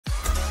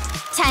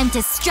Time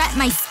to strut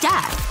my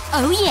stuff.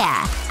 Oh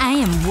yeah, I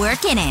am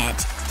working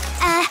it.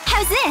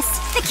 How's this?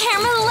 The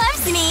camera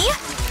loves me!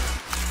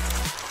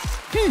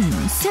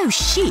 So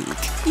chic.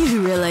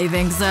 You really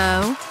think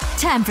so?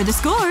 Time for the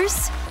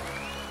scores.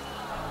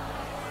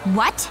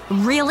 What?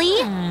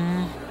 Really?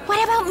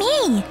 What about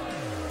me?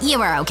 You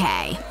were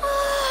okay.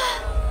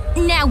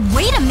 Now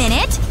wait a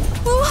minute!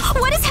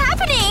 What is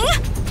happening?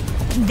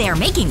 They're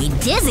making me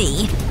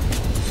dizzy.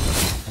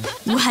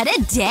 What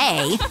a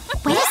day.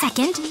 Wait a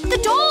second. The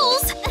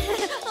dolls!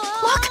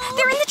 Look!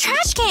 They're in the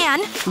trash can!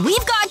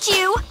 We've got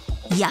you!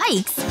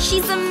 Yikes.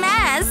 She's a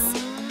mess.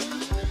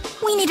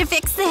 We need to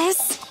fix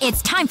this.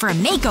 It's time for a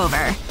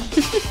makeover.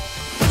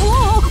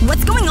 Whoa!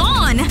 What's going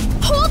on?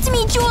 Hold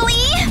me,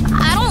 Julie!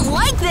 I don't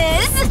like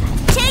this!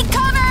 Take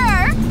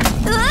cover!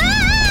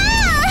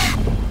 Ah!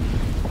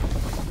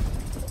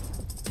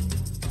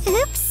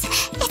 Oops.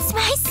 It's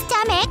my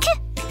stomach.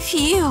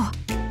 Phew.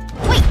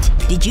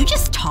 Wait, did you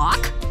just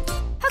talk?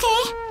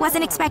 Okay,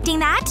 wasn't expecting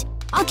that.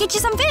 I'll get you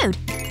some food.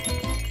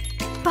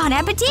 Bon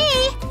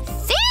appetit!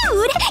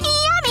 Food!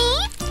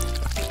 Yummy!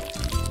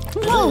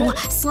 Whoa,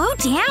 slow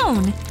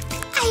down.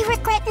 I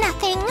regret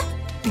nothing.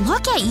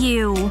 Look at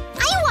you.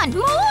 I want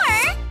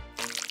more!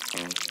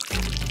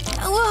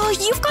 Oh,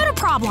 you've got a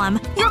problem.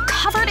 You're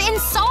covered in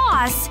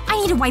sauce. I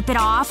need to wipe it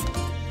off.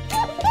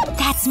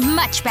 That's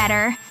much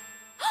better.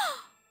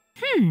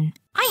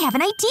 I have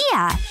an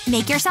idea.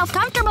 Make yourself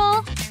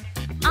comfortable.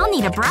 I'll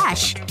need a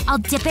brush. I'll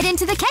dip it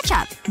into the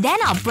ketchup. Then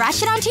I'll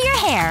brush it onto your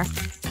hair.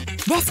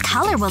 This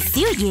color will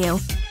suit you.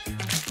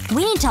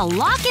 We need to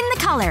lock in the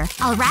color.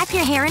 I'll wrap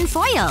your hair in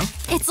foil.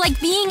 It's like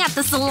being at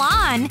the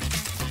salon.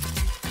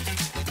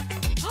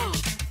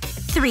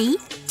 3,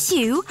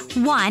 2,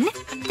 1.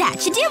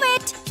 That should do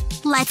it.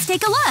 Let's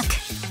take a look.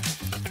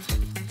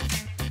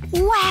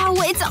 Wow,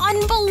 it's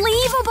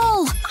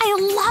unbelievable! I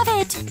love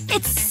it!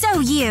 It's so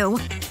you.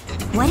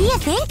 What do you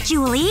think,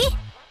 Julie?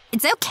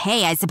 It's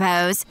okay, I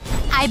suppose.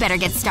 I better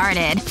get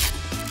started.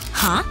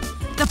 Huh?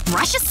 The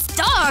brush is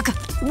stuck!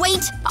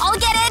 Wait, I'll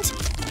get it!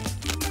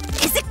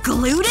 Is it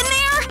glued in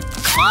there?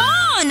 Come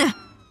on!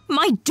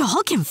 My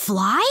doll can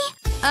fly?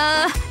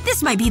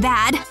 This might be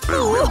bad.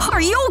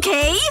 Are you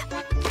okay?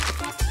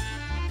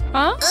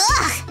 Huh?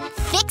 Ugh!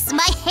 Fix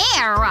my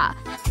hair!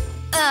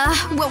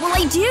 What will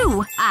I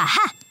do?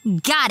 Aha!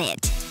 Got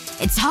it.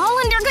 It's all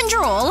under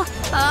control.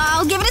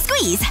 I'll give it a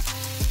squeeze.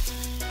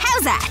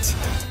 How's that?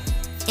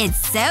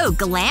 It's so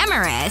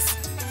glamorous.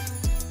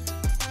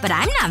 But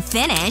I'm not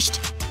finished.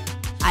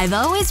 I've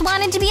always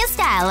wanted to be a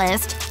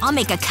stylist. I'll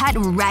make a cut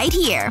right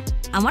here.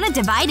 I want to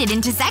divide it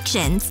into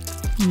sections.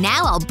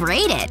 Now I'll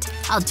braid it.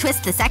 I'll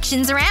twist the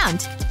sections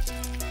around.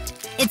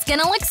 It's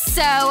gonna look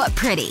so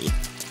pretty.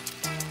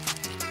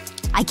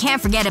 I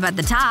can't forget about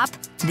the top.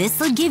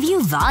 This'll give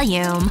you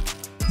volume.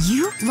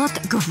 You look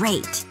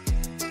great.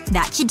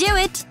 That should do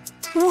it.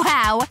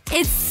 Wow,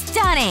 it's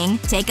stunning.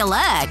 Take a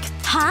look.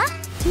 Huh?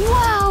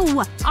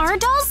 Whoa! Our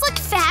dolls look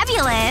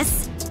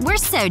fabulous. We're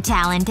so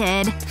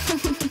talented.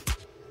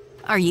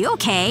 Are you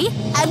okay?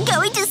 I'm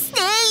going to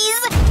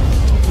sneeze!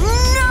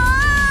 No!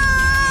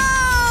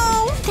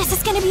 This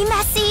is gonna be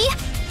messy.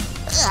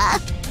 Ow!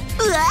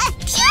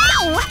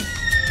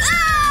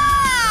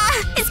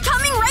 Ah! It's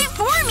coming right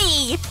for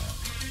me!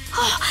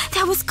 Oh,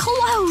 that was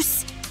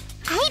close.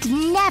 I'd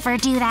never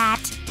do that.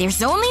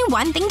 There's only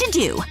one thing to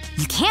do.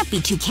 You can't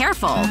be too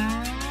careful.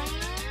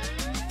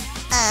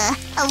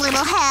 A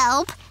little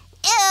help?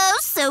 Oh,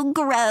 so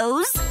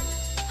gross.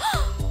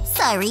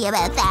 Sorry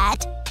about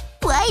that.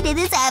 Why did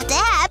this have to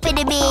happen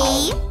to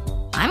me?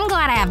 I'm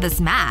glad I have this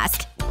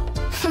mask.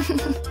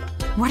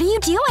 What are you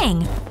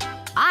doing?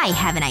 I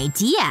have an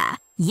idea.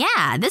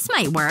 Yeah, this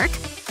might work.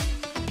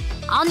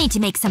 I'll need to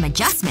make some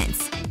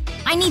adjustments.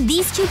 I need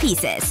these two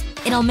pieces.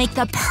 It'll make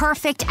the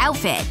perfect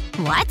outfit.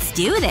 Let's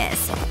do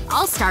this.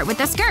 I'll start with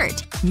the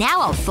skirt. Now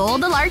I'll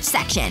fold the large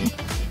section.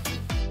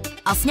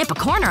 I'll snip a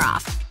corner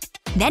off.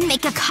 Then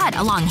make a cut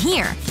along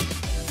here.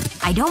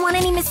 I don't want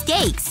any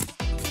mistakes.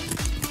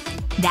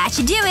 That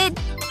should do it.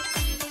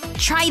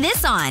 Try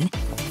this on.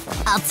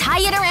 I'll tie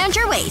it around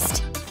your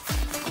waist.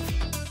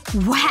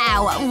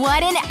 Wow,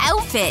 what an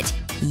outfit!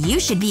 You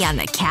should be on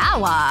the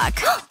catwalk.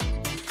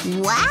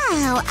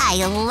 Wow,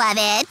 I love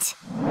it.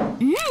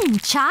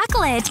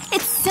 Chocolate.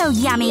 It's so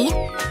yummy.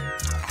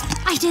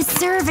 I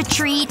deserve a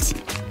treat.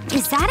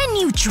 Is that a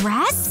new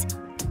dress?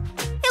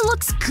 It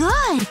looks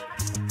good.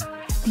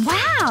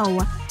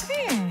 Wow.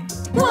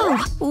 Whoa,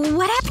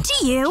 what happened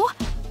to you?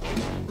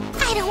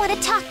 I don't want to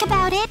talk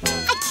about it.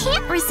 I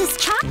can't resist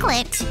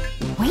chocolate.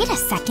 Wait a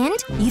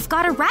second. You've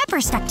got a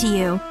wrapper stuck to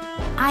you.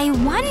 I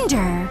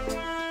wonder…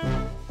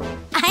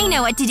 I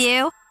know what to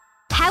do.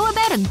 How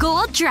about a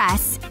gold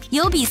dress?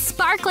 You'll be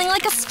sparkling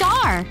like a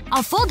star.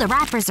 I'll fold the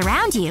wrappers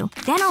around you.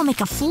 Then I'll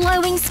make a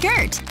flowing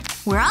skirt.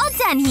 We're all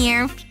done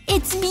here.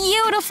 It's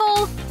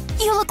beautiful.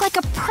 You look like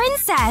a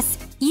princess.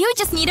 You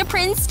just need a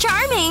Prince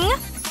Charming.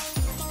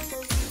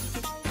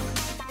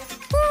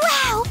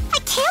 Wow! I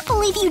can't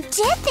believe you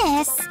did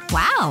this!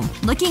 Wow,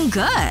 looking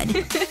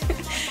good.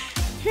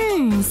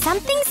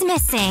 Something's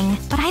missing.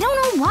 But I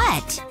don't know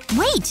what.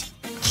 Wait!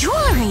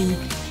 jewelry!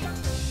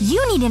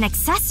 You need an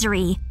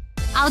accessory.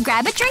 I'll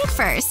grab a drink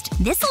first.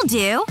 This'll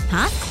do.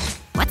 Huh?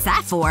 What's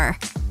that for?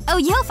 Oh,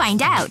 you'll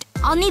find out.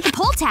 I'll need the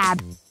pull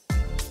tab.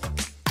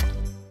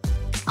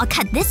 I'll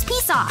cut this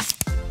piece off.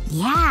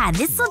 Yeah,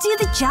 this'll do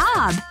the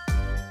job.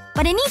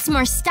 But it needs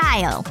more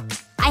style.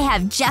 I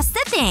have just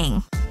the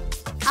thing.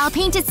 I'll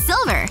paint it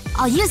silver.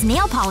 I'll use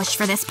nail polish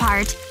for this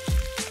part.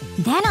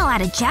 Then I'll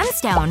add a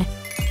gemstone.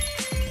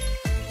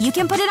 You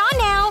can put it on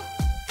now.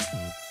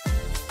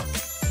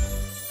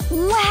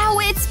 Wow,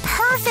 it's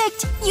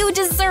perfect! You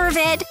deserve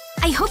it!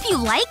 I hope you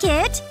like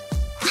it.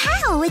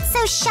 Wow, it's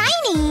so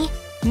shiny.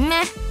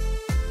 Meh.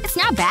 It's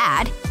not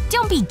bad.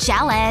 Don't be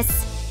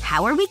jealous.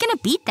 How are we gonna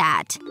beat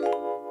that?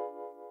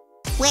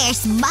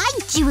 Where's my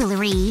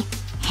jewelry?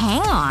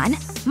 Hang on.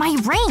 My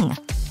ring.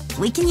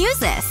 We can use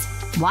this.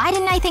 Why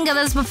didn't I think of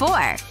this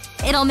before?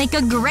 It'll make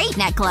a great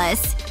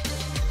necklace.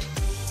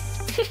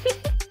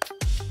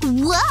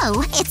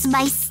 Whoa, it's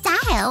my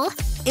style.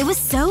 It was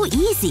so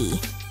easy.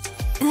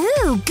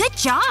 Ooh, good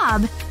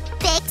job.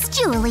 Thanks,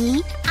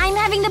 Julie. I'm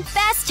having the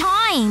best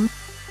time.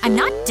 I'm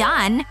not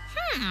done.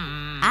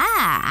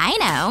 I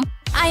know.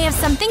 I have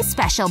something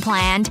special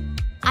planned.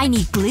 I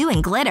need glue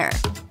and glitter.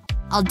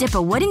 I'll dip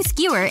a wooden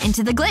skewer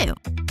into the glue.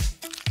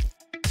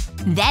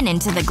 Then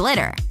into the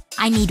glitter.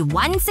 I need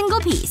one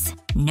single piece.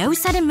 No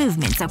sudden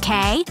movements,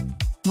 okay?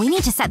 We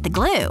need to set the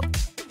glue.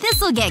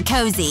 This'll get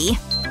cozy.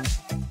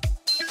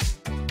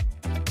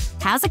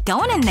 How's it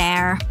going in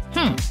there?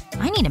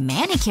 I need a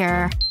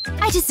manicure.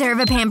 I deserve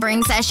a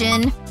pampering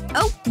session.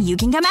 Oh, you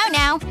can come out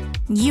now.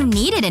 You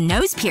needed a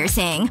nose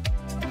piercing.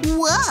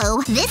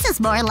 Whoa, this is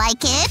more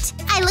like it.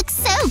 I look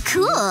so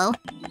cool.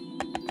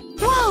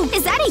 Whoa,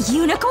 is that a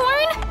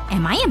unicorn?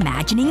 Am I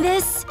imagining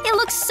this? It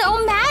looks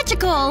so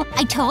magical!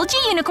 I told you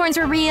unicorns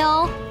were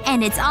real!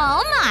 And it's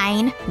all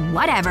mine.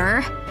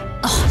 Whatever.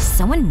 Ugh,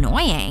 so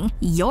annoying.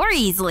 You're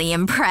easily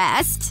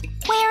impressed.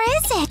 Where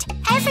is it?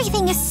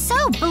 Everything is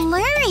so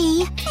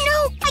blurry.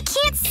 No, I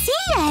can't see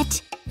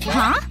it.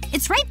 Huh?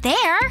 It's right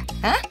there.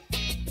 Huh?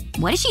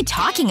 What is she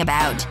talking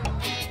about?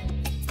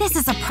 This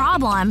is a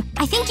problem.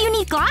 I think you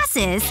need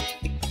glasses.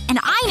 And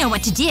I know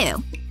what to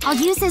do. I'll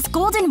use this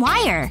golden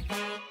wire.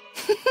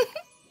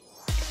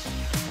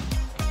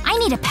 I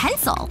need a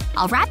pencil.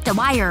 I'll wrap the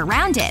wire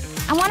around it.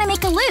 I want to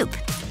make a loop.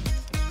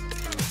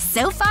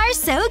 So far,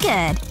 so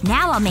good.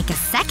 Now I'll make a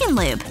second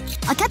loop.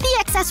 I'll cut the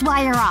excess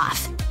wire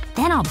off.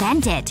 Then I'll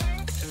bend it.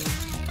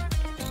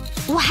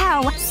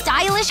 Wow,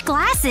 stylish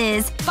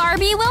glasses!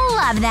 Barbie will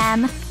love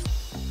them.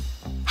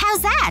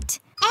 How's that?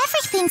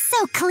 Everything's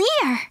so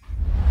clear.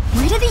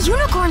 Where did the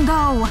unicorn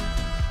go?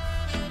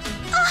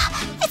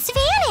 It's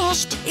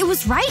vanished. It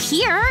was right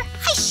here.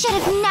 I should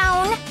have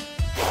known.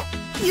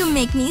 You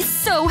make me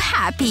so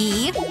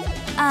happy.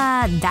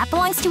 That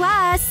belongs to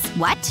us.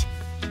 What?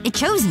 It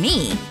chose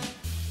me.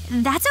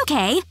 That's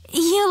okay.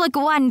 You look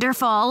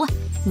wonderful.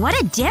 What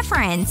a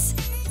difference.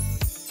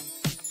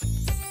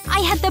 I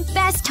had the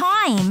best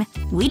time.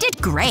 We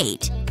did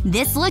great.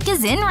 This look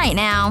is in right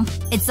now.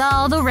 It's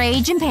all the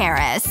rage in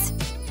Paris.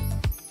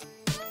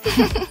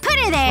 Put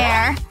her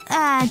there.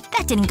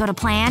 That didn't go to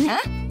plan.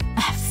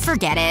 Huh?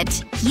 Forget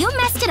it. You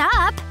messed it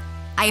up.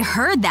 I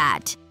heard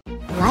that.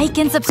 Like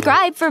and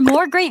subscribe for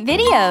more great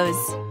videos.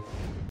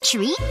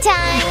 Treat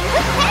time!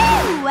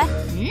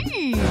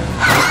 Woohoo!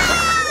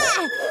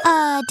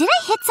 Did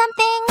I hit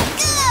something?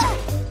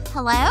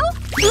 Hello?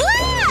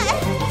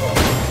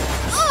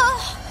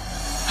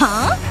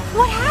 Huh?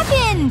 What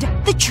happened?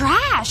 The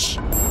trash!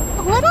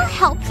 A little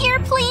help here,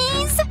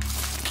 please?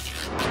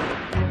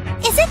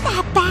 Is it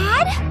that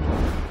bad?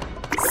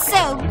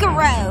 So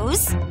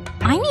gross.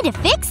 I need to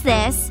fix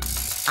this.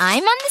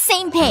 I'm on the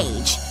same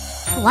page.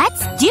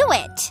 Let's do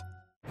it!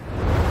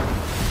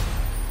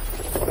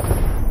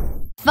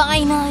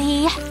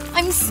 Finally!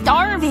 I'm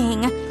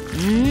starving!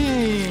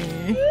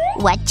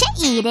 What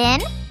you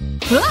eatin'?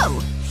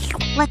 Ooh!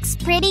 Looks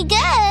pretty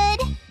good.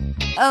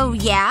 Oh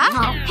yeah?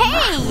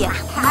 Hey!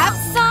 Have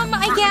some,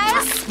 I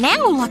guess?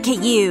 Now look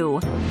at you!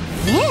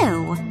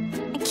 Ew.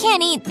 I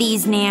can't eat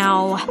these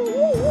now.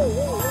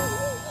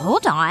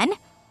 Hold on.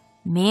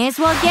 May as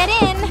well get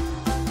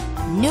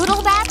in.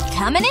 Noodle bath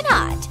coming in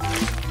hot.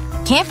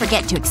 Can't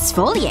forget to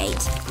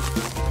exfoliate.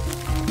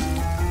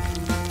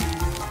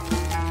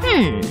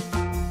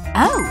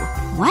 Oh,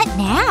 what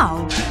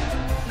now?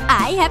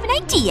 I have an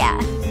idea.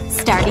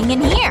 Starting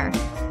in here.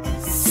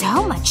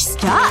 So much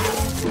stuff.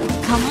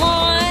 Come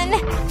on.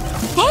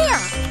 There!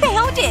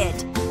 Found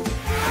it!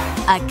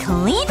 A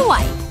clean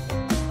wipe.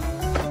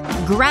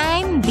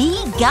 Grime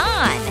be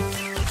gone.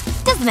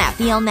 Doesn't that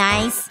feel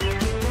nice?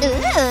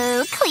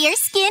 Ooh, clear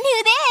skin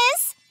who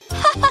this?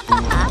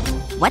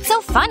 What's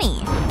so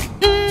funny?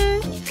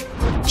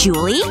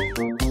 Julie?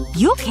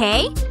 You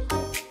okay?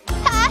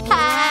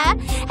 Haha!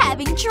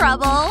 Having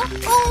trouble.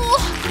 Ooh.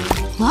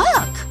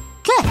 Look!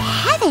 Good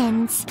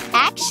heavens!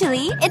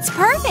 Actually, it's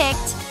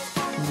perfect!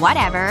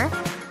 Whatever.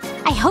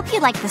 I hope you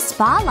like the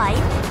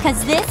spotlight,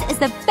 cause this is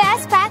the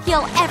best bath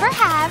you'll ever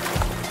have.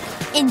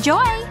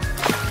 Enjoy!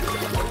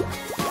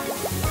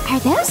 Are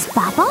those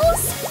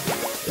bubbles?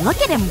 Look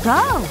at him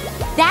go.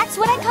 That's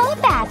what I call a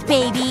bath,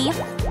 baby.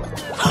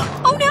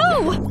 Oh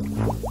no!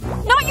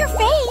 Not your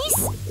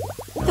face!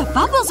 The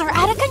bubbles are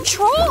out of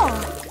control.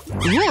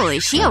 Ooh,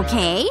 is she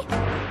okay?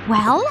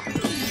 Well…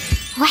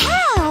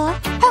 Wow!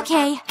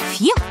 Okay.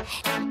 Phew.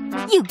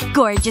 You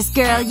gorgeous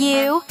girl,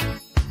 you.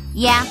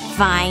 Yeah,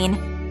 fine.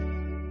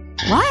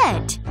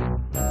 What?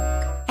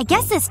 I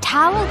guess this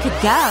towel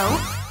could go.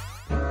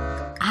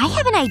 I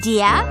have an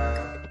idea.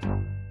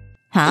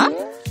 Huh?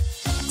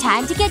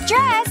 Time to get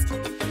dressed.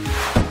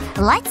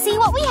 Let's see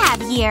what we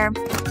have here.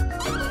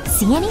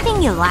 See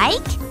anything you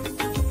like?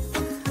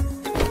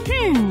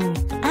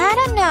 I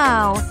don't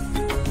know.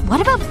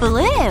 What about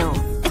blue?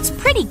 It's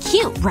pretty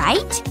cute,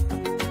 right?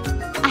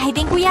 I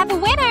think we have a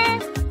winner.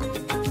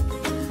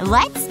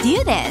 Let's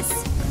do this.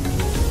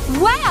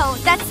 Wow,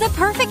 that's the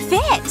perfect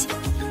fit.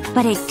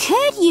 But it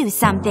could use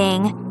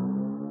something.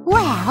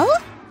 Well…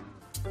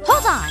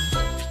 Hold on.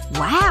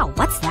 Wow,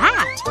 what's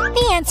that?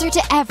 The answer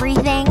to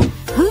everything.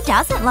 Who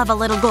doesn't love a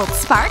little gold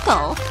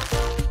sparkle?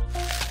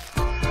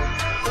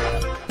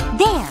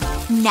 There.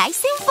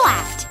 Nice and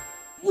flat.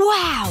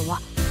 Wow!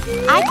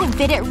 I can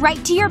fit it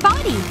right to your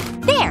body.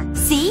 There,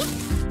 see?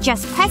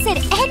 Just press it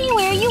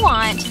anywhere you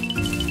want.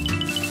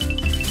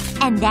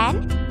 And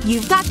then,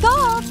 you've got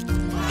gold.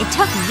 It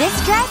took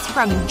this dress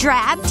from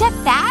drab to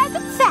fab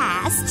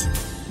fast.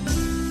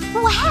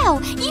 Wow,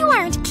 you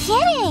aren't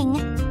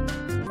kidding!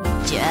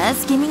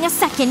 Just give me a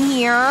second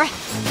here.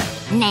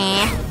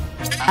 Nah.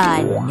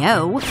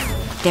 No.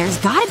 There's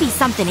gotta be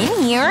something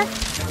in here.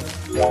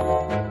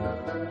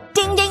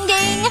 Ding ding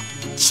ding!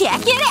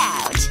 Check it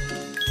out!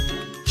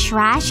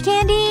 Trash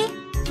candy?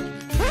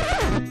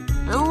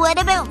 What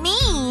about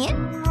me?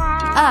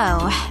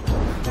 Oh.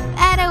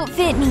 That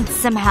outfit needs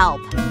some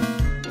help.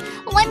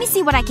 Let me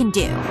see what I can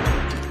do.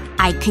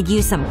 I could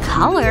use some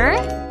color.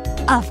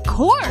 Of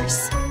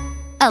course!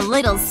 A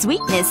little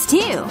sweetness,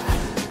 too.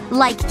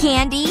 Like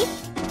candy?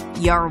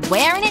 You're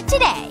wearing it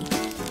today.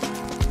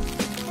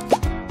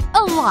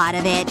 A lot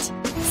of it.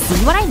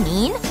 See what I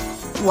mean?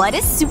 What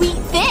a sweet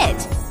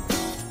fit.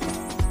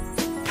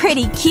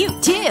 Pretty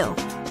cute, too.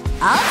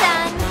 All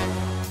done.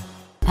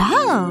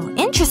 Oh,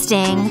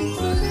 interesting.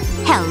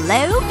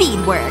 Hello,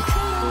 beadwork.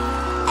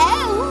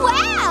 Oh,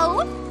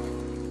 wow!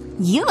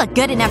 You look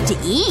good enough to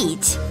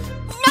eat.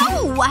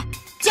 No!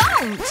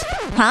 Don't!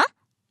 Huh?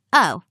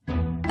 Oh.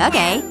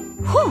 Okay.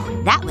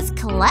 Whew, that was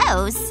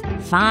close.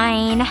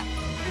 Fine.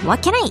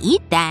 What can I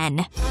eat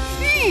then?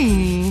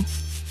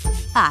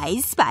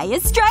 I spy a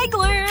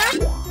straggler.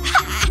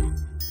 Ha!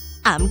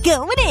 I'm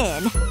going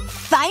in.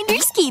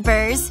 Finders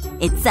keepers.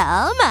 It's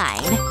all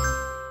mine.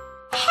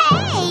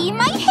 Hey,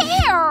 my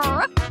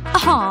hair!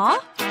 Aw.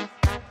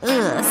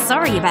 Ugh,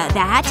 sorry about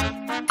that.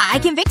 I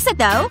can fix it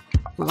though.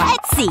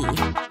 Let's see.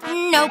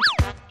 Nope.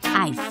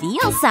 I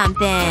feel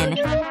something.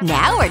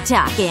 Now we're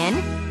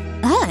talking.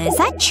 Is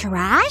that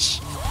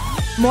trash?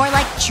 More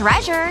like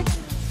treasure.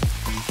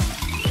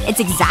 It's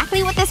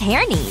exactly what this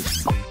hair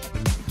needs.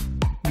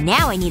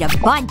 Now I need a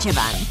bunch of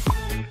them.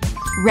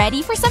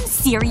 Ready for some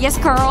serious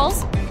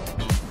curls?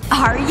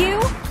 Are you?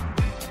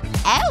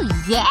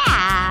 Oh,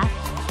 yeah!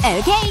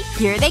 Okay,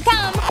 here they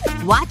come.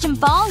 Watch them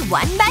fall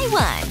one by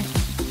one.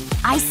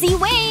 I see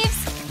waves.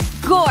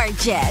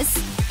 Gorgeous.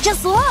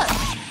 Just look.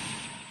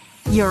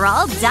 You're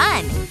all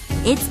done.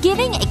 It's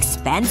giving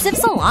expensive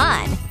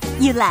salon.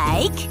 You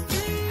like?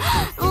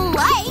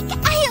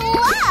 I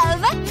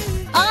love!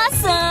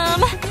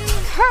 Awesome!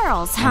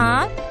 Curls,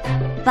 huh?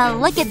 But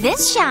look at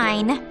this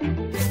shine.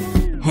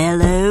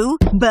 Hello,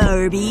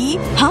 Barbie.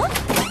 Huh?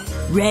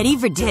 Ready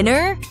for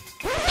dinner?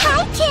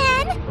 Hi,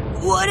 Ken!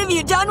 What have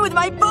you done with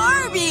my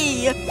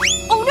Barbie?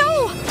 Oh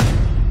no!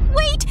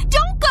 Wait!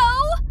 Don't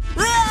go!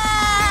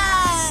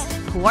 Ah!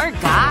 Poor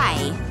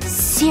guy.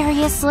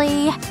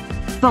 Seriously?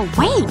 But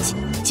wait!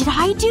 Did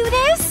I do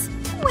this?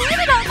 Where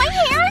did all my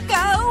hair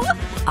go?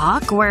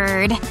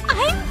 Awkward.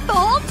 I'm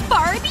bald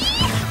Barbie?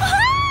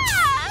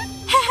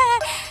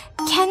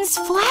 Ken's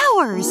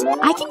flowers.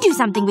 I can do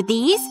something with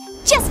these.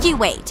 Just you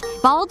wait.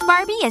 Bald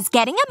Barbie is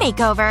getting a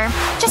makeover.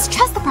 Just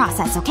trust the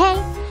process,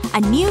 okay?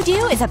 A new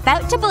do is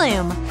about to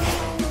bloom.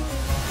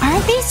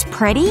 Aren't these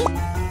pretty?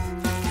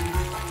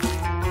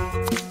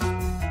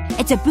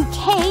 It's a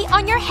bouquet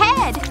on your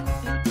head.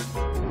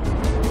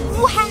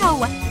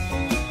 Wow!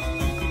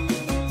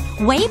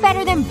 Way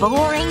better than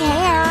boring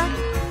hair.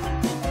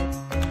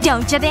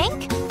 Don't you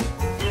think?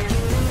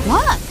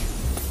 Look!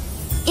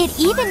 It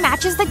even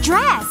matches the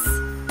dress.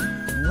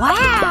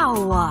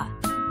 Wow!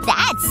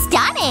 That's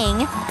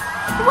stunning!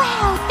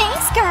 Wow,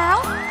 thanks,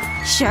 girl!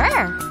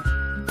 Sure.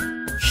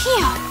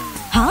 Phew.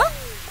 Huh?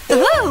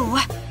 Ooh!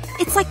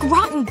 It's like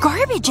rotten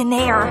garbage in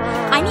there.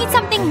 I need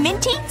something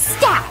minty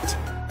stat.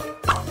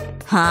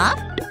 Huh?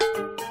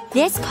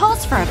 This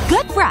calls for a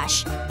good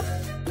brush.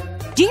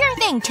 Do your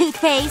thing,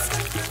 toothpaste.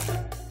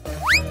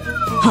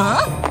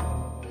 Huh?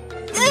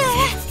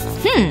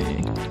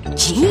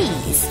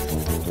 Jeez.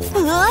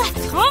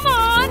 Come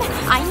on!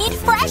 I need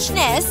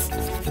freshness.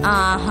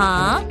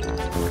 Uh-huh.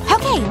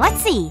 Okay,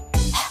 let's see.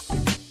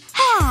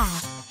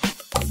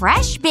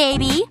 Fresh,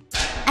 baby.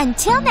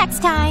 Until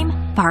next time.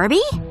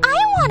 Barbie?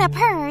 I want a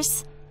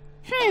purse.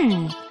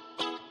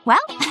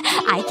 Well,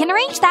 I can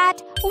arrange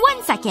that.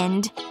 1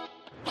 second.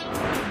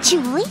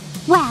 Julie?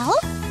 Well?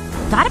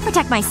 Gotta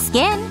protect my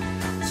skin.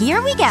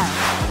 Here we go.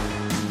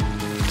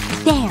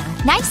 There.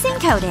 Nice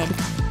and coated.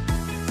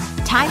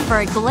 Time for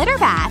a glitter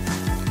bath.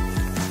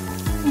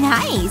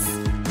 Nice.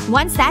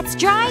 Once that's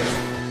dry,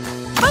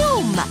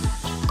 boom!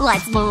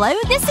 Let's blow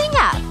this thing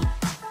up.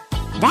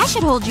 That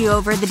should hold you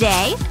over the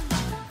day.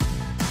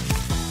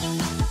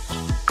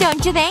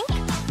 Don't you think?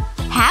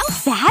 How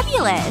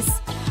fabulous!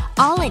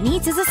 All it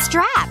needs is a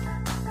strap.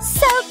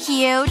 So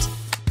cute.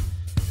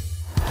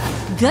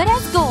 Good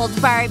as gold,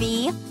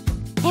 Barbie.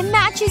 It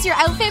matches your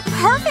outfit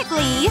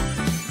perfectly.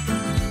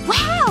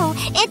 Wow!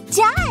 It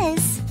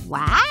does!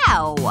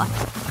 Wow.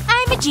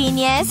 I'm a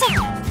genius.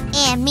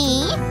 And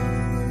me?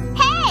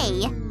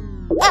 Hey!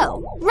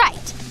 Oh,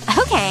 right.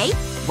 Okay.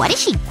 What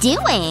is she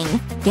doing?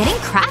 Getting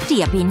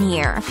crafty up in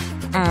here.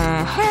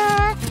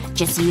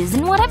 Just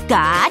using what I've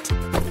got.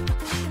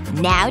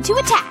 Now to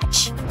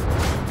attach.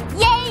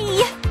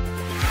 Yay!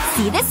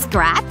 See this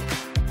scrap?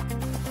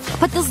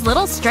 Put this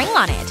little string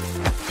on it.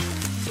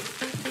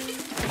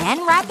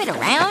 And wrap it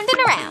around and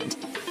around.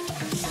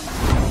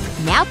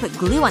 Now put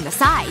glue on the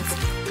sides.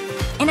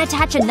 And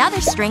attach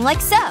another string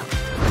like so.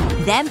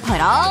 Then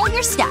put all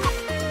your stuff.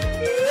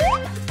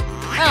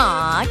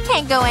 Aw,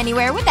 can't go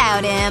anywhere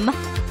without him.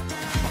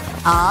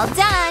 All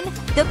done.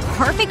 The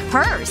perfect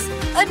purse.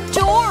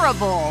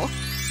 Adorable.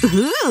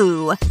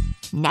 Ooh.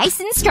 Nice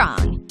and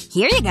strong.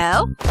 Here you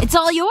go. It's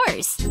all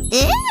yours.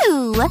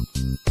 Ooh!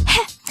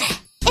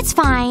 It's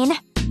fine.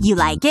 You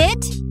like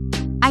it?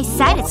 I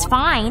said it's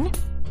fine.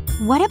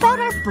 What about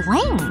our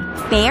bling?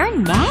 Bare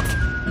neck?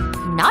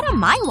 Not on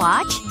my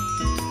watch.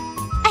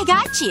 I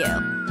got you.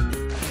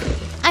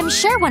 I'm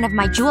sure one of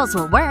my jewels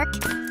will work.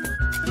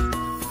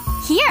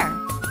 Here.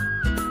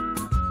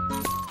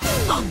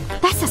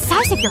 That's the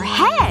size of your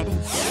head.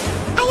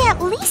 I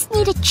at least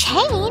need a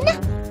chain.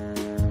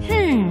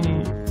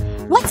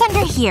 What's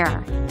under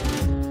here?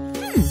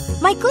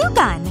 My glue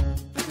gun.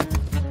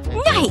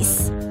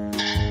 Nice.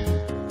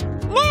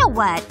 Now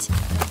what?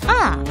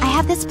 I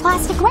have this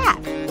plastic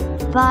wrap.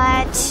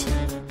 But…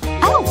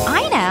 oh,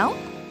 I know.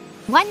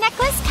 One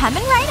necklace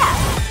coming right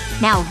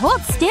up. Now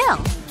hold still.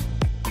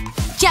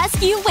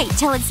 Just you wait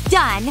till it's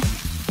done.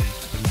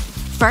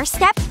 First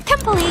step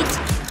complete.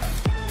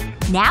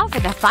 Now for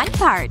the fun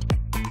part.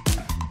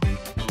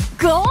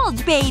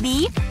 Gold,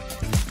 baby!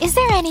 Is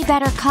there any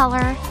better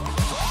color?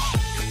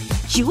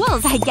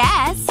 Jewels, I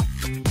guess.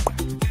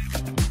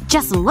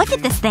 Just look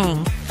at this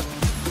thing.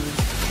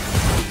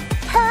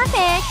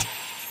 Perfect!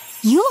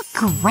 You look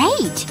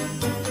great!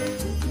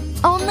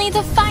 Only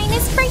the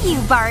finest for you,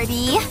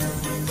 Barbie.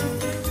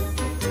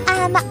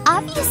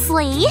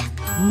 Obviously.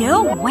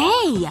 No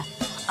way!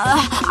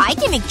 I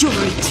can make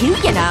jewelry too,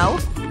 you know.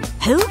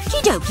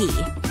 Okie dokie.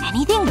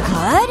 Anything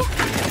good?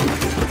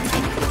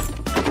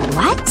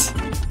 What?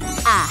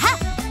 Aha!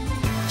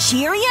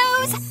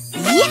 Cheerios?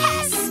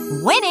 Yes!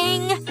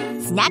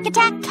 Winning! Snack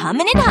attack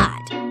coming in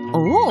hot.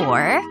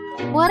 Or…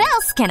 what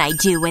else can I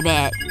do with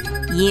it?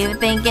 You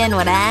thinking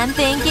what I'm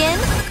thinking?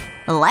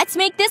 Let's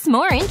make this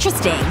more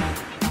interesting.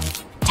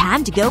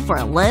 Time to go for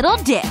a little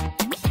dip.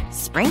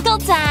 Sprinkle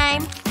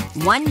time.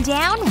 One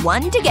down,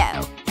 one to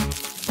go.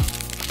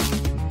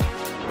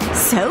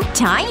 So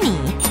tiny.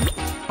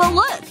 But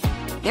look.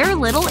 They're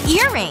little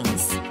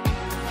earrings.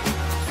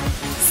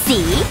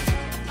 See?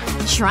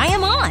 Try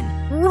them on.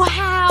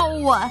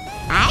 Wow!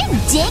 I'm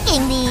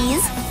digging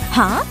these.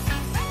 Huh?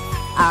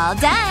 All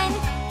done.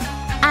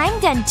 I'm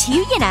done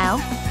too, you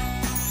know.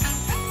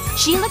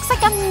 She looks like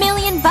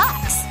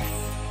 $1,000,000.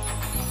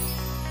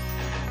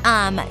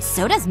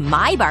 So does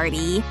my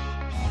Barbie.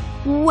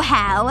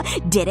 Wow.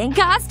 Didn't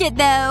cost it,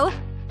 though.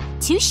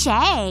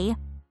 Touché.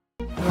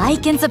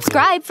 Like and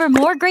subscribe for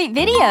more great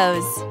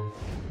videos.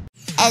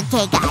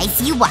 Okay,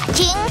 guys, you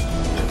watching?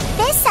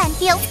 This sun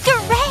feels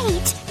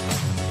great!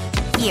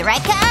 Here I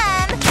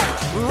come!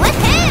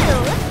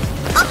 Woohoo!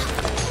 Oh,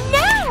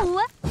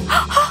 No!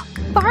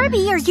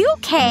 Barbie, are you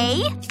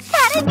okay?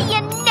 that'd be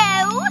a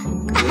no!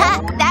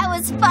 That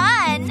was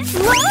fun!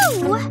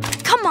 Whoa!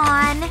 Come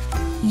on.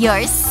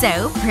 You're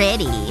so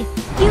pretty.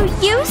 You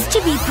used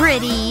to be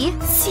pretty.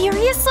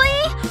 Seriously?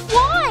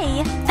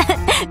 Why?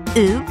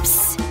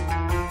 Oops.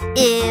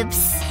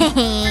 Oops.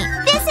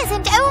 This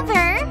isn't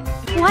over!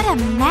 What a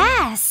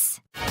mess.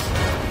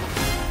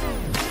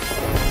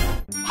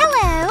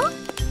 Hello?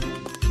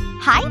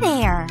 Hi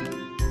there.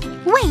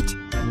 Wait,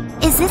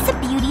 is this a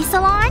beauty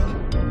salon?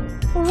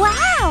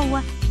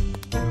 Wow!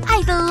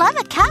 I'd love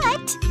a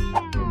cut.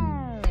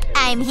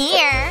 I'm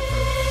here.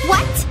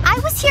 What? I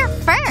was here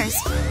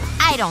first.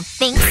 I don't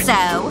think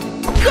so.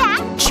 Yeah,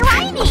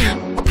 try me.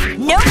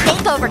 No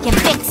makeover can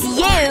fix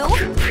you.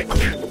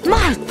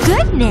 My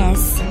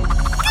goodness.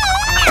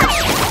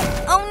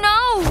 Oh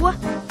no!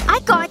 I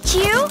got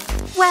you.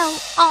 Well,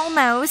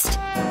 almost.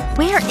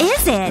 Where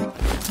is it?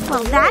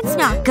 Well, that's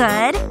not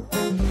good.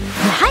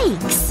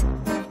 Yikes.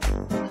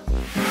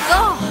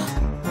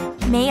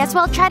 Ugh. May as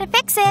well try to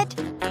fix it.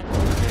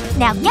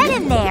 Now get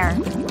in there.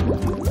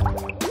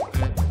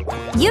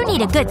 You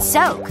need a good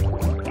soak.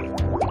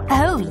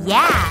 Oh,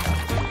 yeah.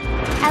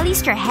 At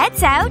least your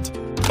head's out.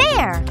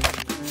 There.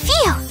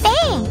 Phew,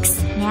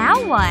 thanks.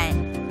 Now what?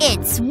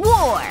 It's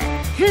war.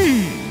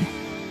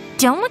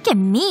 Don't look at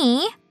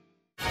me.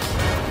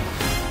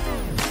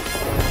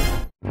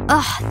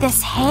 Ugh,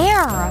 this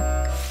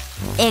hair.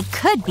 It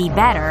could be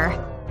better.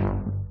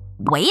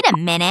 Wait a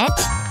minute.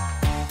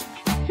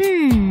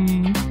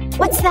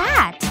 What's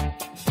that?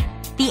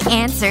 The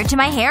answer to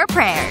my hair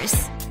prayers.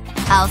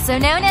 Also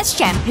known as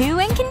shampoo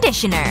and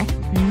conditioner.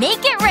 Make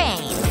it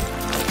rain.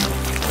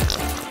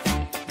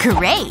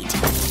 Great.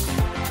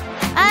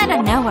 I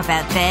don't know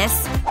about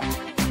this.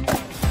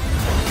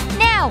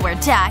 Now we're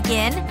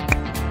talking.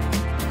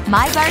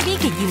 My Barbie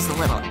could use a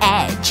little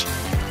edge.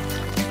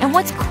 And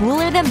what's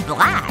cooler than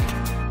black?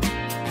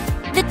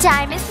 The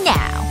time is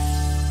now.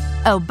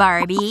 Oh,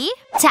 Barbie.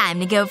 Time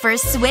to go for a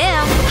swim.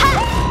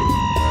 Ha!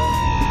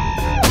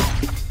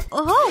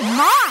 Oh,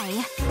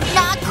 my.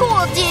 Not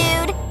cool,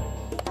 dude.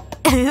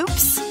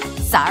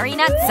 Oops. Sorry,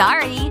 not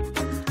sorry.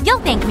 You'll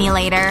thank me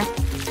later.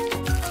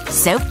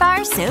 So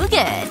far, so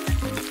good.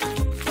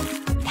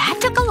 That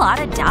took a lot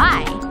of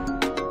dye.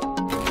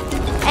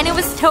 And it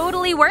was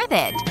totally worth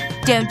it.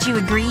 Don't you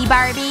agree,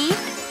 Barbie?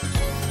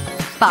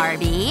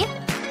 Barbie?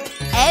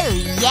 Oh,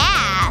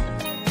 yeah.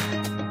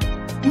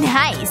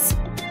 Nice.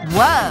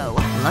 Whoa.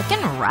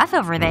 Looking rough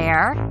over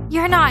there.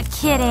 You're not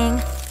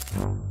kidding.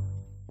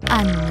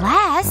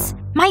 Unless…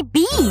 my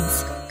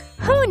beads!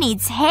 Who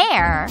needs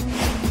hair?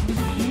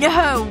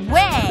 No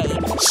way!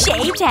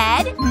 Shaved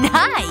head?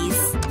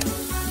 Nice!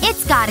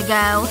 It's gotta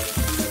go.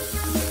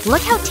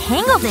 Look how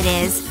tangled it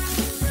is.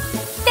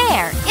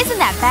 There. Isn't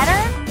that better?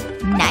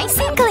 Nice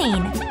and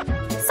clean.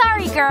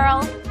 Sorry, girl.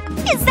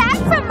 Is that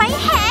from my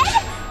head?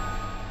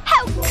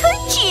 How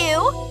could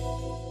you?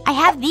 I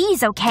have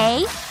these, okay?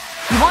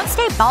 You won't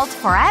stay bald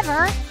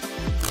forever.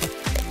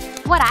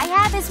 What I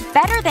have is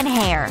better than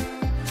hair.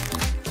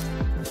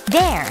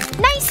 There.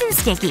 Nice and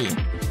sticky.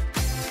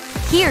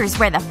 Here's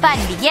where the fun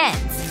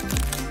begins.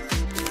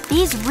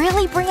 These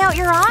really bring out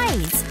your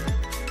eyes.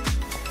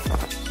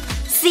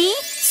 See?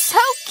 So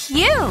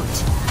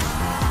cute!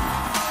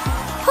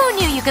 Who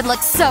knew you could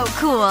look so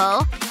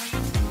cool?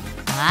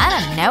 I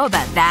don't know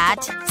about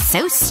that.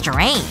 So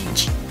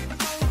strange.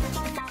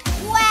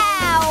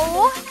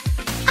 Wow!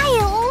 I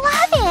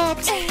love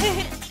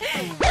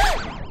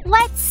it!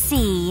 Let's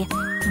see.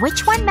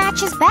 Which one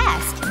matches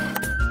best?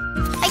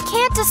 I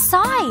can't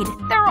decide.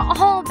 They're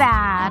all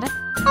bad.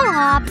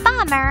 Aw,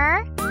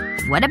 bummer.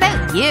 What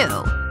about you?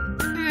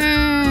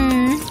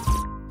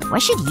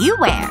 What should you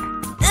wear?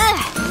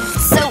 Ugh,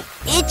 so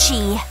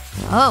itchy.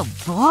 Oh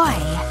boy.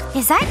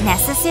 Is that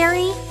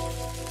necessary?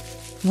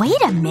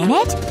 Wait a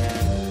minute.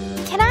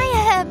 Can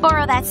I,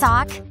 borrow that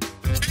sock?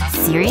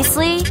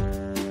 Seriously?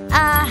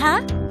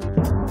 Uh-huh.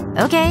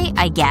 Okay,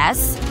 I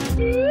guess.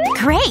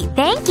 Great,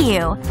 thank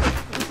you.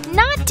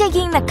 Not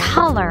digging the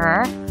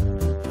color.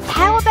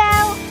 How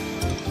about…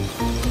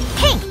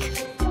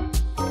 pink?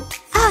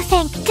 Oh,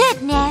 thank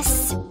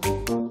goodness.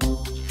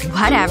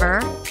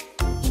 Whatever.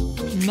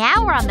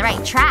 Now we're on the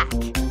right track.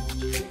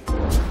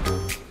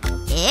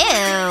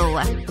 Ew.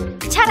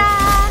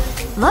 Ta-da!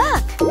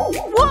 Look!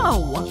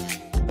 Whoa!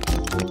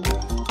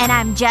 And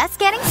I'm just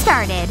getting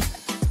started.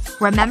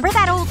 Remember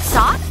that old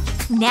sock?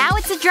 Now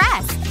it's a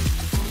dress.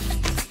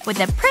 With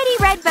a pretty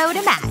red bow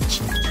to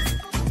match.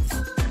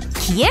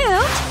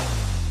 Cute!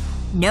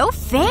 No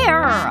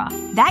fair!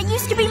 That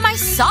used to be my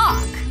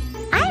sock.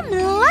 I'm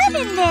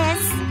loving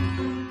this!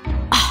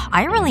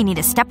 I really need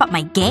to step up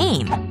my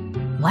game.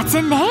 What's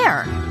in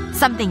there?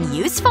 Something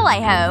useful, I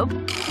hope.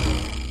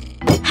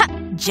 Ha!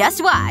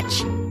 Just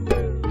watch.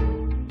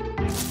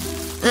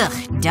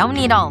 Ugh, don't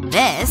need all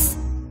this.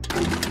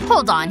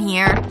 Hold on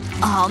here.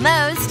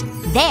 Almost.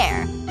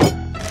 There.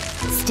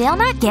 Still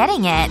not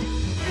getting it.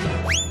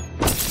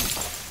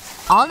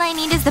 All I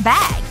need is the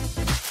bag.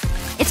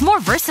 It's more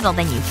versatile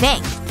than you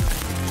think.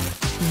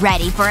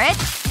 Ready for it?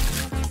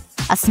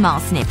 A small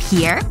snip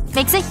here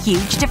makes a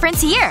huge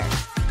difference here.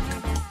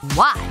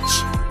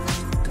 Watch.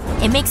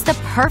 It makes the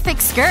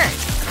perfect skirt.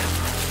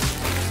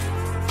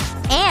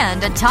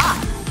 And a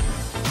top.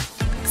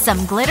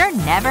 Some glitter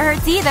never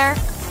hurts either.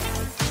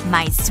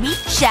 My sweet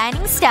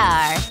shining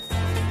star.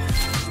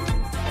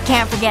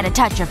 Can't forget a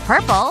touch of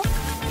purple.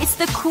 It's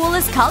the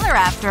coolest color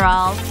after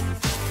all.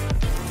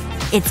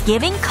 It's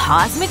giving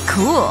cosmic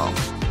cool.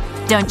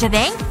 Don't you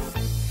think?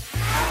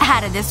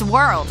 Out of this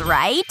world,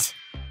 right?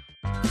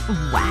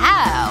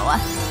 Wow.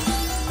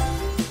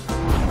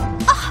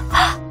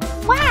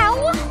 Oh,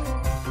 wow!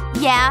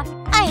 Yeah,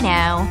 I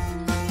know.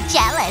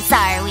 Jealous,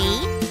 are we?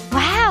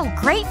 Wow,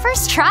 great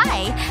first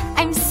try.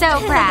 I'm so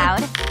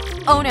proud.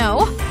 Oh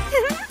no.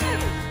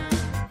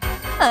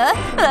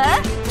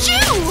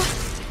 Chew!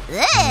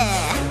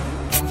 Ugh.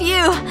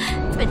 Phew.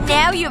 But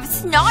now you have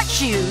snot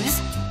shoes.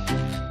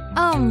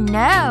 Oh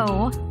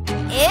no.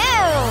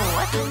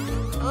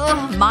 Ew.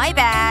 Ugh, my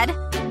bad.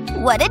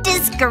 What a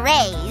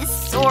disgrace.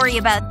 Sorry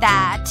about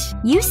that.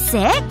 You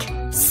sick?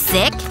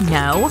 Sick?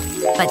 No.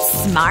 But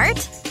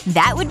smart?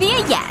 That would be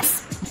a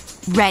yes.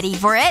 Ready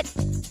for it?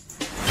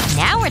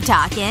 Now we're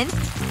talking.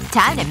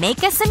 Time to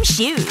make us some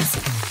shoes.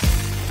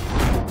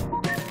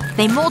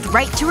 They mold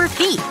right to her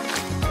feet.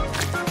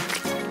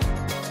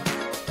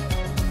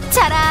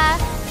 Ta-da!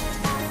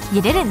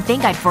 You didn't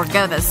think I'd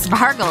forego the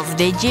sparkles,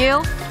 did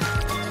you?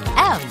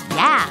 Oh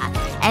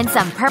yeah. And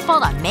some purple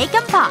to make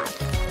 'em pop.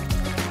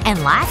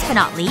 And last but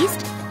not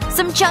least,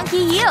 some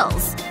chunky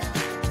heels.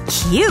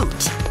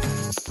 Cute.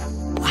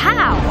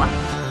 Wow.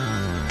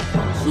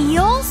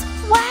 Heels?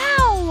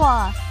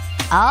 Wow.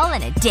 All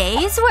in a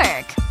day's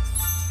work.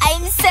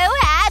 I'm so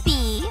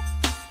happy.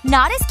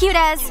 Not as cute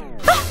as…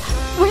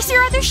 Where's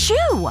your other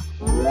shoe?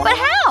 But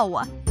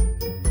how?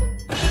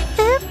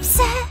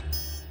 Oops.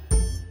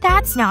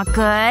 That's not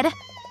good.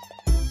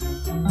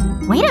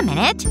 Wait a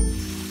minute.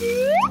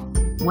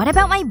 What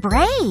about my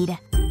braid?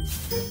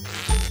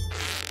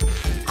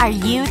 Are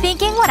you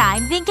thinking what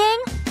I'm thinking?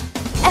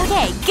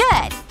 Okay,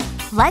 good.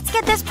 Let's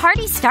get this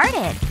party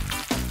started.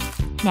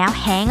 Now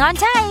hang on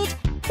tight.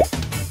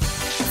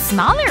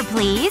 Smaller,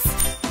 please.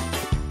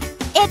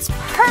 It's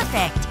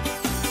perfect.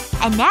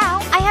 And now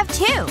I have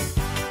two.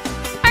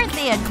 Aren't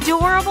they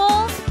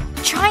adorable?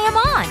 Try them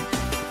on.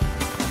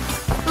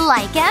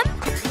 Like them?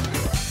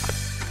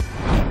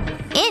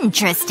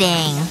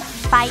 Interesting.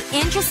 By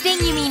interesting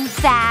you mean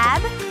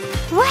fab?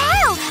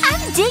 Wow!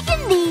 I'm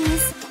digging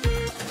these!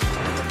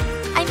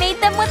 I made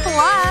them with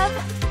love.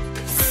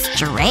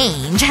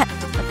 Strange.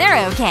 But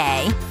they're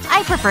okay.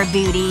 I prefer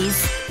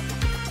booties.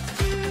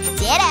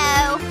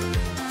 Ditto.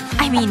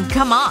 I mean,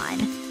 come on.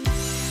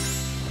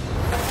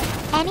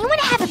 Anyone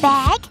have a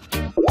bag?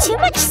 Too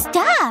much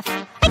stuff.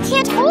 I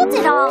can't hold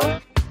it all.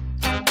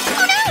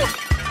 Oh no!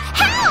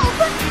 Help!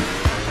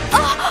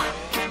 Oh.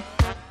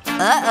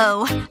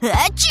 Uh-oh.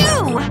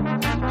 Achoo!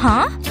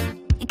 Huh?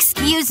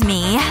 Excuse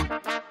me.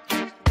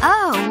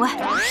 Oh.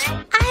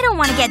 I don't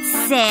want to get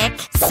sick.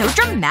 So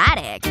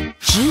dramatic.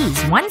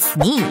 Jeez, one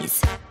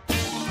sneeze.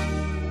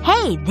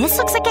 Hey, this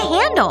looks like a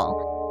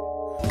handle.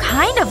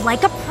 Kind of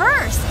like a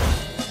purse.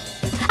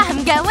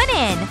 I'm going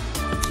in.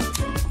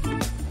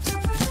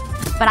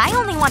 But I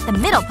only want the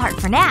middle part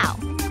for now.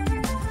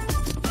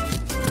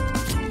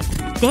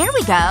 There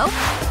we go.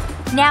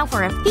 Now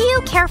for a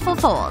few careful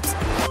folds.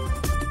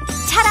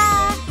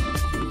 Ta-da!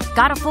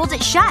 Gotta fold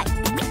it shut.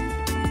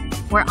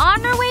 We're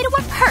on our way to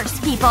a purse,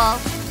 people.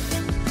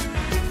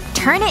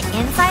 Turn it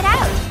inside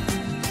out.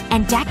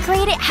 And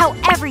decorate it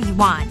however you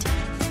want.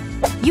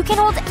 You can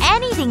hold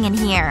anything in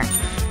here.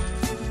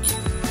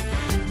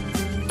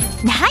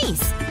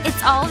 Nice!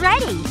 It's all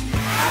ready.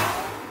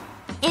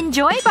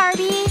 Enjoy,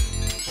 Barbie!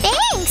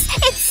 Thanks!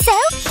 It's so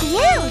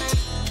cute!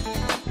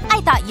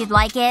 I thought you'd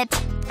like it.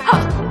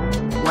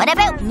 What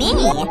about me?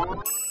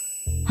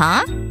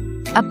 Huh?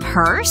 A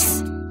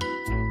purse?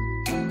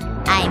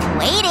 I'm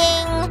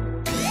waiting!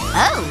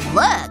 Oh,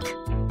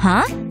 look!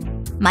 Huh?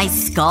 My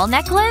skull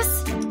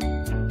necklace?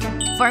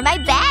 For my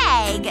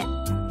bag!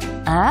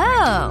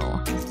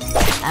 Oh.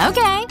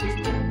 Okay.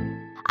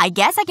 I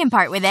guess I can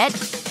part with it.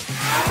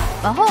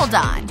 But hold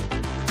on.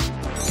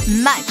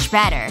 Much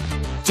better.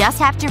 Just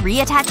have to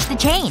reattach the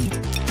chain.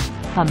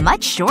 But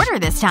much shorter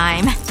this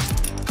time.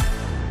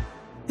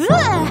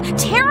 Ugh!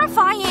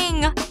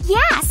 Terrifying!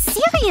 Yeah,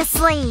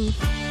 seriously!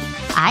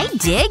 I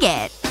dig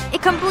it.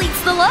 It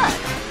completes the look.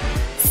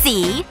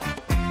 See?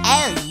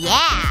 Oh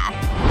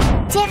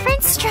yeah.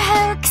 Different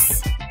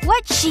strokes.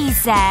 What she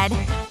said.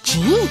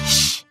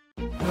 Jeesh.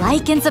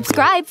 Like and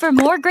subscribe for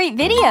more great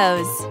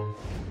videos.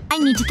 I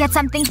need to get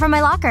something from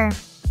my locker.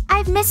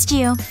 I've missed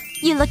you.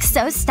 You look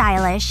so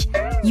stylish.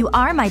 You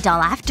are my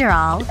doll after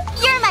all.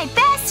 You're my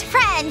best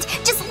friend!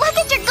 Just look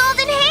at your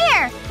golden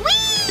hair!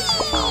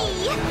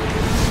 Whee!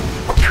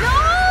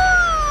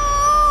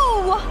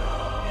 No!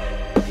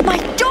 My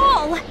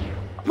doll!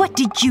 What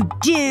did you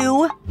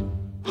do?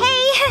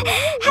 Hey,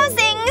 how's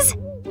things?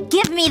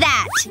 Give me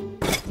that.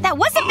 That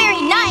wasn't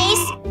very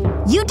nice.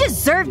 You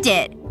deserved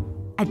it.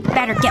 I'd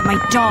better get my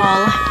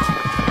doll.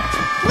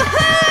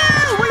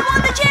 Woohoo! We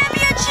won the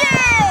championship!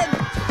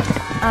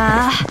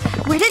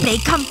 Where did they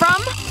come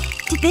from?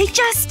 Did they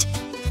just…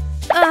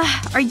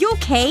 are you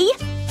okay?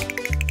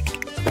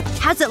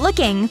 How's it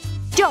looking?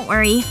 Don't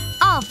worry.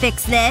 I'll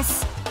fix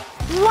this.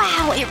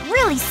 Wow, it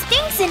really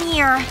stinks in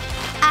here.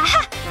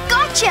 Aha!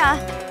 Gotcha!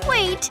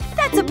 Wait,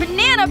 that's a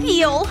banana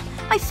peel.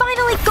 I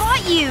finally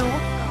got you.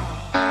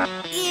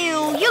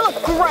 Ew, you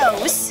look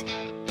gross.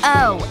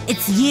 Oh,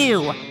 it's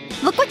you.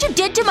 Look what you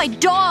did to my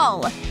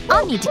doll.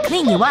 I'll need to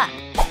clean you up.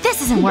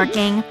 This isn't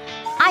working.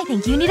 I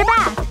think you need a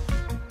bath.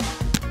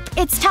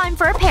 It's time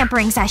for a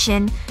pampering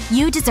session.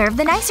 You deserve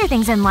the nicer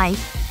things in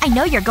life. I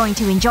know you're going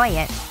to enjoy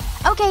it.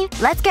 Okay,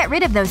 let's get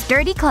rid of those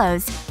dirty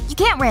clothes. You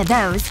can't wear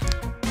those.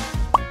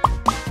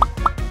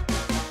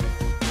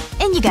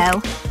 In you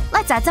go.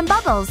 Let's add some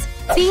bubbles.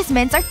 These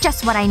mints are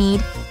just what I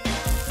need.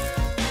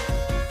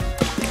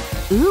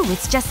 Ooh,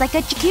 it's just like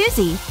a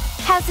jacuzzi.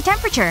 How's the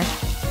temperature?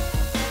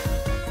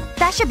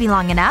 That should be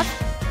long enough.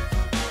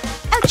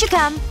 Out you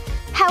come.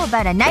 How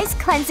about a nice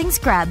cleansing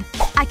scrub?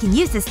 I can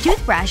use this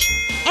toothbrush.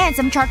 And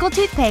some charcoal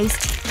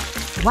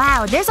toothpaste.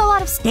 Wow, there's a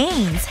lot of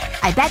stains.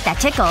 I bet that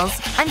tickles.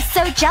 I'm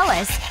so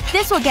jealous.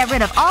 This will get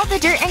rid of all the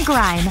dirt and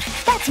grime.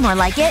 That's more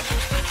like it.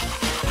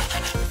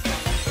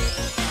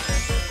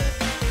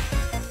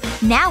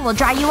 Now we'll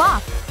dry you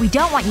off. We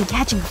don't want you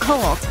catching a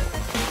cold.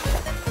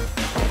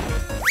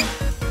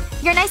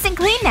 You're nice and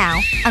clean now.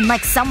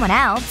 Unlike someone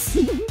else.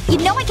 You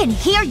know I can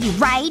hear you,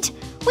 right?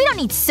 We don't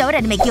need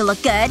soda to make you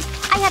look good.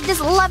 I have this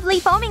lovely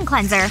foaming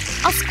cleanser.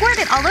 I'll squirt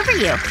it all over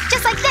you.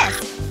 Just like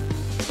this.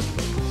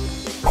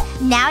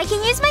 Now I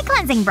can use my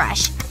cleansing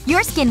brush.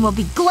 Your skin will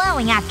be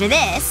glowing after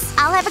this.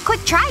 I'll have a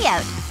quick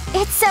tryout.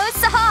 It's so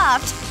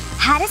soft.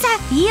 How does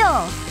that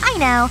feel? I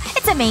know.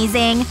 It's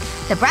amazing.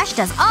 The brush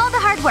does all the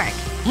hard work.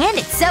 And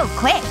it's so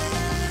quick.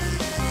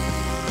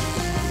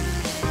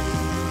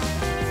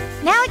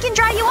 Now I can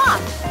dry you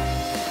off.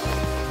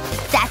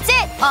 That's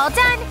it. All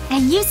done.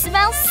 And you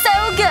smell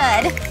so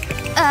good.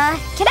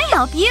 Can I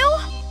help you?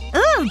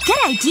 Ooh,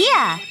 good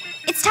idea.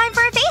 It's time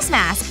for a face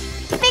mask.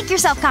 Make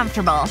yourself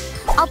comfortable.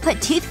 I'll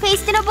put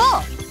toothpaste in a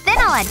bowl. Then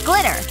I'll add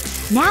glitter.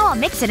 Now I'll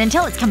mix it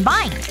until it's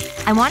combined.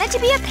 I want it to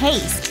be a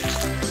paste.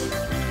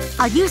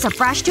 I'll use a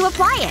brush to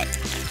apply it.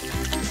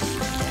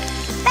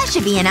 That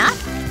should be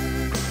enough.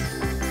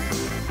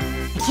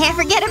 Can't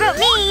forget about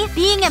me!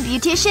 Being a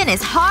beautician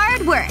is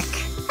hard work.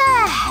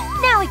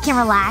 Now we can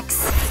relax.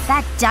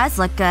 That does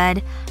look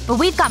good. But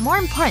we've got more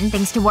important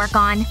things to work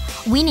on.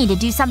 We need to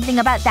do something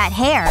about that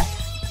hair.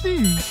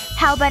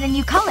 How about a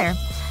new color?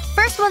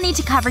 First we'll need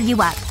to cover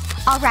you up.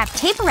 I'll wrap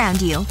tape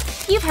around you.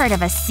 You've heard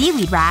of a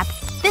seaweed wrap.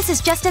 This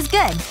is just as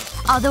good.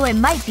 Although it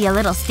might be a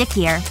little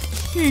stickier.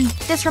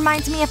 This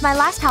reminds me of my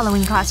last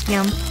Halloween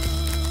costume.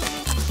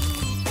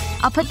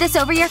 I'll put this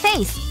over your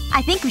face.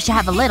 I think we should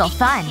have a little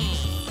fun.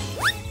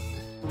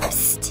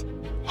 Psst.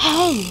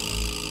 Hey.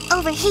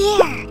 Over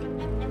here.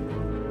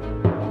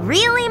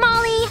 Really,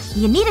 Molly?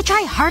 You need to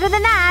try harder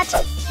than that.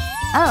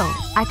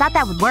 Oh, I thought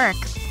that would work.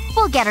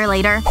 We'll get her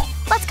later.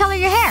 Let's color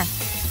your hair.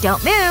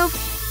 Don't move.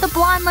 The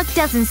blonde look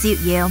doesn't suit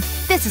you.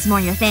 This is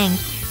more your thing.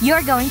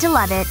 You're going to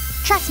love it.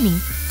 Trust me,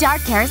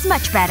 dark hair is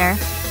much better.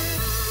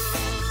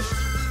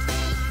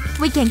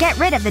 We can get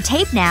rid of the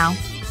tape now.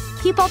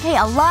 People pay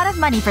a lot of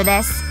money for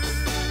this.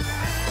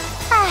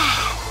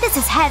 This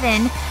is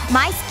heaven.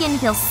 My skin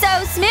feels so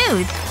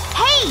smooth.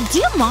 Hey, do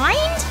you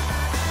mind?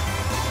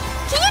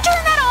 Can you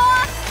turn that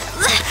off?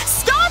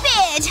 Stop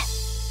it!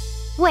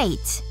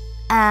 Wait.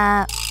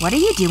 What are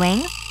you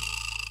doing?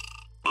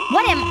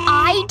 What am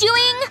I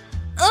doing?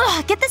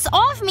 Ugh, get this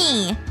off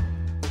me!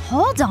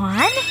 Hold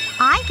on.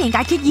 I think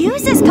I could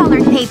use this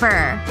colored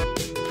paper.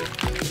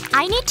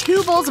 I need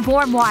 2 bowls of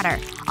warm water.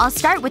 I'll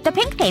start with the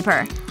pink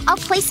paper. I'll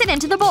place it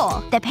into the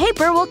bowl. The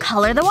paper will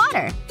color the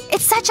water.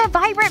 It's such a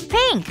vibrant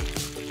pink.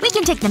 We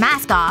can take the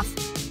mask off.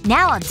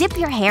 Now I'll dip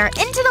your hair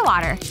into the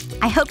water.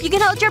 I hope you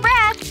can hold your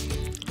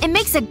breath. It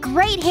makes a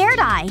great hair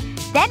dye.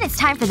 Then it's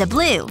time for the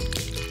blue.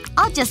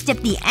 I'll just dip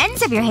the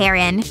ends of your hair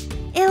in.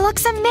 It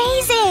looks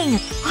amazing!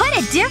 What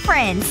a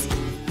difference!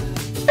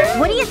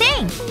 What do you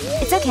think?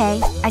 It's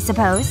okay, I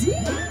suppose.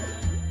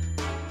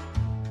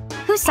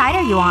 Whose side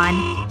are you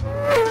on?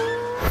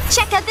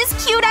 Check out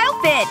this cute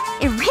outfit!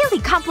 It really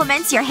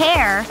complements your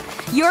hair.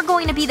 You're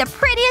going to be the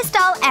prettiest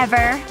doll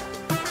ever.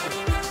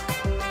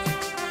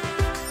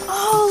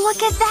 Oh,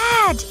 look at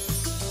that!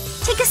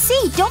 Take a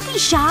seat. Don't be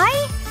shy.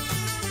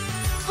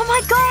 Oh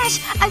my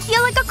gosh! I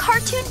feel like a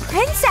cartoon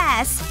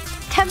princess!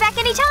 Come back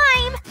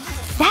anytime!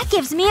 That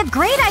gives me a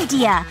great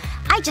idea!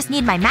 I just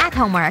need my math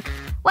homework.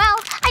 Well,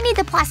 I need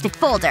the plastic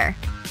folder.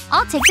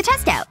 I'll take the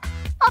test out.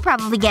 I'll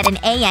probably get an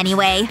A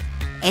anyway.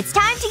 It's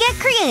time to get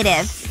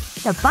creative.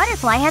 The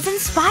butterfly has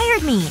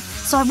inspired me,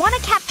 so I want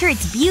to capture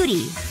its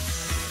beauty.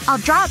 I'll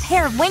draw a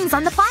pair of wings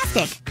on the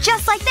plastic,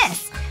 just like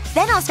this.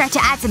 Then I'll start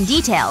to add some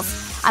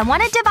details. I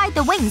want to divide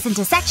the wings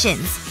into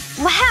sections.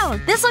 Wow,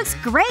 this looks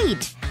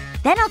great!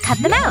 Then I'll cut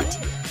them out.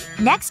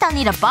 Next I'll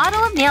need a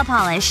bottle of nail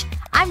polish.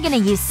 I'm gonna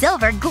use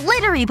silver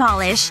glittery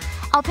polish.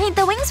 I'll paint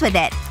the wings with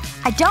it.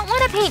 I don't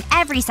want to paint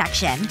every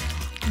section.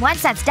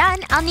 Once that's done,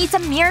 I'll need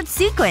some mirrored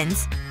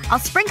sequins. I'll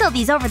sprinkle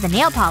these over the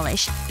nail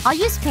polish. I'll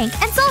use pink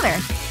and silver.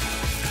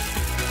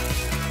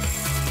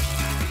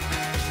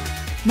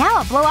 Now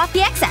I'll blow off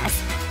the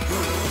excess.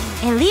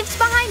 It leaves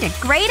behind a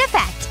great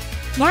effect.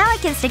 Now I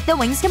can stick the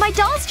wings to my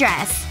doll's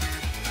dress.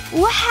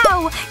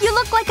 Wow! You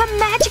look like a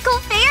magical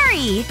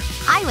fairy!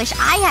 I wish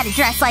I had a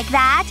dress like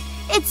that.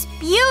 It's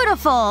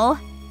beautiful!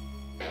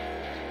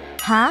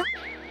 Huh?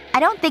 I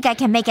don't think I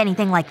can make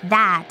anything like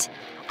that.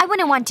 I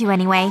wouldn't want to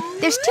anyway.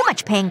 There's too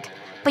much pink.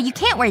 But you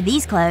can't wear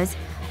these clothes.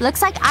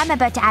 Looks like I'm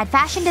about to add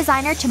fashion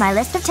designer to my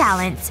list of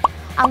talents.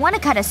 I want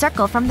to cut a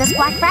circle from this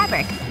black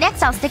fabric.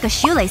 Next I'll stick a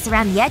shoelace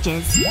around the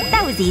edges.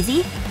 That was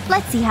easy.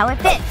 Let's see how it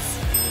fits.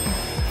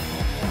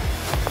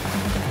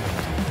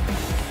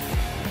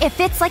 It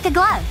fits like a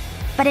glove.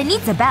 But it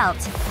needs a belt.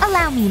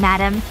 Allow me,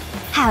 madam.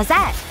 How's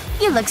that?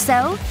 You look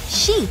so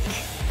chic.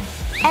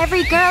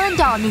 Every girl and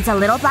doll needs a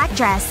little black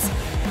dress.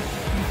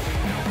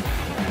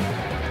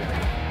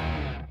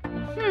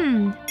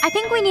 I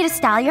think we need to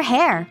style your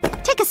hair.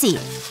 Take a seat.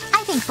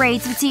 I think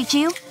braids would suit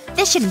you.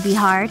 This shouldn't be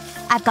hard.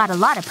 I've got a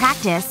lot of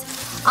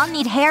practice. I'll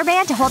need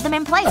hairband to hold them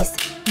in place.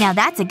 Now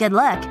that's a good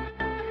look.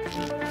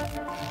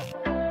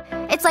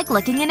 It's like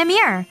looking in a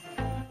mirror.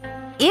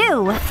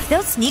 Ew.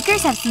 Those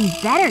sneakers have seen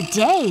better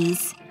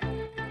days.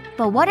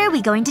 But what are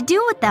we going to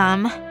do with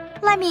them?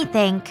 Let me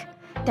think.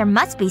 There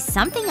must be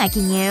something I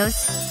can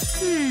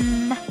use.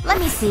 Let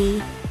me see.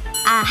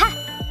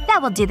 Aha!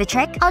 That will do the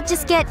trick. I'll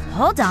just get…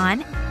 Hold on.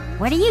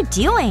 What are you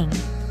doing?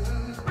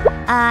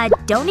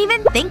 Don't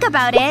even think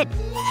about it.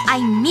 I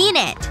mean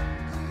it.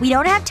 We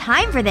don't have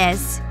time for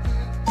this.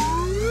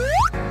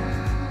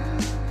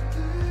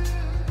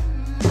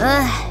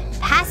 Ugh.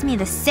 Pass me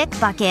the sick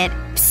bucket.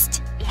 Psst.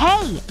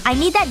 Hey! I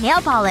need that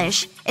nail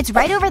polish. It's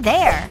right over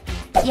there.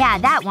 Yeah,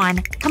 that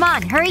one. Come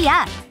on, hurry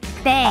up.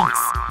 Thanks.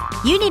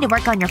 You need to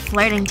work on your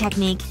flirting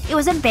technique. It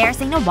was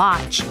embarrassing to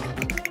watch.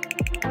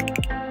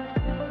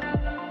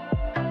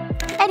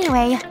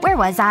 Anyway, where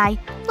was I?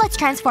 Let's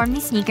transform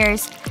these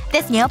sneakers.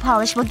 This nail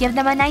polish will give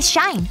them a nice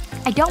shine.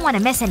 I don't want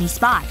to miss any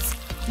spots.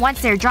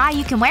 Once they're dry,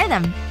 you can wear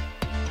them.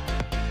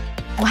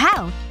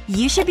 Wow.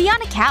 You should be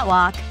on a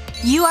catwalk.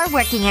 You are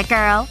working it,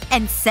 girl.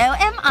 And so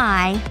am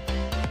I.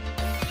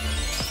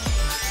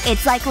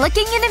 It's like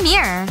looking in a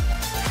mirror.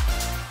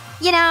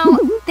 You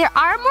know, there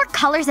are more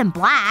colors in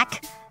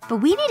black. But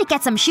we need to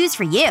get some shoes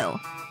for you.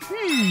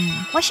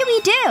 What should we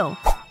do?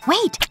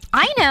 Wait,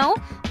 I know!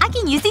 I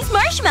can use these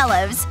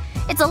marshmallows!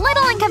 It's a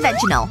little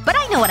unconventional, but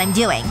I know what I'm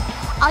doing.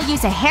 I'll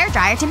use a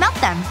hairdryer to melt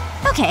them.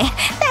 Okay,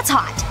 that's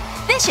hot.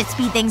 This should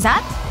speed things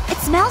up. It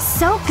smells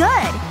so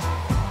good.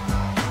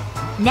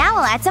 Now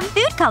I'll add some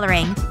food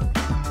coloring.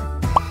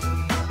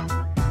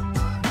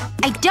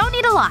 I don't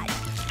need a lot.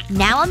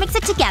 Now I'll mix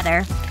it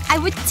together. I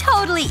would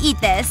totally eat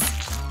this.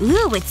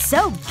 Ooh, it's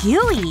so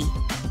gooey.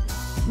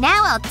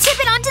 Now I'll tip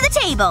it onto the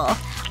table.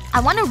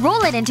 I want to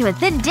roll it into a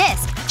thin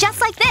disc,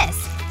 just like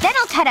this. Then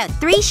I'll cut out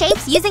 3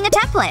 shapes using a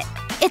template.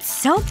 It's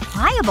so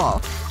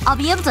pliable. I'll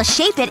be able to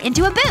shape it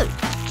into a boot.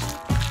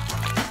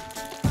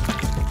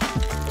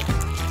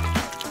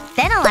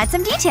 Then I'll add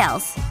some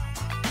details.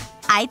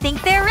 I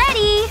think they're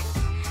ready!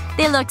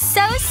 They look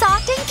so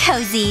soft and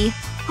cozy.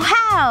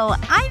 Wow,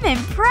 I'm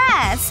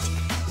impressed!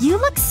 You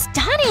look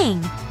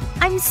stunning!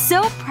 I'm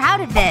so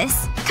proud of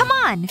this. Come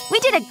on, we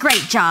did a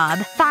great job.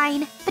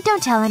 Fine, but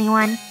don't tell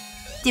anyone.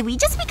 Did we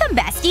just become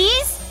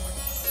besties?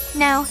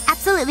 No,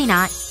 absolutely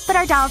not. But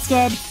our dolls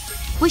did.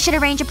 We should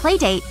arrange a play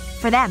date.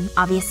 For them,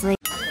 obviously.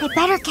 I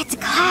better get to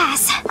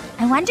class.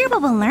 I wonder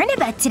what we'll learn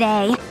about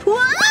today.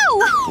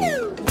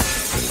 Whoa!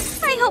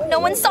 I hope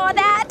no one saw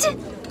that.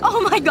 Oh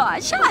my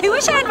gosh, I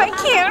wish I had my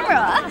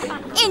camera.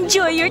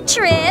 Enjoy your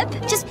trip.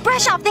 Just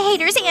brush off the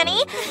haters,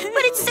 Annie.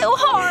 But it's so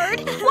hard.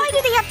 Why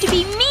do they have to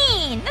be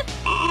mean?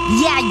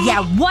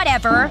 Yeah,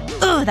 whatever.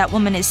 Ugh, that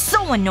woman is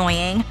so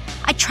annoying.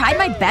 I tried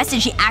my best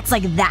and she acts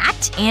like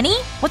that? Annie?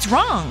 What's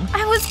wrong?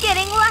 I was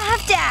getting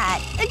laughed at.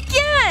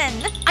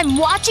 Again! I'm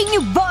watching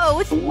you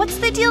both! What's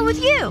the deal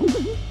with you?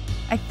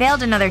 I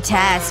failed another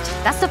test.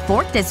 That's the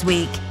 4th this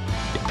week.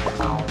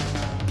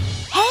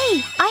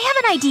 Hey! I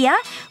have an idea!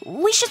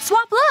 We should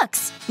swap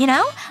looks. You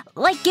know?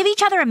 Like give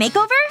each other a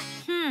makeover?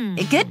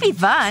 It could be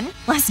fun.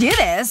 Let's do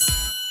this.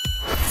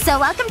 So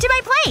welcome to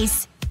my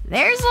place!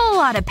 There's a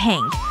lot of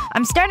pink.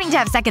 I'm starting to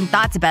have second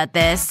thoughts about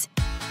this.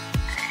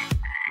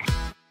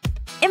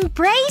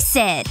 Embrace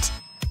it!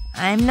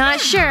 I'm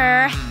not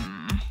sure.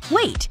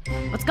 Wait.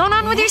 What's going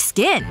on with your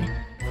skin?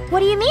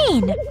 What do you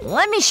mean?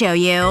 Let me show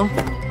you.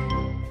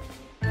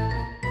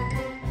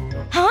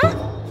 Huh?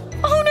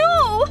 Oh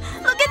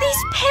no! Look at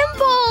these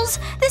pimples!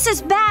 This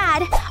is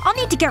bad. I'll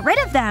need to get rid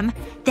of them.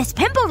 This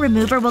pimple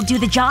remover will do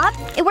the job.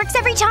 It works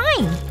every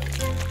time.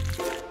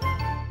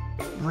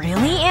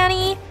 Really,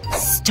 Annie?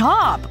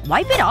 Stop.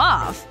 Wipe it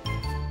off.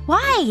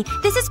 Why?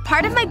 This is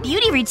part of my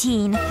beauty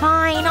routine.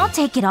 Fine, I'll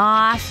take it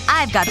off.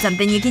 I've got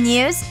something you can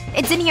use.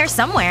 It's in here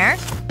somewhere.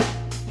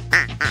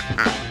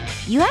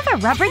 You have a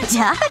rubber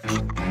duck?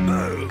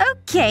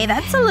 Okay,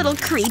 that's a little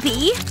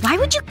creepy. Why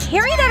would you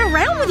carry that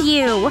around with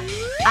you?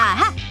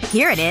 Aha!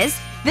 Here it is.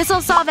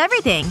 This'll solve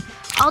everything.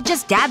 I'll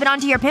just dab it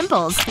onto your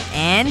pimples.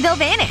 And they'll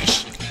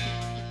vanish.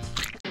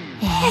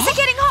 Is it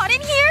getting hot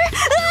in here?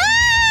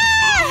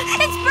 Ah!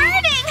 It's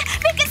burning!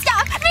 Make it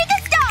stop! Make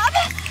it stop!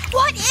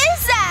 What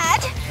is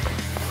that?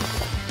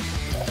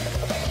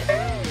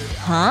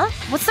 Huh?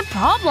 What's the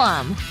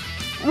problem?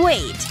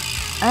 Wait.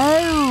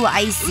 Oh,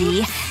 I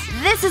see.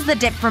 This is the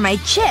dip for my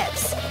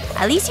chips.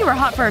 At least you were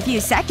hot for a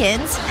few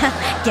seconds.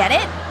 Get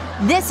it?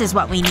 This is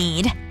what we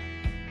need.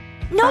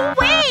 No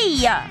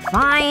way!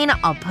 Fine,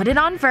 I'll put it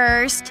on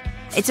first.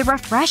 It's a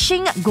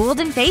refreshing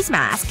golden face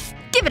mask.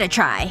 Give it a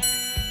try.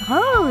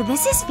 Oh,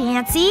 this is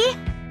fancy.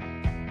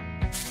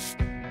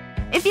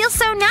 It feels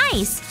so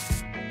nice.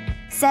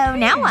 So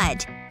now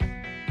what?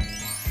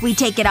 We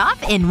take it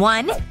off in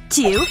 1,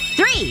 2,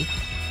 3.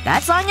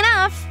 That's long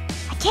enough.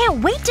 I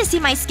can't wait to see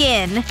my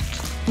skin.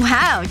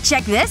 Wow,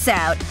 check this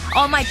out.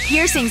 All my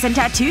piercings and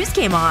tattoos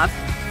came off.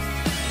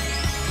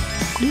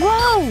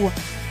 Whoa!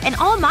 And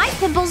all my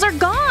pimples are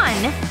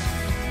gone!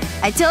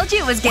 I told you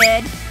it was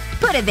good.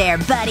 Put it there,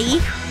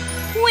 buddy.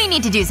 We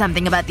need to do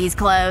something about these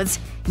clothes.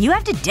 You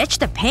have to ditch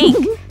the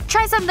pink.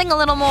 Try something a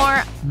little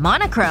more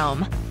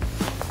monochrome.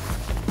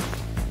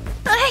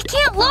 I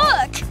can't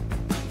look!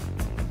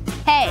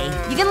 Hey,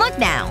 you can look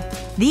now.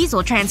 These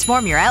will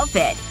transform your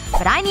outfit.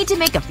 But I need to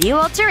make a few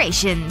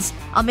alterations.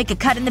 I'll make a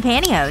cut in the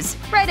pantyhose.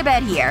 Right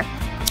about here.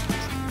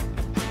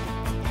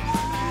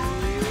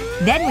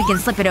 Then we can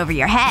slip it over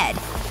your head.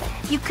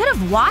 You could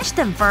have washed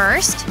them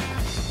first.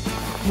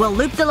 We'll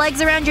loop the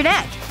legs around your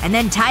neck. And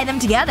then tie them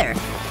together.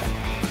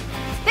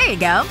 There you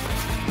go.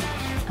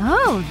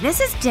 Oh, this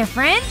is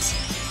different.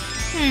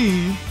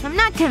 I'm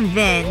not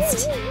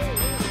convinced.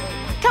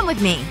 Come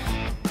with me.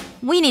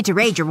 We need to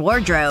raid your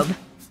wardrobe.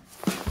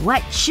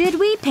 What should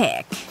we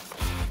pick?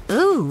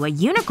 Ooh, a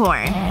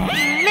unicorn.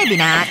 Maybe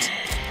not.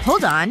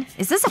 Hold on.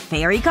 Is this a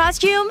fairy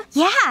costume?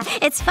 Yeah,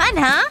 it's fun,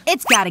 huh?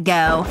 It's gotta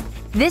go.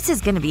 This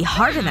is gonna be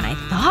harder than I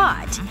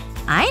thought.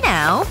 I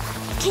know.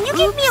 Can you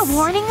give me a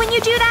warning when you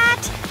do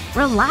that?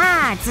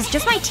 Relax. It's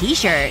just my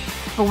t-shirt.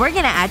 But we're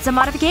gonna add some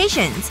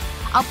modifications.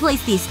 I'll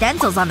place these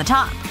stencils on the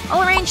top.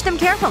 I'll arrange them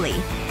carefully.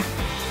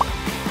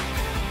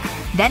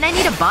 Then I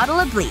need a bottle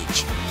of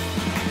bleach.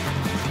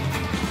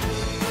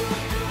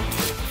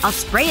 I'll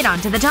spray it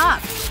onto the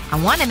top.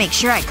 I want to make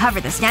sure I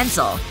cover the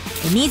stencil.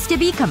 It needs to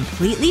be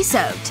completely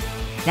soaked.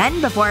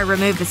 Then, before I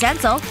remove the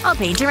stencil, I'll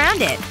paint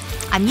around it.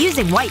 I'm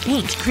using white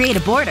paint to create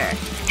a border.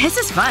 This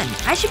is fun.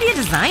 I should be a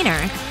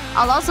designer.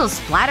 I'll also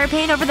splatter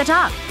paint over the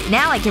top.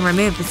 Now I can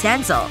remove the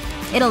stencil.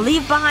 It'll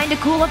leave behind a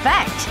cool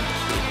effect.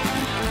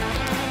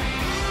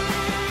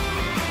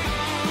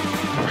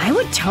 I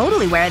would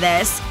totally wear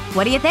this.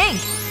 What do you think?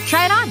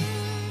 Try it on.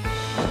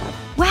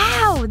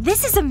 Wow,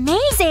 this is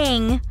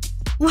amazing!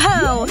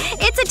 Whoa!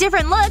 It's a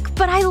different look,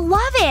 but I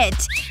love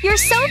it! You're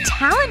so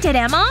talented,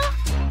 Emma!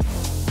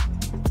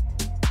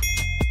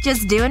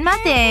 Just doing my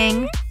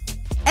thing.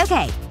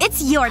 Okay,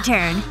 it's your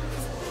turn.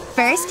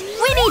 First,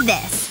 we need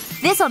this.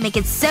 This'll make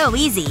it so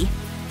easy.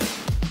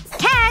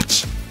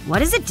 Catch! What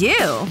does it do?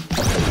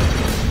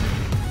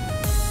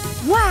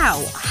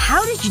 Wow,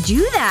 how did you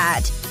do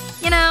that?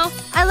 You know,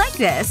 I like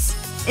this.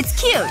 It's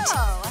cute.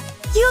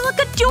 You look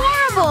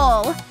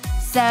adorable!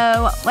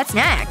 So, what's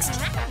next?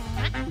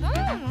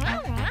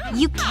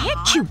 You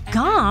can't chew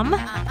gum.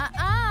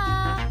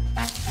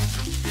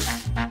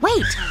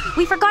 Wait!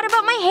 We forgot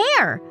about my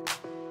hair!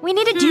 We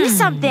need to do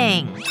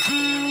something.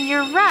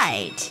 You're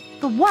right.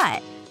 But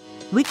what?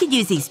 We could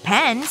use these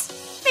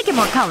pens. Make it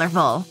more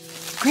colorful.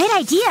 Great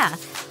idea!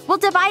 We'll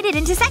divide it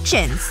into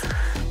sections.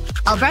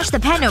 I'll brush the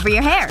pen over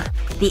your hair.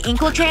 The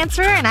ink will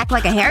transfer and act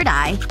like a hair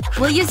dye.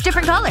 We'll use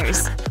different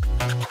colors.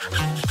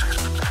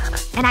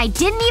 And I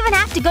didn't even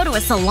have to go to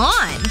a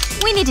salon.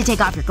 We need to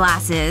take off your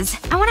glasses.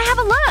 I want to have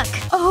a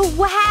look. Oh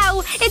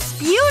wow! It's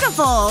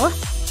beautiful!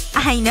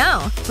 I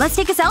know. Let's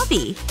take a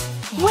selfie.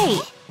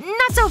 Wait.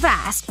 Not so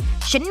fast.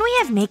 Shouldn't we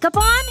have makeup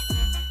on?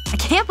 I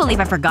can't believe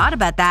I forgot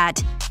about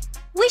that.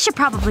 We should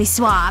probably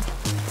swap.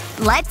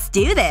 Let's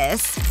do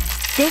this.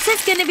 This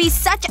is gonna be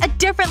such a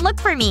different look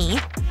for me.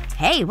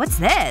 Hey, what's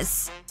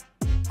this?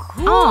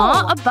 Cool.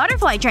 Aw, a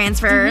butterfly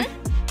transfer.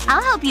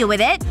 I'll help you with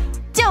it.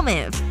 Don't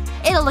move.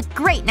 It'll look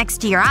great next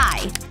to your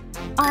eye.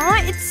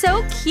 Aw, it's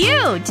so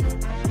cute!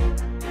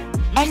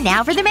 And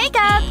now for the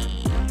makeup!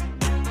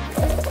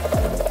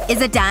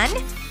 Is it done?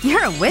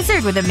 You're a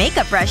wizard with a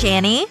makeup brush,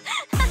 Annie.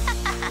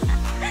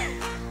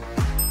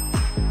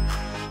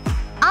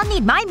 I'll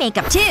need my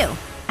makeup too.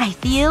 I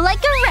feel like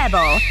a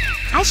rebel.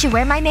 I should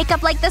wear my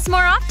makeup like this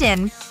more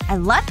often. I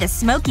love this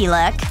smoky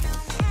look.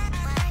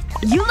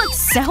 You look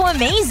so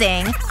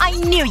amazing! I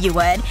knew you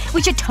would.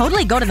 We should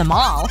totally go to the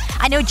mall.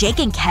 I know Jake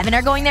and Kevin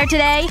are going there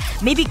today.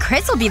 Maybe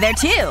Chris will be there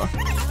too.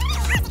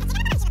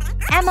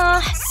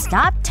 Emma,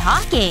 stop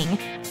talking.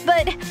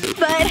 But…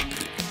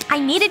 I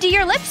need to do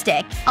your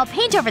lipstick. I'll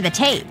paint over the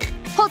tape.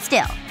 Hold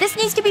still. This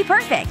needs to be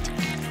perfect.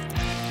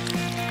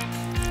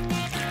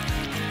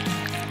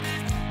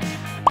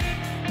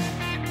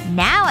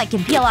 Now I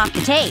can peel off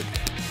the tape.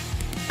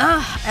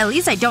 Ugh, at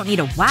least I don't need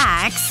a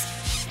wax.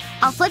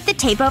 I'll flip the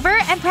tape over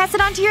and press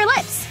it onto your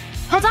lips.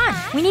 Hold on.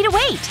 We need to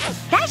wait.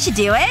 That should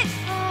do it.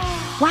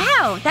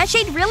 Wow, that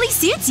shade really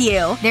suits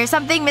you. There's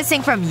something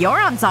missing from your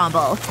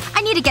ensemble.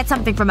 I need to get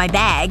something from my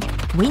bag.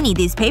 We need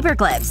these paper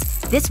clips.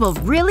 This will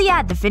really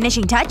add the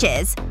finishing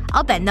touches.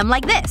 I'll bend them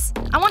like this.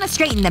 I want to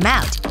straighten them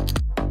out.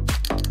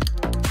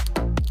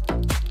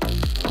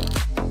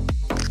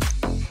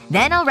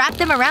 Then I'll wrap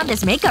them around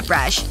this makeup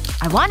brush.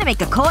 I want to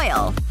make a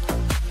coil.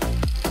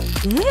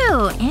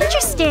 Ooh,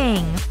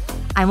 interesting.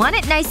 I want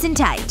it nice and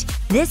tight.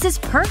 This is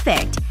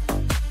perfect.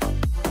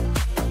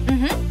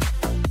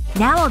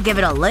 Now I'll give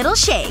it a little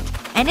shake.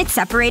 And it's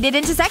separated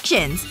into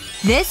sections.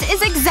 This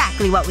is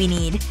exactly what we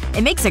need.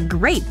 It makes a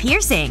great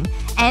piercing.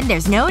 And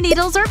there's no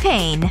needles or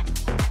pain.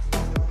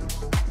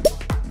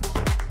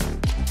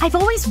 I've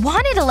always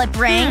wanted a lip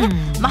ring.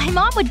 My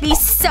mom would be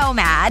so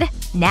mad.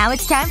 Now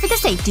it's time for the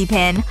safety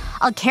pin.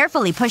 I'll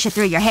carefully push it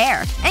through your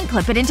hair and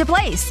clip it into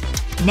place.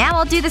 Now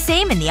I'll do the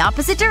same in the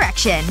opposite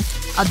direction.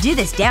 I'll do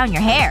this down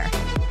your hair.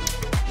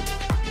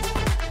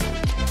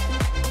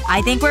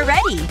 I think we're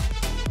ready.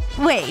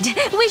 Wait,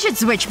 we should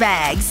switch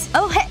bags.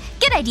 Oh,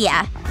 good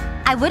idea.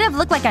 I would have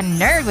looked like a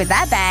nerd with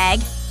that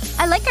bag.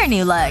 I like our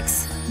new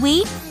looks.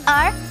 We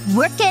are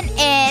working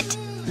it.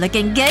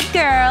 Looking good,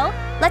 girl.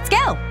 Let's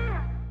go.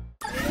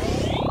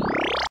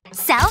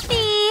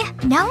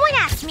 Selfie! No one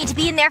asked me to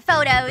be in their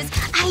photos.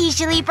 I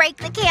usually break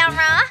the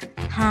camera.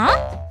 Huh?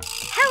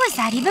 How is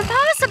that even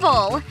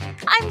possible?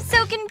 I'm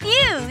so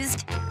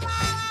confused.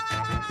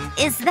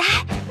 Is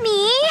that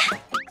me?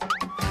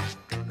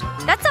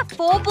 That's a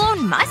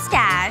full-blown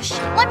mustache.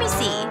 Let me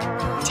see.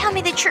 Tell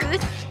me the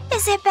truth.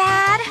 Is it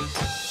bad?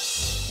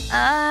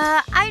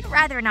 I'd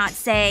rather not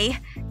say.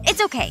 It's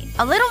okay.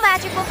 A little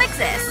magic will fix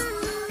this.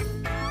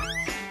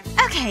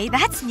 Okay,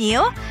 that's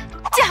new.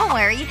 Don't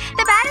worry.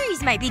 The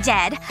batteries might be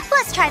dead.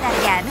 Let's try that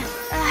again.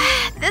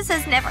 This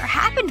has never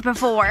happened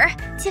before.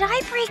 Did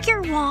I break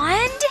your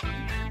wand?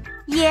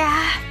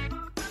 Yeah.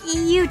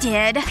 You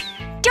did.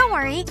 Don't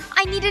worry.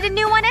 I needed a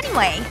new one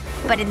anyway.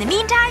 But in the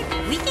meantime,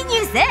 we can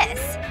use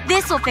this.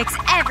 This will fix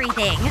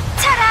everything.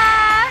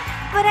 Ta-da!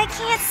 But I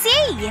can't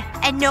see.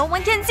 And no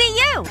one can see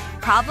you.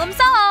 Problem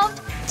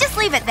solved. Just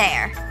leave it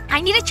there.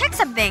 I need to check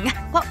something.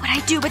 What would I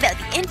do without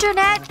the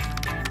internet?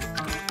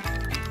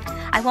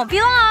 I won't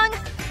be long.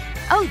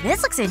 Oh,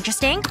 this looks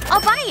interesting.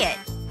 I'll buy it.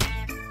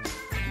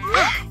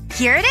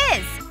 Here it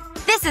is.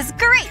 This is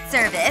great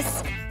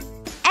service.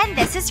 And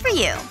this is for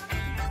you.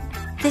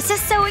 This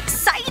is so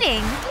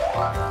exciting.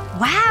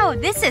 Wow,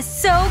 this is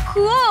so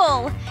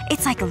cool.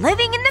 It's like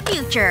living in the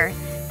future.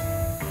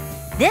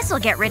 This'll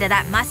get rid of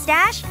that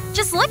mustache.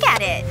 Just look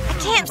at it. I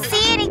can't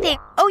see anything.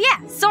 Oh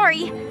yeah,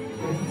 sorry.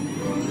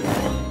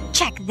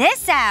 Check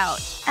this out.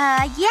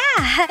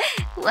 Yeah.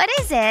 What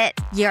is it?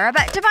 You're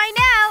about to find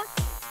out.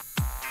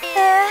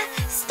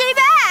 Stay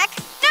back!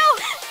 No!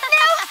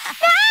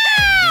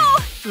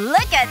 No!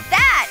 Look at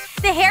that!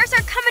 The hairs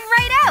are coming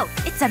right out!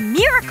 It's a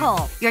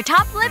miracle! Your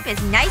top lip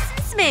is nice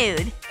and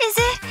smooth. Is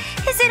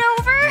it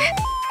over?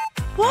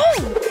 Whoa!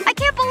 I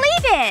can't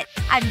believe it!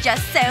 I'm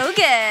just so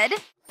good.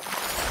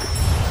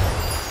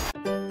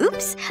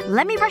 Oops.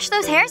 Let me brush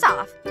those hairs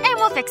off. And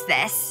we'll fix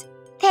this.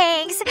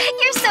 Thanks.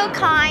 You're so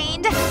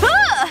kind.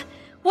 Ugh!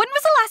 When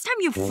was the last time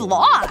you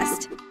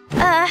flossed?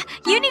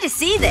 You need to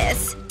see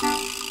this.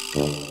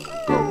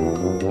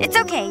 It's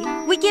okay.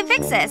 We can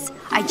fix this.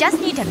 I just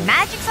need to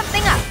magic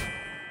something up.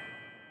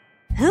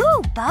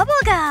 Ooh,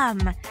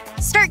 bubblegum.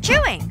 Start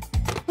chewing.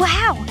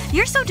 Wow,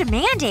 you're so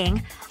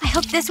demanding. I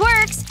hope this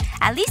works.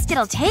 At least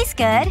it'll taste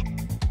good.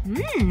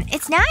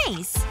 It's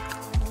nice.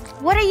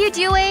 What are you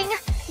doing?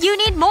 You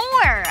need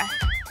more.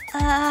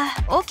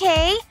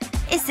 Okay.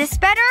 Is this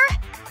better?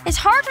 It's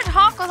hard to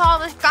talk with all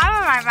this gum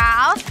in my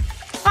mouth.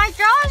 My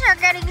jaws are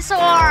getting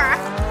sore.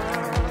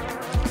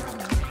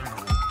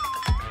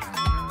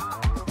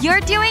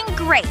 You're doing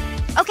great.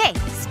 Okay,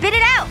 spit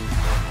it out.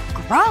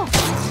 Gross.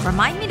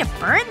 Remind me to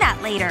burn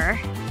that later.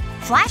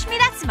 Flash me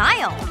that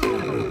smile.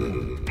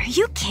 Are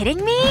you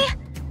kidding me?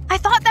 I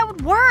thought that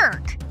would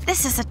work.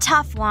 This is a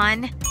tough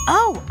one.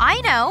 Oh, I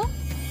know.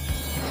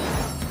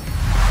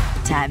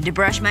 Time to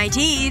brush my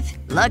teeth.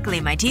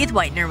 Luckily my teeth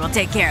whitener will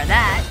take care of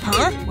that.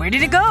 Huh? Where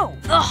did it go?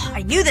 Ugh,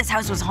 I knew this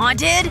house was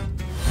haunted.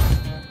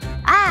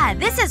 Ah,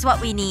 this is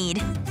what we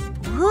need.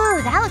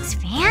 Ooh, that looks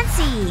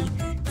fancy.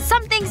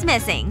 Something's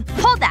missing.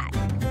 Hold that.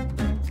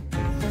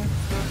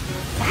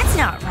 That's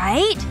not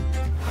right.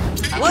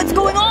 What's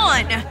going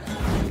on?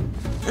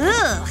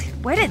 Ugh,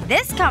 where did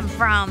this come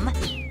from?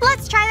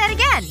 Let's try that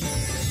again.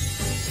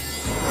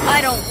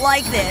 I don't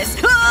like this.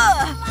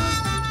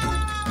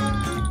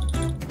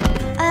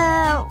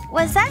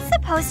 Was that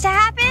supposed to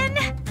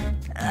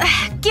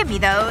happen? Give me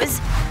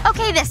those.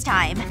 Okay, this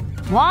time.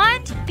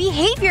 Wand,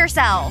 behave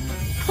yourself.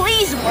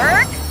 Please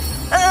work.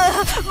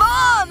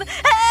 Mom!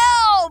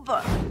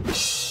 Help!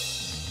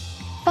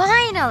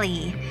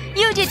 Finally!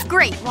 You did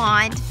great,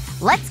 Wand.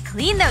 Let's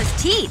clean those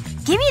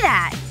teeth. Give me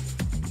that.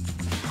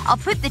 I'll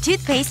put the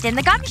toothpaste in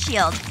the gum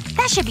shield.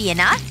 That should be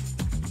enough.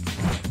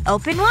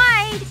 Open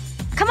wide.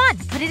 Come on,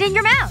 put it in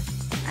your mouth.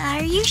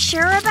 Are you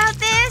sure about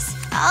this?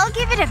 I'll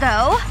give it a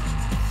go.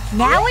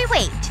 Now we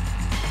wait.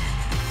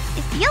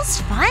 It feels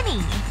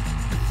funny.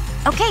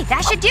 Okay,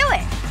 that should do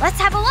it. Let's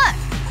have a look.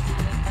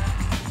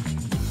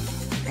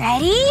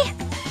 Ready?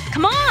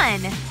 Come on.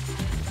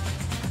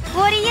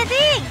 What do you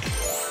think?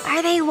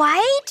 Are they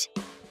white?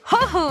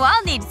 Oh,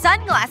 I'll need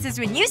sunglasses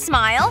when you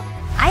smile.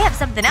 I have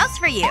something else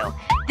for you.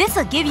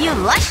 This'll give you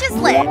luscious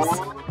lips.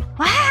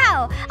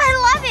 Wow!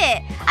 I love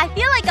it! I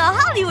feel like a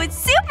Hollywood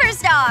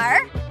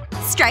superstar!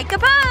 Strike a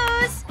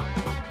pose!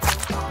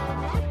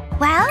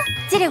 Well,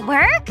 did it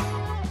work?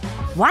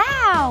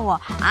 Wow!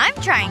 I'm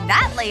trying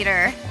that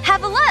later.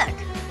 Have a look.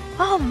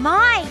 Oh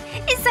my!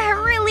 Is that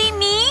really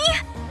me?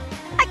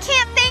 I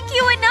can't thank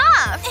you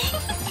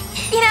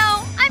enough! You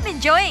know, I'm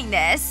enjoying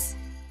this.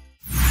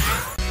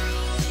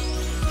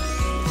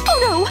 Oh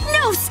no!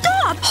 No!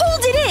 Stop!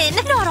 Hold it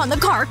in! Not on the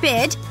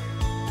carpet!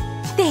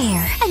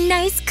 There. A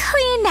nice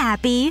clean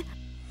nappy.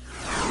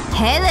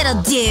 Hey,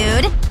 little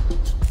dude.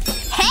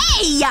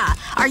 Hey!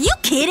 Are you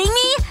kidding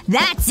me?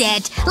 That's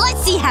it.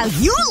 Let's see how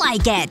you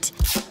like it.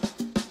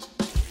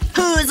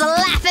 Who's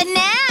laughing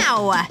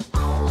now?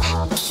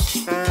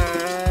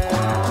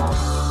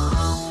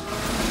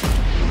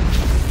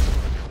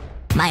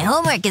 My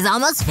homework is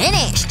almost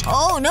finished.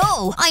 Oh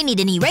no, I need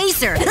an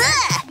eraser.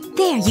 Ah!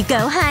 There you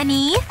go,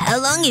 honey. How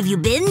long have you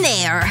been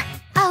there?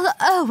 I'll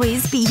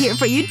always be here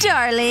for you,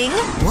 darling.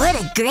 What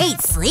a great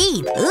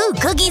sleep. Ooh,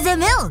 cookies and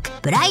milk.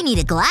 But I need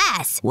a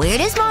glass. Where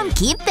does Mom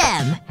keep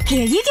them?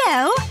 Here you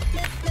go.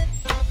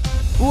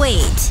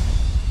 Wait.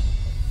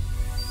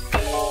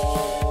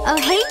 Oh,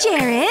 hey,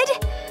 Jared.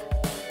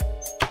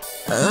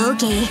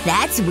 Okay,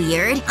 that's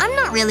weird. I'm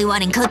not really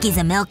wanting cookies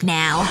and milk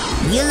now.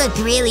 You look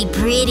really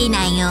pretty,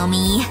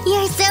 Naomi.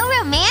 You're so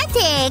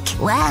romantic.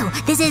 Wow,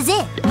 this is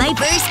it. My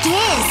first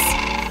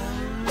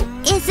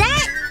kiss. Is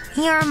that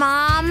your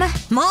mom?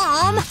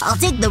 Mom? I'll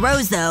take the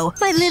rose, though.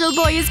 My little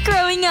boy is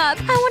growing up.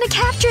 I want to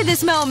capture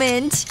this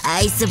moment.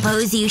 I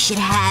suppose you should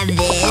have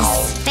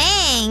this.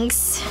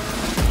 Thanks.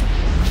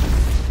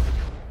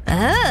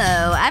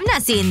 Oh, I've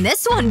not seen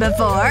this one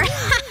before.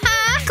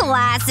 Haha,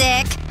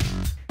 classic.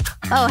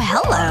 Oh,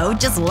 hello.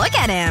 Just look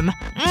at him.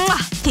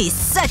 Mwah, he's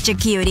such a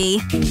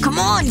cutie. Come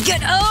on,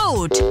 get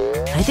out!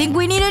 I think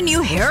we need a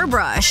new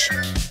hairbrush.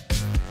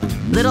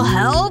 Little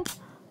help?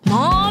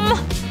 Mom?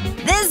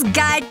 This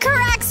guy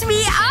cracks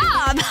me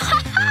up!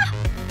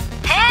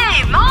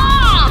 Hey,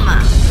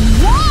 Mom!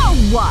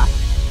 Whoa!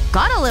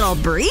 Got a little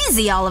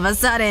breezy all of a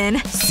sudden.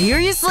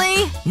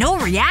 Seriously? No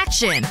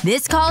reaction.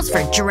 This calls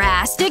for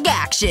drastic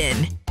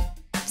action.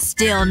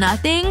 Still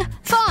nothing?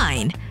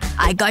 Fine.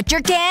 I got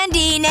your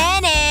candy,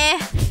 Nene!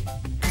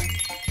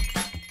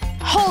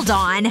 Hold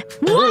on.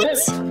 What?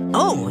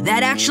 Oh,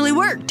 that actually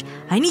worked.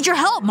 I need your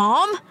help,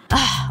 Mom.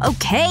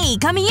 Okay,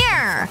 come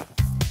here.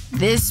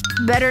 This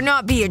better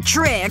not be a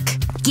trick.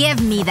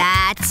 Give me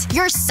that.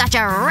 You're such a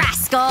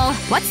rascal.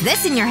 What's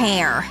this in your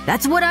hair?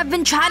 That's what I've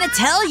been trying to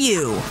tell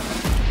you.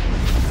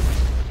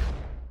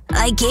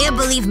 I can't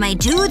believe my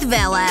tooth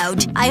fell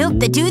out. I hope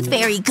the tooth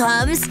fairy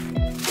comes.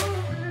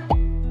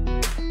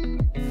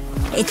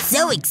 It's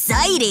so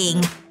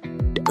exciting.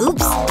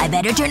 Oops, I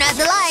better turn out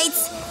the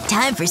lights.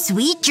 Time for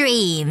sweet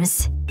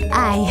dreams.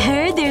 I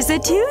heard there's a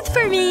tooth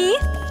for me.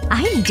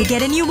 I need to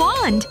get a new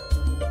wand.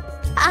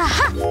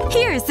 Aha!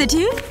 Here's the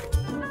tooth.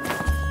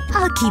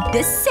 I'll keep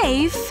this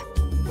safe.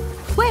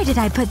 Where did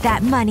I put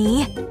that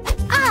money?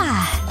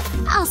 Ah!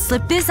 I'll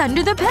slip this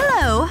under the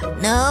pillow.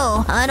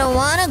 No, I don't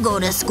want to go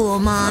to school,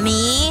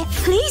 Mommy.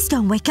 Please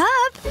don't wake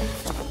up.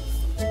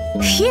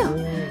 Phew.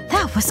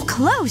 That was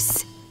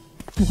close.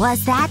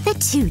 Was that the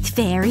tooth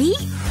fairy?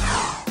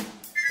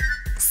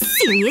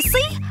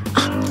 Seriously?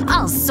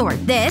 I'll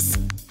sort this.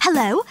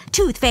 Hello?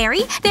 Tooth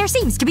fairy? There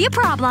seems to be a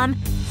problem.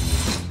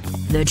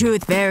 The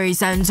tooth fairy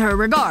sends her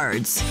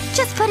regards.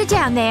 Just put it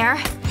down there.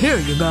 Here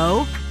you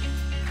go.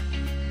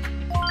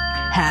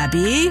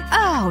 Happy?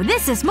 Oh,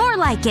 this is more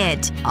like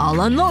it.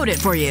 I'll unload it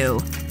for you.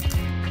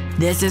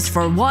 This is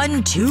for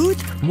one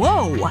tooth?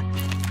 Whoa.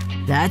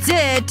 That's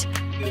it.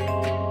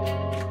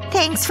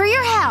 Thanks for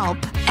your help.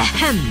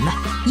 Ahem.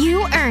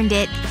 You earned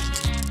it.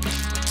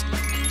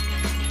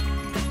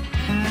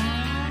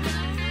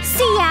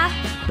 See ya.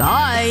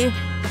 Bye.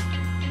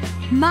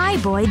 My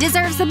boy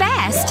deserves the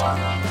best.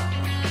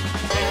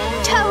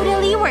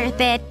 Totally worth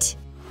it.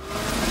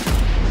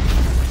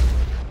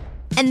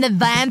 And the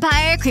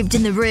vampire creeped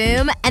in the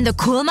room, and the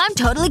cool mom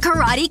totally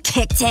karate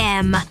kicked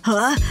him.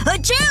 Huh?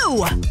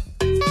 Achoo!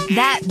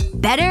 That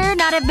better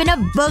not have been a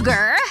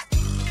booger.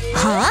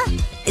 Huh?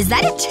 Is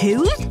that a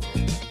tooth?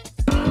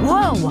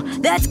 Whoa,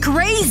 that's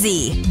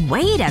crazy!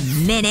 Wait a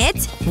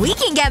minute. We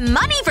can get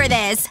money for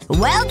this!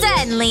 Well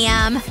done,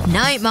 Liam.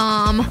 Night,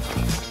 Mom.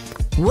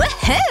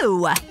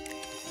 Woohoo!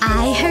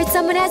 I heard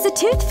someone has a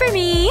tooth for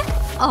me.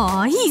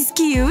 Aw, he's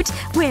cute.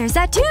 Where's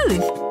that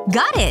tooth?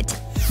 Got it.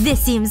 This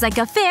seems like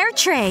a fair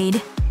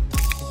trade.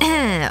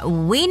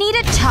 We need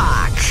to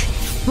talk.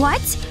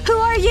 What? Who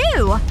are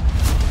you?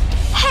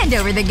 Hand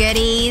over the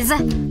goodies.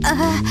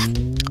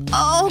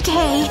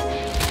 Okay.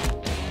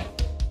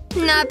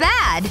 Not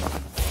bad.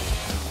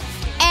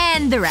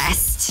 And the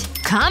rest.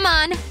 Come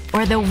on.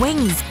 Or the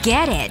wings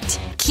get it.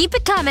 Keep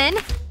it coming.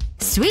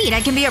 Sweet,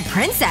 I can be a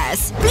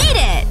princess. Beat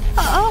it!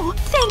 Oh,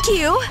 thank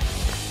you.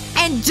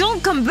 And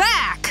don't come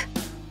back!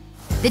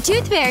 The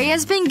tooth fairy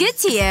has been good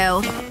to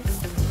you.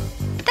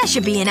 That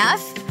should be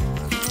enough.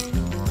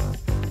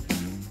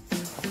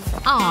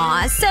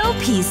 Aw, so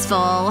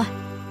peaceful.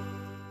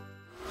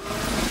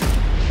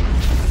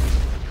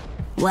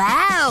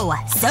 Wow,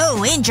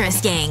 so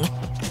interesting.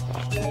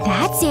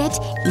 That's it.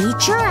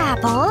 Eat your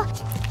apple.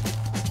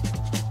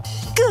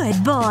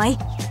 Good boy.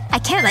 I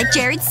can't let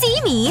Jared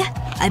see me.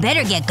 I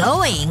better get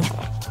going.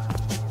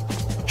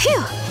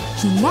 Phew.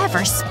 He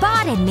never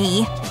spotted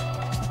me.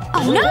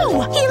 Oh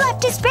no! He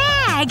left his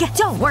bag!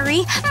 Don't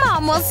worry.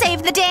 Mom will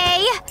save the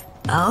day.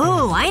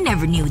 Oh, I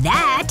never knew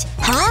that.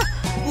 Huh?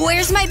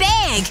 Where's my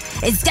bag?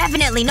 It's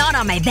definitely not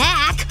on my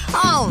back.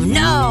 Oh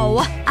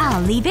no!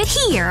 I'll leave it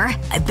here.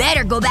 I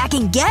better go back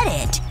and get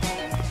it.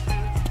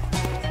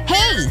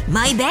 Hey!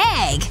 My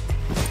bag!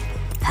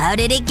 How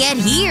did it get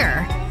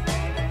here?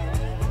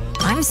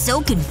 I'm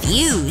so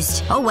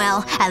confused. Oh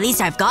well, at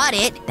least I've got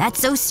it. That's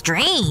so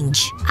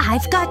strange.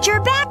 I've got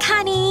your back,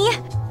 honey.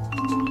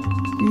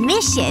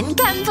 Mission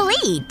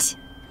complete.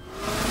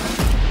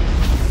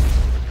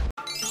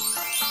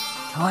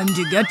 Time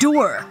to get to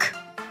work.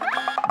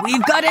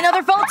 We've got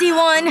another faulty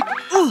one!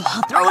 Ooh,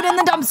 I'll throw it in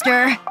the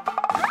dumpster.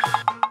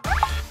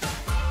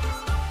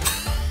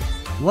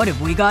 What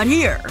have we got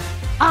here?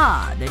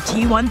 Ah, the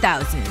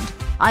T-1000.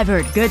 I've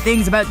heard good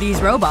things about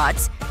these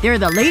robots. They're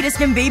the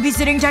latest in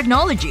babysitting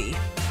technology.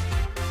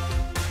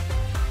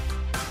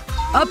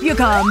 Up you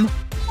come.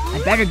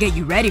 I better get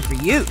you ready for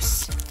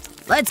use.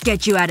 Let's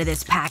get you out of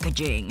this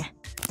packaging.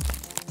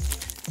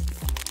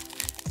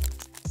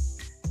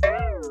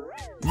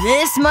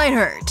 This might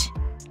hurt.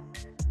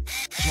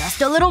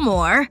 Just a little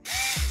more.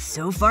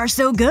 So far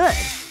so good.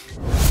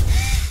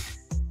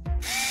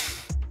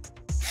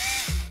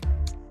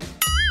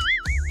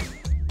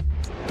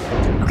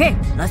 Okay,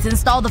 let's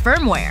install the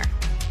firmware.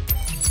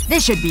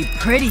 This should be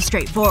pretty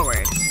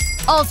straightforward.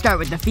 I'll start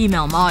with the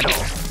female model.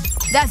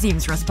 That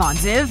seems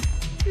responsive.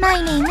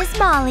 My name is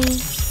Molly.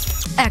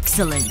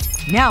 Excellent.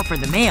 Now for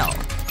the male.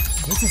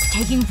 This is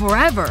taking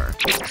forever.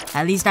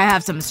 At least I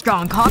have some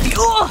strong coffee.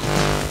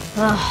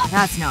 Ugh,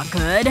 that's not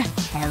good.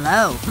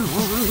 Hello.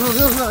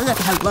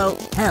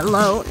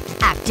 Hello.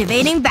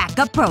 Activating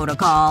backup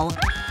protocol.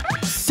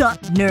 Sup,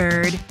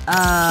 nerd.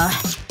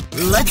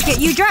 Let's get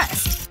you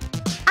dressed.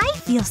 I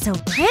feel so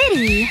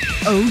pretty.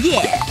 Oh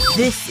yeah.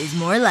 This is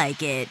more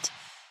like it.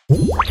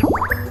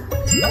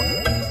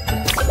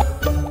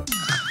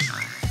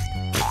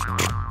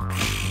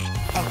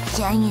 A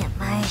giant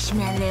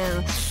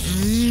marshmallow.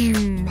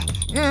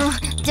 No,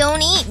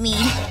 don't eat me.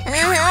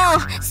 No,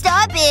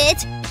 stop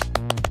it.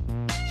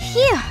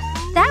 Phew.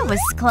 That was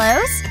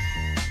close.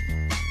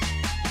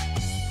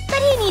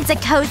 But he needs a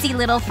cozy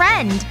little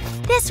friend.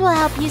 This will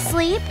help you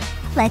sleep.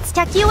 Let's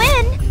tuck you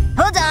in.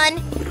 Hold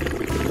on.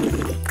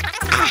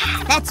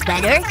 That's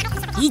better.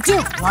 He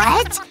did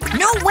what?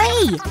 No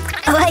way!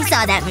 Oh, I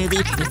saw that movie.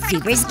 It's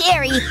super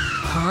scary.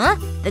 Huh?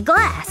 The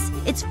glass.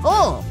 It's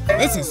full.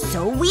 This is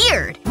so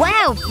weird.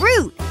 Wow,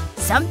 fruit!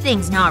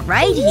 Something's not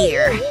right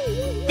here.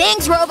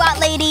 Thanks, robot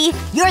lady.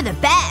 You're the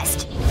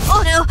best.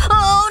 Oh no.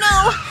 Oh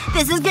no!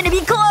 This is gonna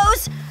be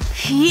close.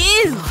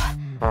 Phew.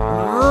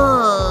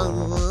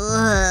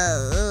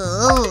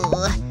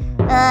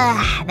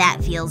 That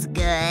feels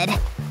good.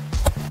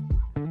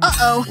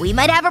 Uh-oh. We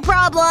might have a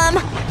problem.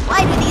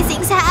 Why do these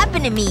things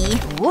happen to me?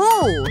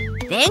 Ooh.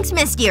 Thanks,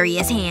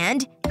 mysterious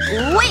hand.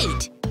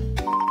 Wait.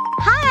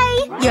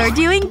 Hi. You're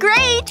doing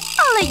great.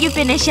 I'll let you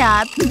finish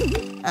up.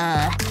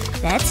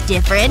 That's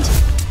different.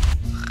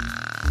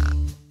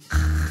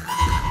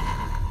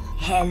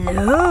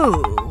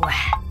 Hello.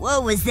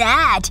 What was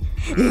that?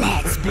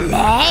 Let's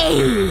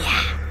play.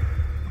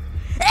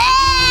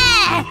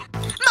 Ah!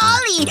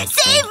 Molly,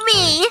 save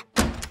me!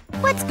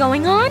 What's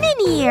going on in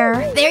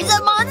here? There's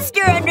a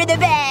monster under the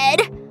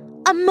bed!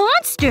 A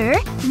monster?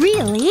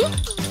 Really?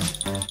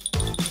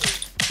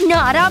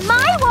 Not on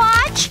my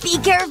watch! Be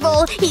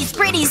careful, he's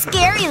pretty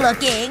scary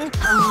looking.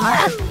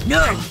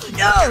 No!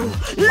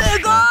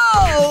 Let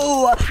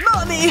go!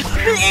 Mommy,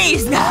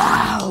 please,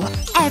 no!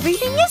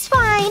 Everything is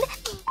fine.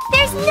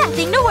 There's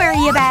nothing to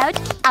worry about.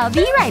 I'll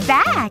be right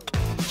back.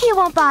 He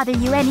won't bother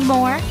you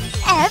anymore.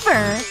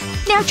 Ever.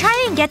 Now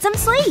try and get some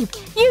sleep.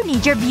 You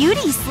need your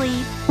beauty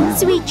sleep.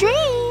 Sweet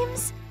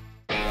dreams.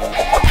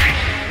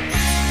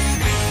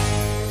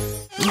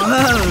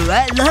 Whoa,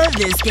 I love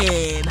this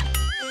game.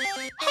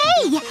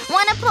 Hey!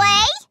 Wanna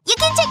play? You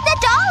can take the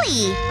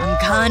dolly! I'm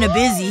kinda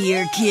busy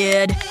here,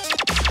 kid.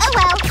 Oh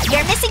well,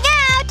 you're missing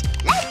out!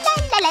 La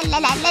la la la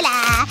la la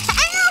la.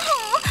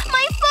 Ow!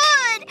 My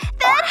foot!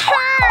 That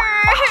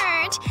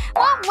hurt!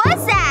 What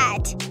was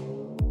that?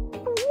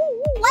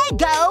 Let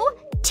go?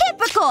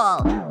 Typical!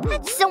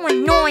 That's so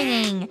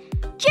annoying.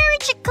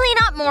 Jared should clean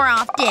up more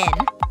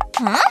often.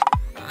 Huh?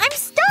 I'm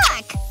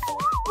stuck!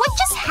 What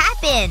just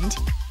happened?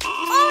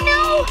 Oh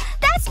no!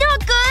 That's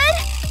not good!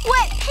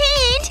 Wet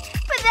paint?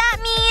 But that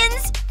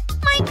means…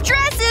 my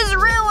dress is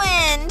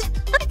ruined!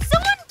 It's so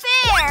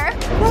unfair!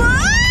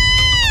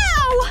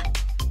 Whoa!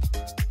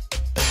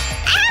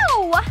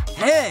 Ow!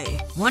 Hey,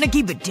 wanna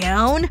keep it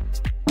down?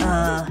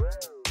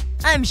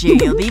 I'm sure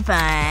you'll be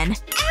fine.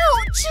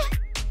 Ouch!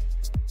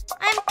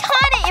 I'm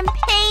kinda in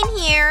pain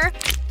here.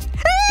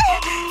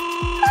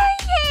 My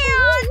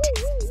hand!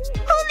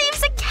 Who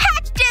leaves a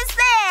cactus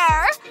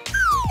there?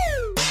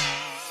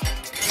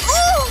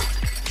 Ooh!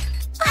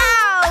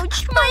 Ouch!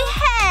 My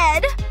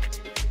head!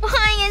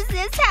 Why is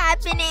this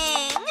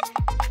happening?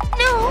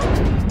 No!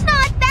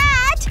 Not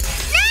that!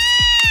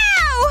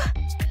 No!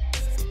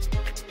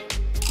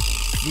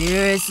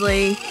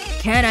 Seriously?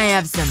 Can't I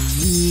have some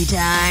me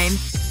time?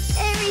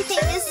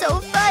 Everything is so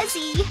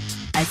fuzzy.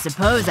 I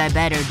suppose I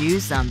better do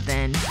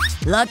something.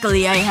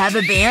 Luckily I have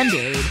a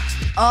Band-Aid.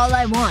 All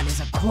I want is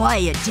a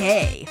quiet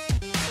day.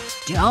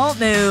 Don't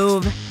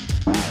move.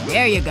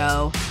 There you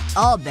go.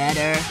 All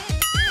better.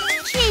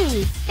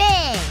 Gee,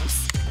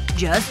 thanks.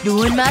 Just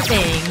doing my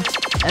thing.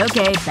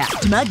 Okay, back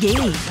to my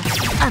game.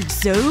 I'm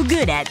so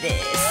good at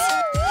this.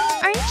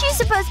 Aren't you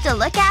supposed to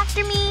look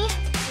after me?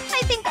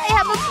 I think I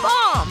have a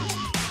bomb.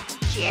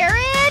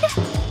 Jared?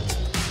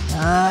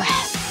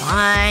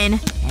 Fine.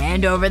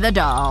 Hand over the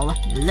doll.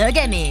 Look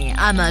at me.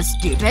 I'm a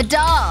stupid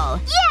doll.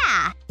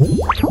 Yeah!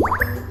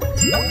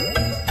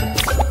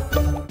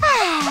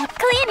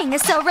 Cleaning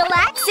is so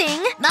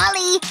relaxing.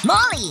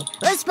 Molly!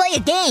 Let's play a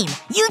game.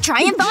 You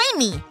try and find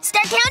me.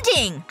 Start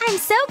counting. I'm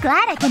so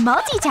glad I can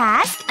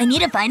multitask. I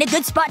need to find a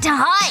good spot to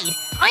hide.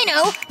 I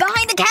know.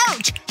 Behind the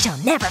couch. She'll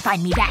never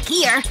find me back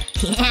here.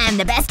 I'm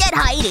the best at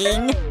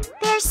hiding.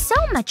 There's so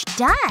much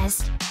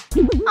dust.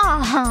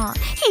 Aw,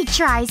 he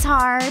tries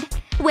hard.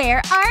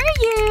 Where are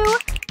you?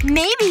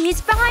 Maybe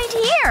he's behind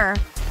here.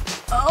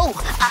 Oh,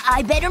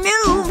 I better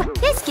move.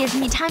 This gives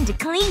me time to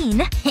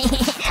clean.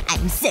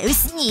 I'm so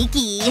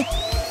sneaky.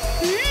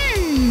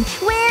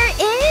 Where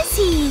is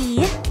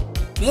he?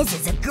 This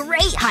is a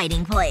great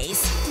hiding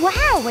place.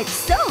 Wow, it's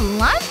so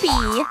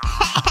lumpy.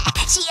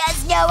 She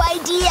has no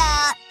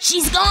idea.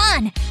 She's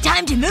gone.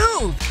 Time to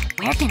move.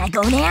 Where can I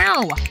go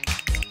now?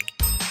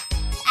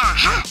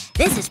 Aha!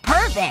 This is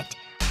perfect.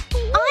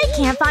 I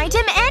can't find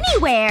him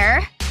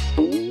anywhere.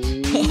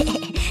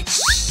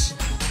 Shh.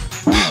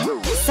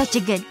 Such a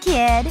good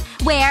kid.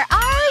 Where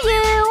are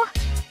you?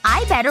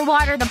 I better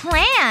water the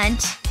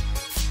plant.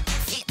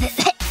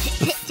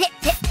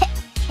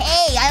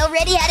 Hey, I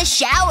already had a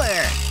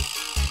shower.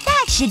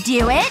 That should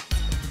do it.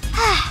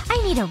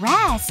 I need a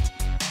rest.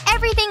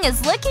 Everything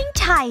is looking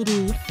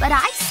tidy, but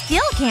I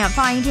still can't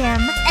find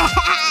him.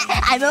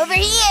 I'm over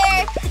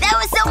here. That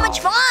was so much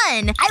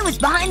fun. I was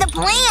behind the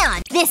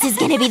plant. This is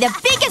gonna be the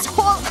biggest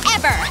hole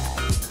ever.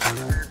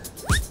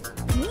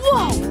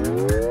 Whoa!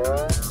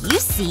 You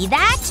see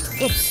that?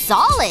 It's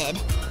solid.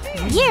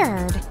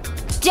 Weird.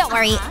 Don't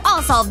worry,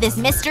 I'll solve this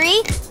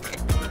mystery.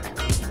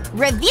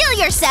 Reveal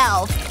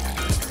yourself!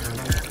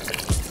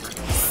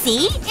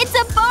 See? It's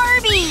a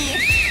Barbie!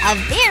 A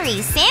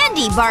very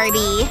sandy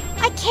Barbie.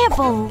 I can't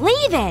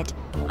believe it.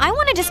 I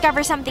want to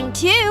discover something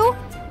too.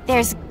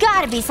 There's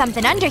gotta be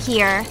something under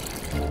here.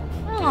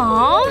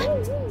 Aww.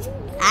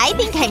 I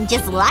think I'm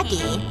just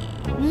lucky.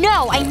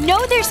 No, I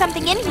know there's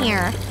something in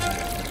here.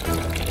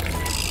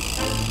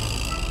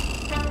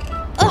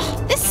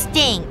 Ugh, this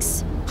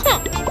stinks.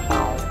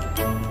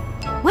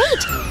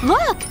 Wait,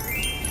 look!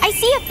 I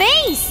see a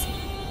face!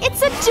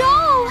 It's a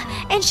doll!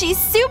 And she's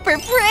super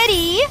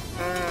pretty!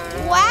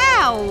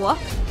 Wow!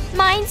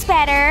 Mine's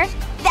better.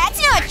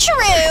 That's not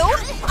true!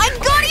 I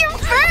got here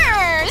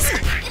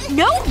first!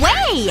 No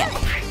way!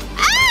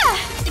 Ah!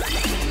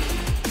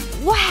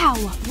 Wow,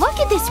 look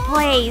at this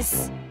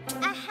place.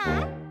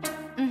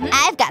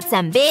 I've got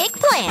some big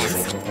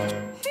plans.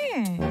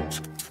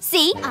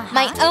 See?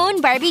 My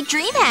own Barbie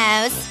dream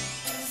house.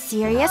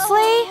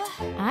 Seriously?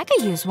 I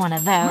could use one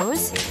of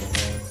those.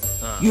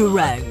 You're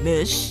right,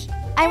 miss.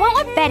 I want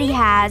what Betty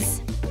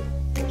has.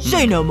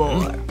 Say no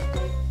more.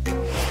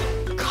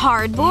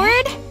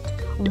 Cardboard?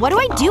 What do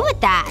I do with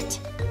that?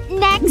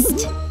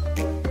 Next.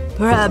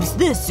 Perhaps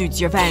this suits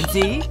your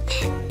fancy.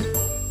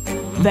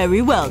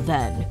 Very well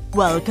then.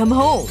 Welcome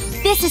home.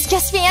 This is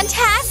just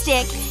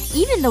fantastic!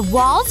 Even the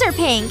walls are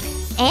pink.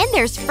 And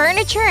there's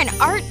furniture and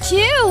art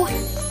too.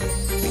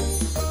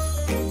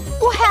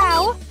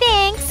 Wow,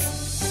 thanks.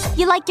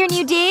 You like your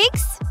new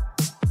digs?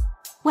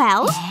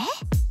 Well?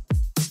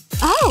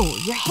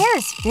 Oh, your hair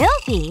is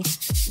filthy.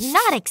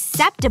 Not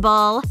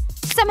acceptable.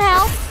 Some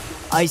help?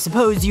 I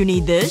suppose you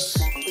need this?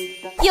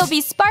 You'll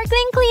be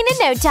sparkling clean in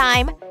no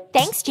time.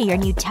 Thanks to your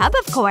new tub,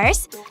 of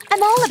course.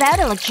 I'm all about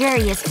a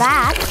luxurious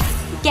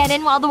bath. Get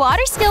in while the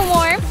water's still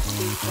warm.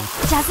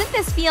 Doesn't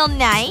this feel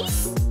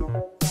nice?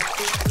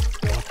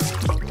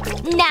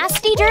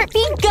 Nasty dirt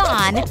be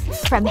gone.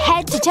 From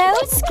head to toe,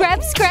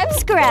 scrub, scrub,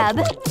 scrub.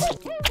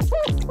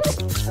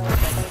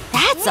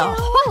 That's a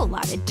whole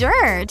lot of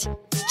dirt.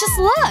 Just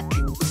look.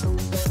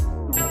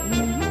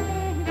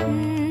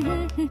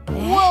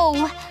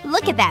 Whoa,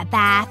 look at that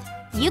bath.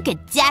 You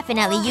could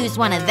definitely use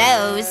one of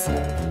those.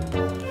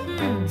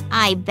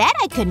 I bet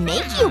I could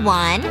make you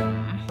one.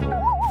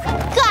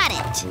 Got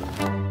it!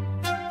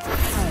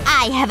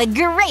 I have a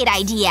great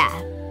idea.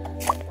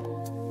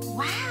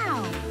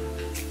 Wow.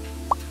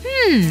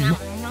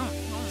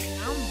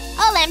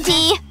 All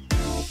empty.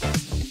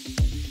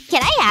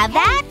 Can I have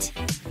that?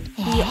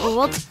 The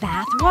old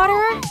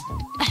bathwater?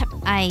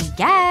 I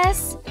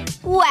guess.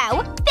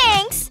 Wow,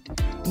 thanks!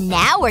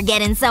 Now we're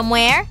getting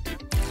somewhere.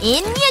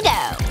 In you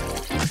go.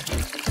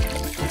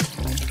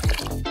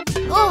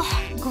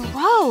 Ugh,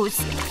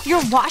 gross.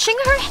 You're washing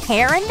her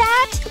hair in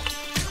that?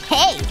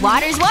 Hey,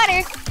 water's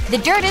water. The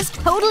dirt is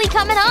totally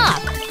coming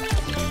off.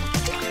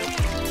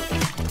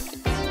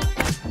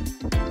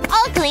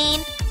 All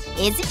clean.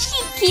 Isn't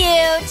she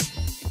cute?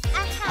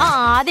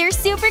 Aw, they're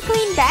super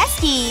clean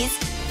besties.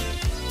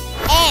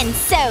 And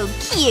so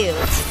cute.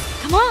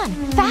 Come on,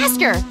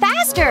 faster,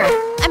 faster!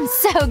 I'm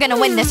so gonna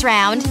win this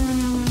round.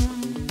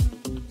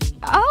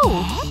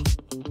 Oh.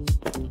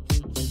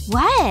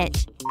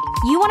 What?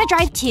 You wanna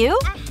drive too?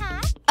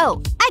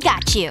 Oh, I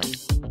got you.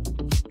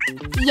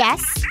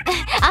 Yes.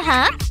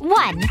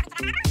 One.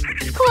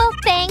 Cool,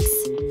 thanks.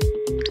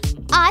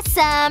 Aw,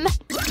 awesome!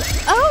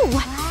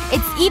 Oh!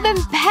 It's even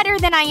better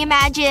than I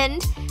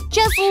imagined!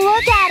 Just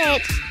look at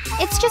it!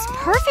 It's just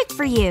perfect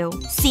for you.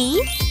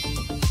 See?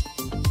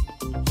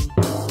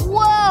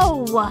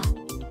 Whoa!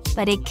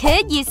 But it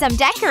could use some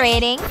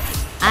decorating.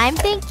 I'm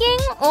thinking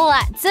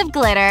lots of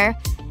glitter.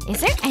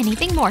 Is there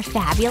anything more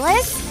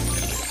fabulous?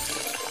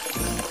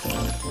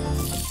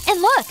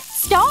 And look!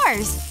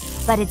 Stars!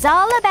 But it's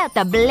all about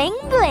the bling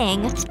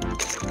bling.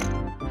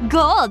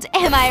 Gold,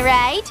 am I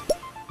right?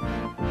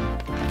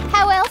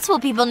 How else will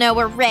people know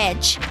we're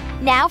rich?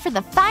 Now for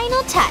the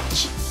final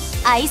touch.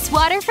 Ice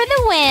water for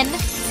the win.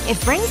 It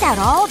brings out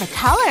all the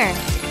color.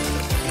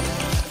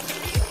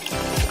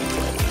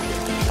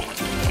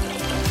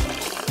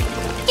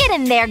 Get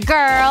in there,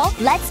 girl!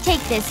 Let's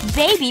take this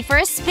baby for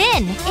a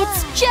spin.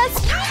 It's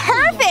just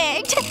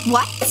perfect!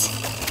 What?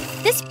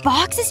 This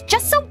box is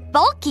just so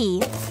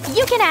bulky.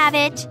 You can have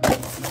it.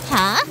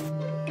 Huh?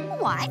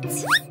 What?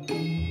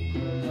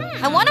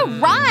 I want to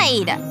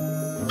ride!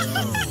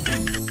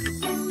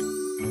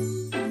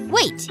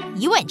 Wait,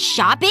 you went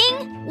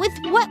shopping? With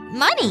what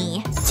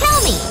money?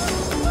 Tell me!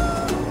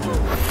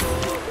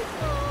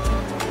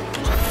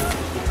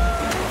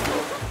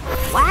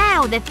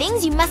 Wow, the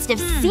things you must have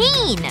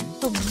seen!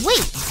 But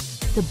wait,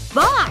 the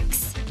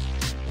box!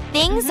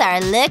 Things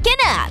are looking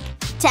up.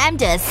 Time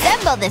to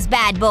assemble this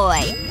bad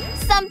boy.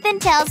 Something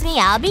tells me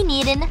I'll be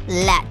needing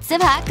lots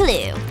of hot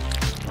glue.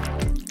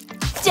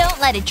 Don't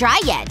let it dry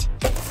yet.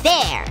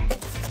 There.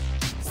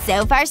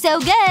 So far so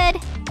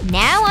good.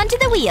 Now onto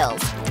the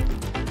wheels.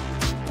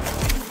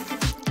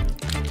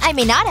 I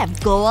may not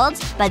have gold,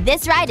 but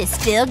this ride is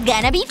still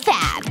gonna be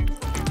fab.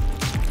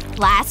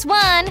 Last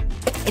one.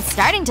 It's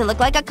starting to look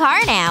like a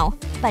car now.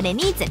 But it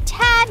needs a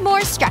tad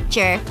more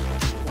structure.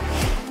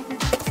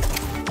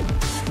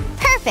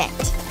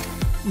 Perfect.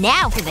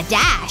 Now for the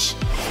dash.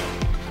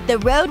 The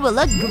road will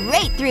look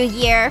great through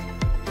here.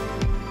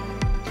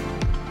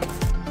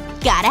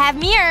 Gotta have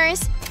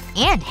mirrors.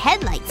 And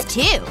headlights,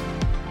 too.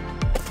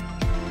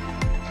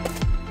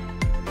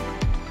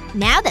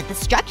 Now that the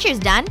structure's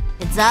done,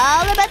 it's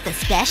all about the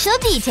special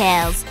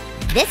details.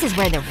 This is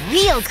where the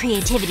real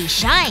creativity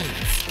shines.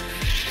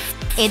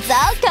 It's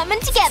all coming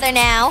together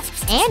now.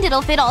 And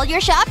it'll fit all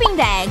your shopping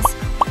bags.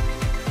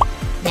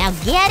 Now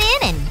get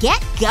in and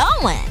get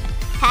going.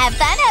 Have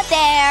fun out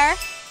there.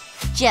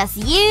 Just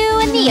you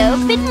and the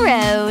open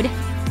road.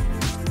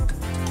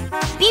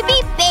 Beep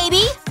beep,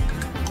 baby.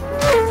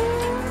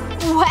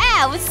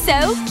 Wow,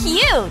 so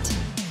cute!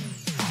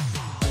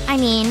 I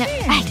mean,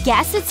 I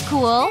guess it's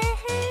cool.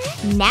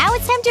 Now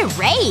it's time to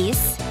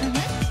race.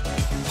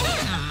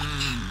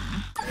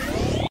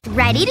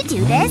 Ready to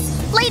do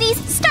this? Ladies,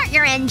 start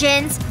your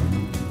engines.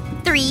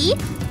 3,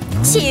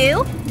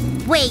 2,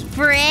 wait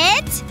for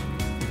it.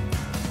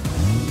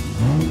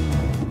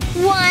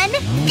 1,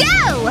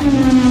 go!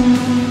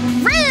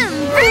 Vroom,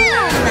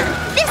 vroom!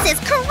 This is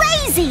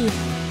crazy!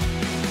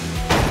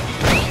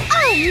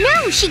 Oh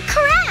no, she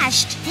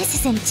crashed! This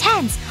is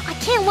intense. I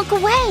can't look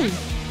away.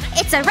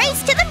 It's a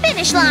race to the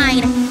finish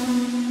line.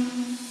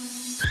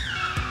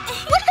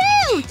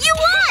 Woohoo! You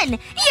won!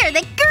 You're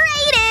the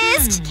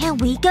greatest! Can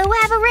we go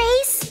have a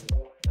race?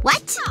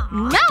 What?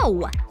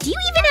 No! Do you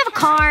even have a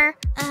car?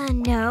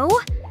 No.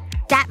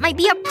 That might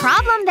be a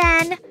problem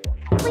then.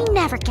 We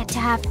never get to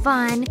have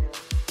fun.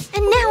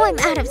 And now I'm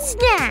out of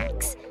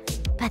snacks.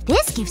 But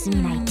this gives me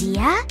an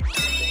idea.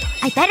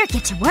 I better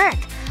get to work.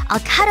 I'll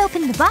cut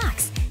open the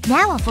box.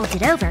 Now I'll fold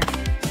it over.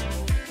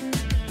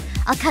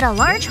 I'll cut a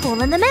large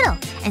hole in the middle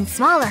and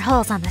smaller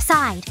holes on the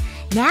side.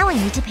 Now I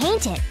need to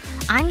paint it.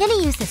 I'm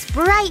gonna use this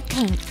bright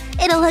pink.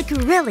 It'll look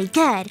really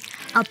good.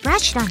 I'll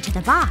brush it onto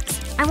the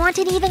box. I want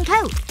an even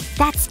coat.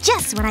 That's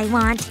just what I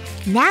want.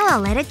 Now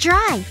I'll let it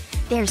dry.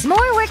 There's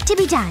more work to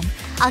be done.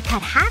 I'll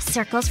cut half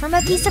circles from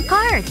a piece of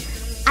card.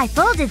 I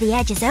folded the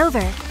edges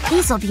over.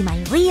 These will be my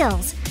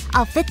wheels.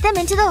 I'll fit them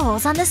into the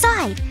holes on the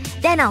side.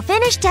 Then I'll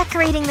finish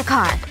decorating the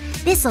car.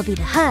 This'll be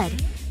the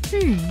hood.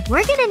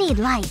 We're gonna need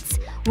lights.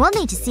 We'll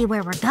need to see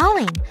where we're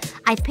going.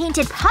 I've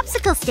painted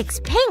popsicle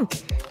sticks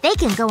pink. They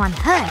can go on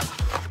the hood.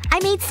 I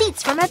made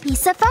seats from a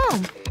piece of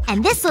foam.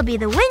 And this'll be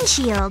the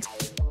windshield.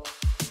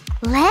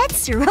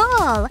 Let's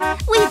roll!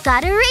 We've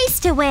got a race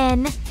to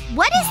win!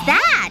 What is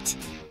that?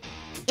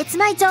 It's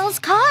my doll's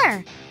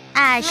car.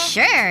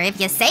 Sure, if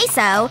you say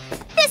so.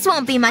 This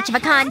won't be much of a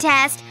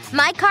contest.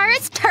 My car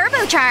is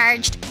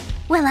turbocharged.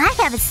 Well, I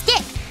have a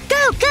stick.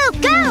 Go, go,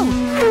 go!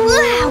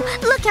 Wow!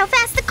 Look how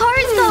fast the car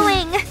is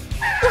going!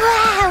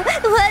 Wow!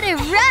 What a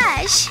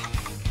rush!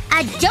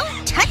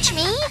 Don't touch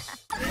me!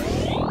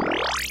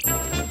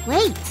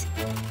 Wait.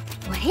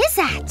 What is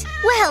that?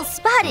 Well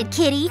spotted,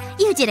 kitty.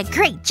 You did a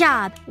great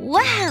job.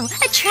 Wow!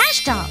 A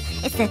trash doll.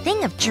 It's the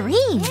thing of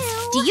dreams.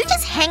 Do you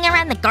just hang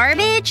around the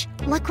garbage?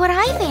 Look what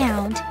I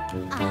found.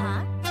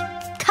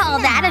 Call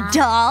that a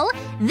doll?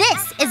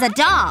 This is a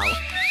doll.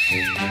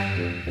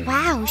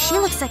 Wow, she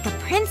looks like a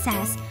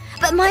princess.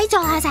 But my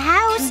doll has a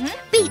house.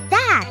 Beat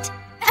that.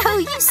 Oh,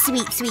 you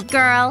sweet, sweet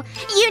girl.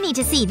 You need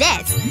to see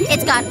this.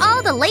 It's got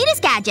all the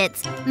latest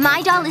gadgets.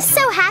 My doll is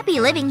so happy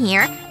living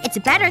here. It's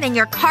better than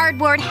your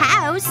cardboard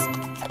house.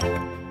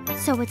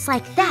 So it's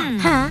like that,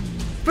 huh?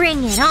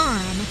 Bring it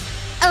on.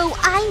 Oh,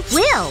 I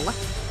will.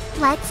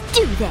 Let's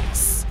do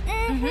this.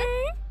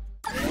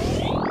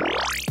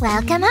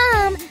 Welcome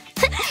home.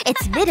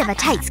 It's a bit of a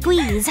tight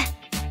squeeze.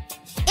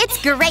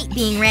 It's great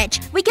being rich.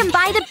 We can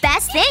buy the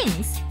best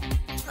things.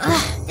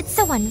 Ugh, it's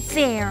so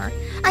unfair.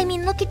 I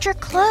mean, look at your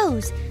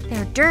clothes.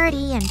 They're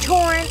dirty and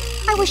torn.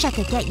 I wish I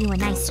could get you a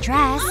nice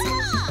dress.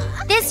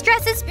 This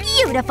dress is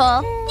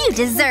beautiful. You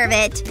deserve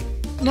it.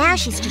 Now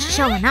she's just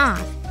showing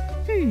off.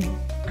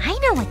 I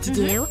know what to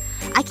do.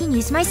 I can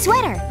use my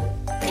sweater.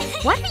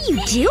 What are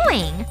you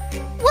doing?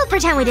 We'll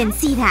pretend we didn't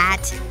see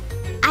that.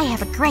 I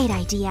have a great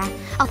idea.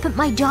 I'll put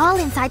my doll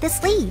inside the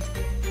sleeve.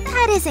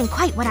 That isn't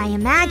quite what I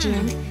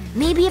imagined.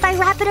 Maybe if I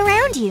wrap it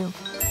around you.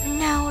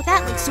 No,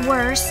 that looks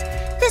worse.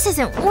 This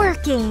isn't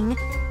working.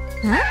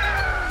 Huh?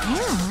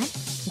 Hang on.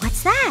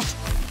 What's that?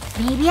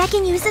 Maybe I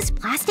can use this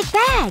plastic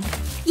bag.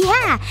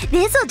 Yeah,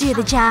 this'll do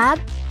the job.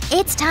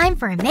 It's time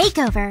for a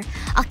makeover.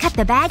 I'll cut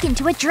the bag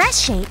into a dress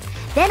shape.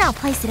 Then I'll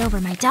place it over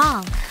my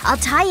doll. I'll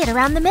tie it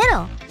around the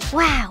middle.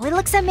 Wow, it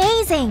looks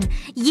amazing.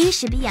 You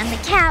should be on the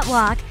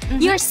catwalk.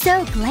 You're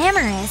so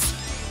glamorous.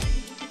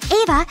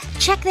 Ava,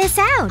 check this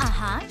out.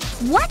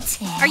 What?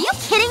 Are you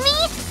kidding me?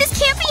 This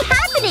can't be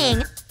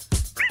happening!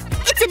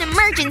 It's an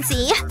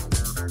emergency.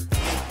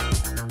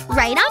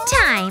 Right on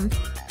time.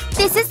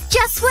 This is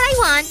just what I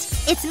want.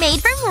 It's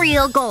made from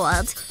real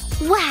gold.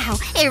 Wow,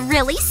 it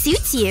really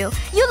suits you.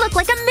 You look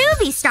like a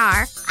movie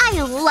star.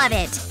 I love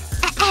it.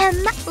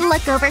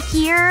 Look over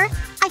here.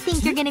 I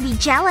think you're gonna be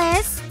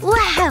jealous.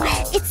 Wow,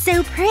 it's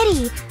so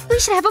pretty. We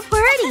should have a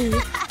party.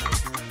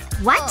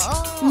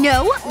 What?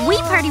 No, we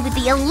party with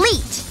the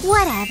elite.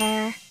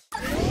 Whatever.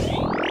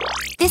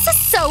 This is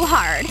so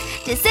hard.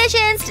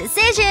 Decisions,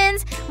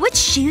 decisions. Which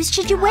shoes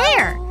should you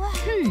wear?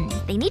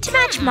 They need to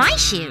match my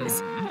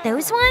shoes.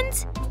 Those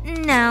ones?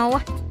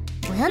 No.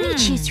 We'll need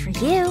shoes for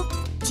you.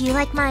 Do you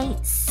like my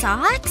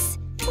socks?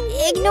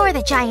 Ignore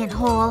the giant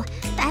hole.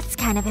 That's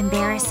kind of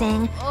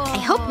embarrassing. I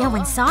hope no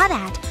one saw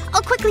that.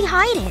 I'll quickly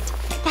hide it.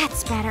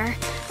 That's better.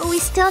 But we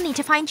still need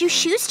to find you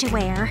shoes to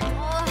wear.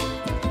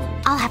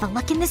 I'll have a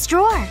look in this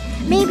drawer.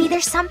 Maybe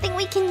there's something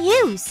we can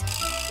use.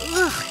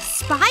 Ugh,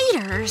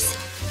 spiders.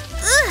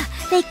 Ugh,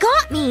 they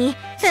got me.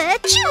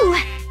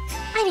 Achoo!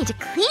 I need to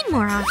clean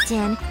more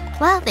often.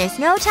 Well, there's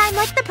no time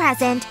like the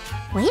present.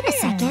 Wait a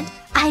second.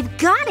 I've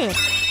got it!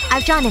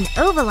 I've drawn an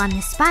oval on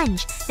the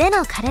sponge. Then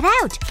I'll cut it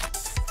out.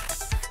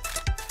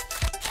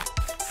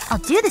 I'll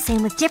do the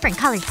same with different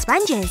colored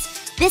sponges.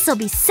 This'll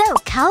be so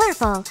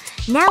colorful.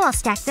 Now I'll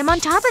stack them on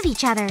top of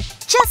each other.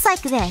 Just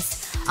like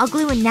this. I'll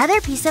glue another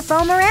piece of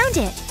foam around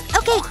it.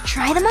 Okay,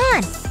 try them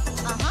on.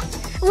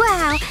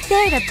 Wow,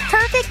 they're the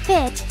perfect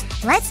fit.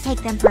 Let's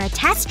take them for a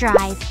test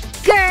drive.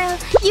 Girl,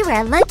 you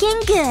are looking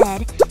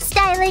good.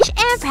 Stylish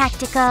and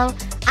practical.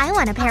 I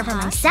want a pair for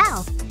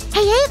myself.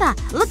 Hey Ava,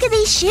 look at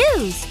these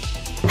shoes.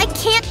 I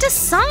can't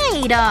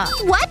decide.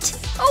 What?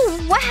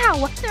 Oh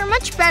wow, they're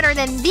much better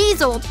than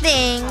these old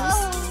things.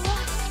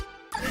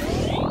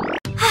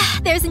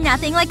 There's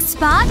nothing like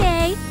spa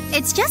day.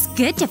 It's just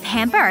good to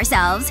pamper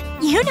ourselves.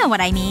 You know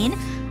what I mean.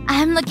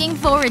 I'm looking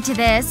forward to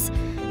this.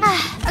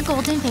 A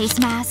golden face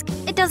mask.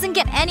 It doesn't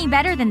get any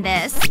better than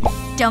this.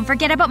 Don't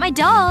forget about my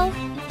doll.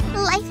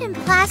 Life in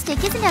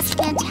plastic isn't as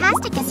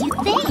fantastic as you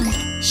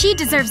think. She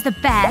deserves the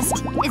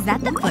best. Is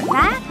that the foot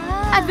bath?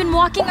 I've been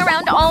walking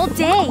around all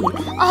day.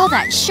 All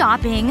that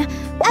shopping.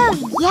 Oh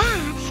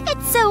yeah,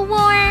 it's so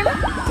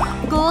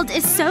warm. Gold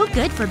is so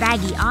good for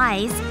baggy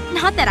eyes.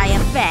 Not that I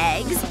have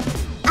bags.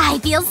 I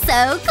feel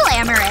so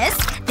glamorous.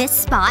 This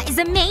spa is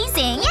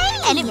amazing.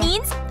 Yay! And it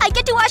means I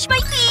get to wash my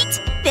feet.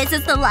 This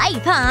is the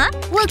life, huh?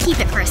 We'll keep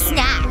it for a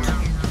snack.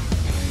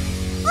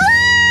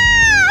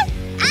 Ah!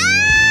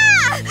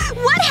 Ah!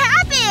 What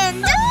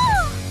happened?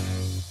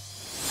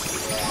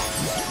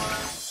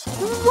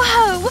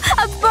 Whoa!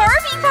 A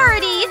Barbie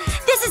party!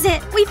 This is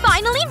it! We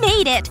finally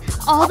made it!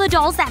 All the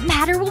dolls that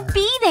matter will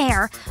be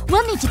there.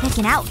 We'll need to pick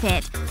an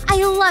outfit.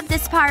 I love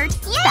this part.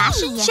 Yay!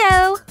 Fashion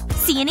show.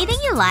 See anything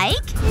you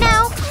like?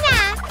 No.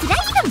 Nah. Did I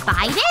even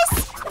buy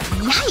this?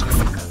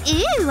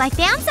 Yikes. Ooh, I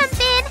found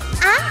something.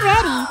 I'm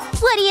ready.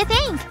 What do you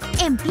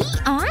think? And be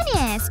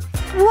honest.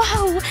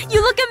 Whoa,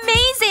 you look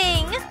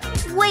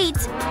amazing! Wait,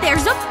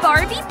 there's a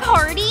Barbie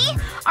party?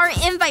 Our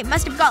invite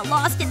must have got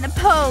lost in the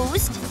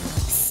post.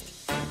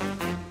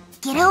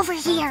 Psst. Get over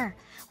here.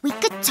 We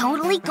could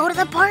totally go to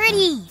the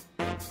party.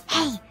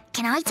 Hey,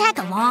 can I tag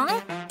along?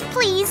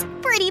 Please,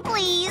 pretty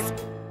please.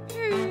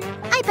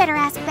 I better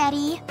ask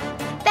Betty.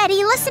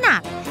 Betty, listen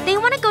up. They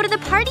want to go to the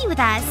party with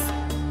us.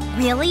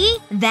 Really?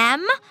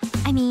 Them?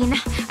 I mean,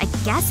 I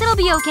guess it'll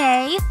be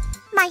okay.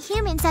 My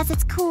human says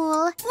it's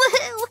cool.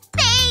 Woohoo!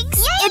 Thanks!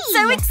 Yay! It's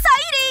so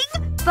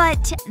exciting!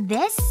 But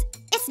this?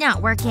 It's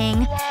not working.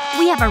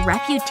 We have a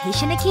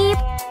reputation to keep.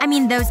 I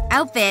mean, those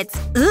outfits.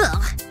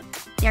 Ugh.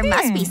 There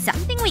must be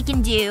something we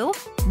can do.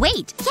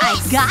 Wait,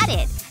 yes! I got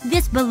it!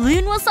 This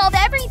balloon will solve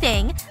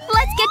everything.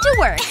 Let's get to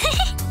work.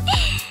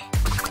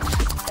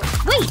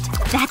 Wait,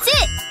 that's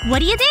it! What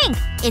do you think?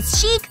 It's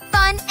chic,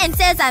 fun, and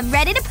says I'm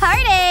ready to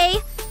party!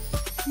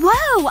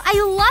 Whoa, I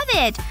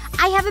love it!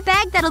 I have a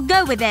bag that'll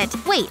go with it.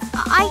 Wait,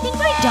 I think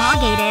my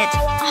dog ate it.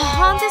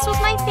 Oh, this was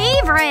my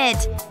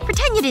favorite.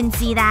 Pretend you didn't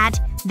see that.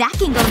 That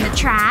can go in the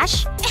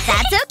trash.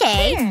 That's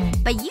okay.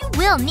 But you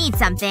will need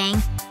something.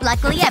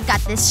 Luckily, I've got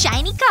this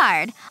shiny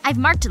card. I've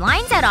marked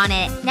lines out on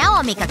it. Now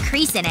I'll make a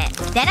crease in it.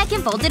 Then I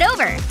can fold it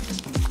over.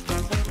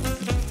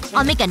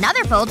 I'll make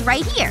another fold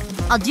right here.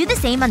 I'll do the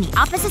same on the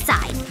opposite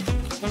side.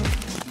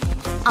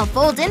 I'll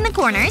fold in the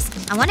corners.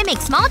 I want to make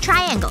small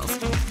triangles.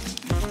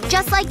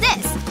 Just like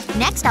this.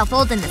 Next, I'll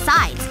fold in the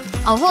sides.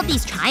 I'll hold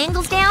these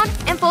triangles down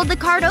and fold the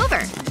card over.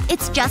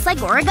 It's just like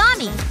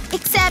origami.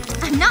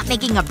 Except I'm not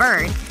making a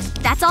bird.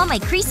 That's all my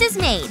creases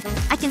made.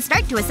 I can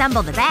start to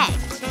assemble the bag.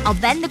 I'll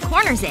bend the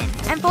corners in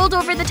and fold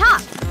over the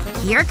top.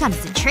 Here comes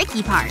the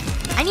tricky part.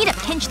 I need to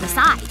pinch the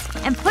sides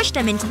and push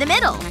them into the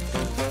middle.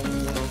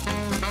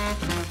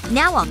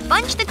 Now I'll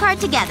bunch the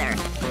card together.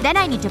 Then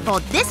I need to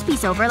fold this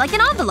piece over like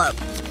an envelope.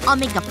 I'll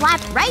make a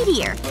flap right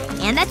here.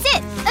 And that's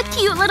it. A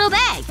cute little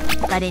bag.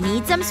 But it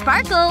needs some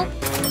sparkle.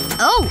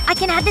 Oh, I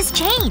can add this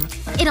chain.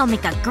 It'll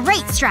make a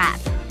great strap.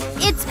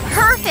 It's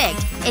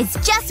perfect! It's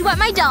just what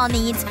my doll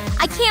needs.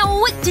 I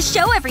can't wait to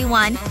show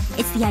everyone.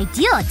 It's the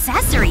ideal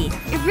accessory.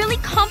 It really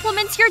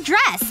complements your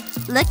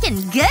dress. Looking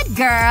good,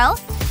 girl.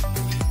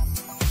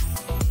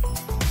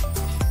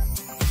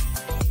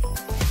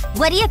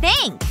 What do you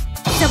think?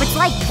 So it's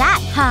like that,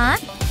 huh?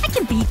 I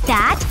can beat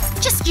that.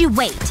 Just you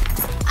wait.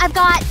 I've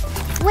got…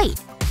 Wait.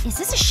 Is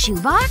this a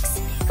shoebox?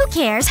 Who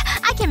cares?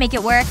 I can make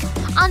it work.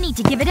 I'll need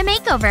to give it a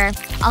makeover.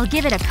 I'll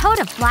give it a coat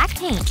of black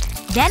paint.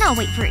 Then I'll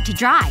wait for it to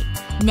dry.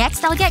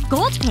 Next, I'll get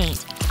gold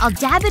paint. I'll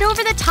dab it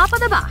over the top of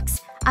the box.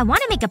 I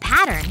want to make a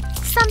pattern.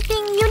 Something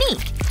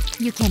unique.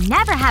 You can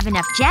never have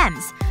enough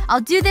gems.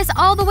 I'll do this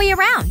all the way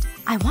around.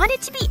 I want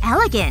it to be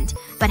elegant,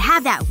 but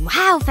have that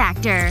wow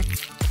factor.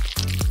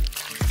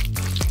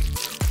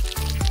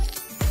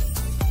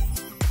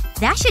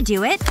 That should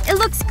do it. It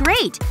looks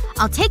great.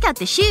 I'll take out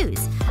the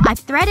shoes. I've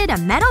threaded a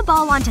metal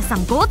ball onto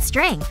some gold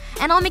string,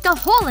 and I'll make a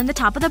hole in the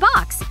top of the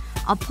box.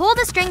 I'll pull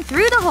the string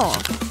through the hole.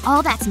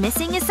 All that's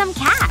missing is some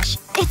cash.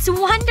 It's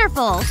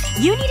wonderful!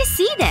 You need to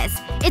see this.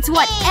 It's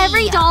what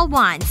every doll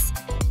wants.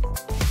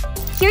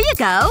 Here you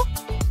go.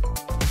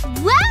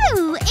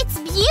 Whoa! It's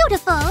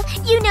beautiful!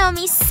 You know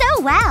me so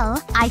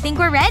well. I think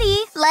we're ready.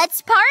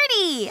 Let's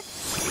party!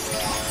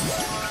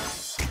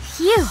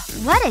 Phew.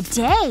 What a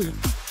day.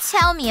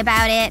 Tell me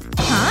about it.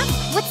 Huh?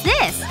 What's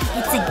this?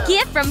 It's a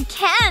gift from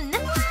Ken.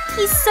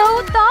 He's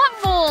so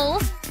thoughtful.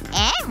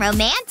 And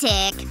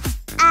romantic.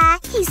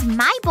 He's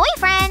my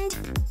boyfriend.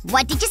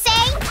 What did you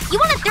say? You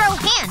wanna throw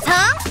hands,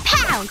 huh?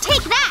 Pow!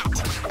 Take that!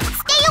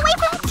 Stay away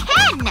from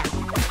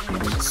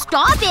Ken!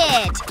 Stop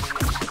it!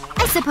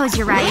 I suppose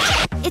you're right.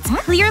 It's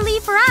clearly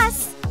for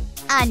us.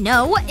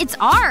 No. It's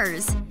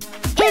ours.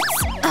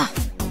 It's…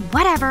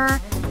 whatever.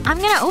 I'm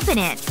gonna open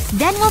it.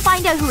 Then we'll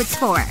find out who it's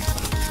for.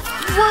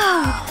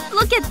 Whoa!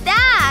 Look at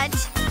that!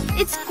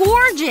 It's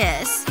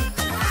gorgeous!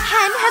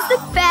 Ken has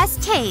the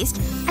best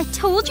taste. I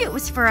told you it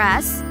was for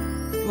us.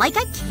 Like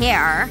I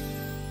care.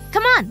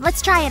 Come on,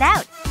 let's try it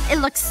out. It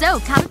looks so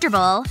comfortable.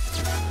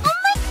 Oh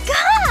my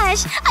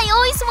gosh! I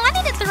always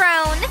wanted a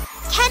throne!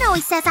 Ken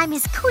always says I'm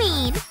his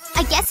queen.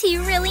 I guess he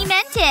really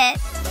meant it.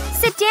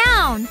 Sit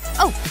down.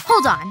 Oh,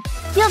 hold on.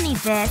 You'll need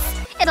this.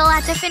 It'll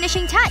add the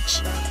finishing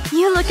touch.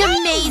 You look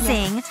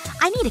amazing.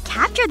 I need to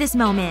capture this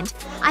moment.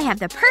 I have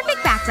the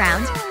perfect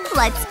background.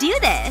 Let's do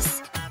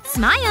this.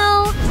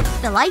 Smile.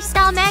 The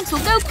lifestyle mags will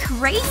go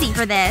crazy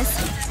for this.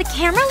 The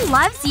camera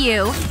loves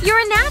you. You're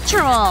a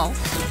natural.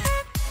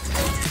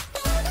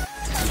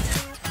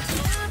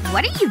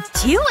 What are you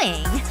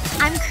doing?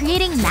 I'm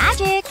creating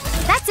magic.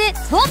 That's it.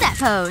 Hold that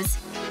pose.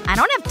 I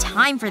don't have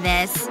time for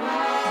this.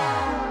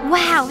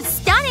 Wow,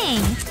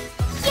 stunning!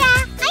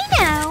 Yeah, I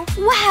know.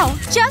 Wow,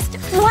 just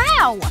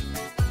wow!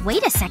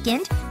 Wait a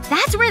second.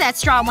 That's where that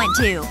straw went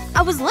to.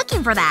 I was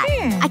looking for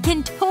that. I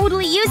can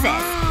totally use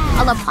this.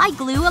 I'll apply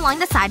glue along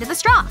the side of the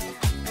straw.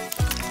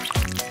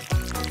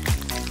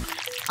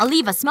 I'll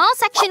leave a small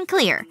section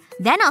clear.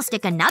 Then I'll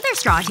stick another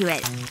straw to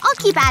it. I'll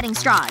keep adding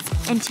straws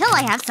until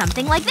I have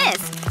something like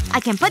this. I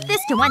can put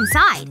this to one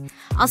side.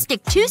 I'll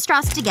stick 2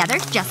 straws together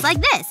just like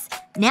this.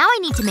 Now I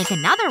need to make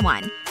another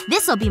one.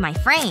 This'll be my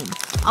frame.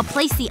 I'll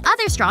place the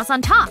other straws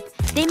on top.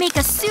 They make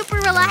a super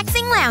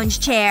relaxing lounge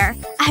chair.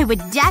 I would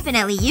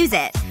definitely use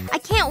it. I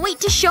can't wait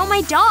to show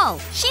my doll.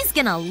 She's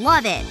gonna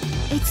love it.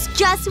 It's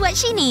just what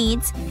she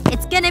needs.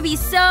 It's gonna be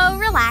so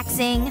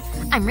relaxing.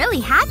 I'm really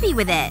happy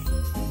with it.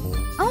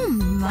 Oh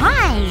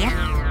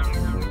my.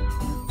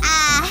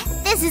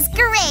 This is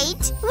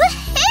great.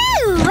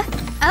 Woohoo!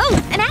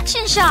 Oh, an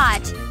action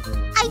shot.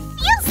 I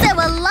feel so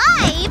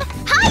alive!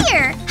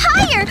 Higher!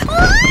 Higher!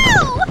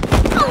 Whoa!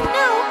 Oh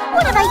no!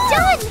 What have I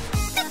done?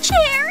 The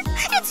chair!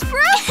 It's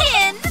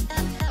broken!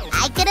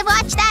 I could have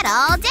watched that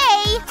all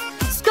day!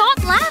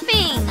 Stop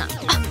laughing!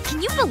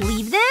 Can you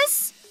believe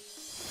this?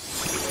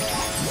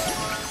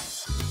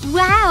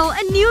 Wow,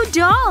 a new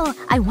doll!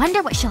 I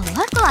wonder what she'll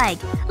look like.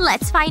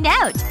 Let's find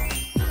out.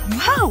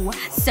 Whoa,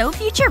 so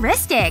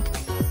futuristic.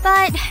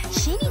 But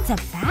she needs a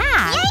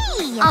bath.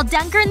 Yay! I'll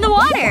dunk her in the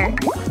water.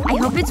 I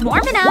hope it's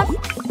warm enough.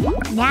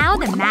 Now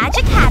the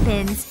magic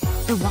happens.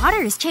 The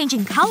water is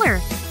changing color.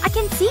 I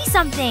can see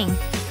something.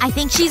 I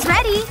think she's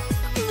ready.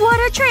 What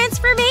a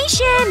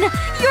transformation!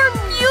 You're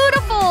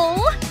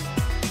beautiful!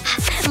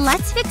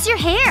 Let's fix your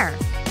hair.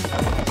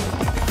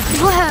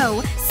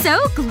 Whoa,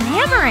 so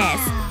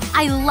glamorous.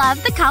 I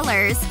love the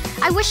colors.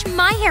 I wish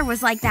my hair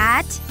was like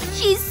that.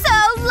 She's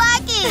so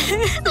lucky!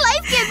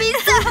 Life can be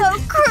so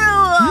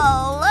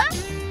cruel!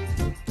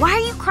 Why are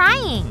you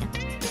crying?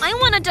 I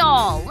want a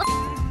doll.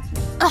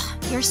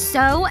 Ugh, you're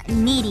so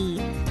needy.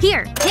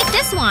 Here, take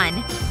this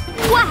one.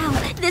 Wow,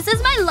 this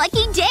is my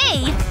lucky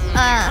day.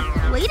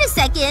 Wait a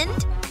second.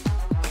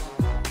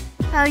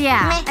 Oh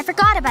yeah, I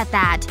forgot about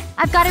that.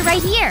 I've got it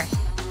right here.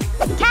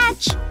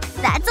 Catch!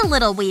 That's a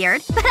little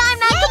weird, but I'm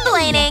not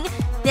complaining.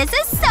 This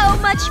is so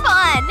much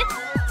fun!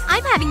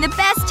 I'm having the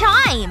best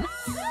time!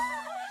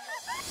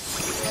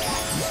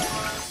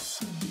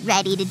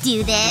 Ready to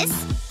do this?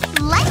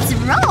 Let's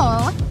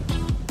roll!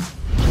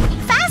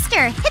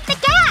 Faster! Hit the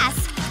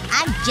gas!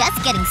 I'm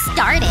just getting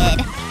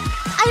started.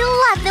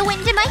 I love the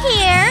wind in my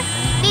hair.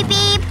 Beep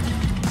beep.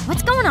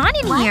 What's going on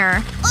in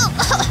here?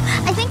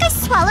 Oh, I think I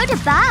swallowed a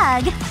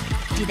bug.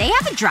 Do they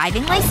have a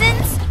driving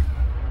license?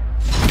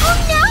 Oh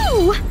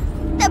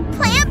no! The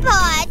plant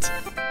pot!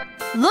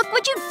 Look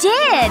what you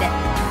did!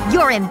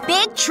 You're in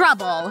big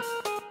trouble.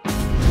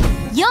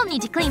 You'll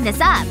need to clean this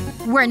up.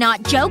 We're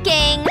not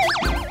joking.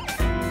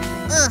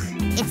 Ugh,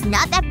 it's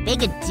not that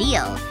big a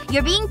deal.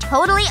 You're being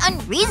totally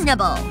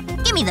unreasonable.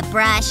 Give me the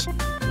brush.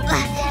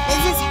 Ugh,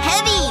 this is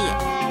heavy.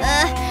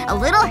 A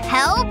little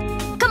help?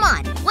 Come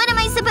on, what am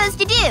I supposed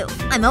to do?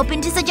 I'm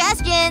open to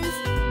suggestions.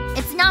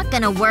 It's not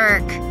gonna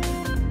work.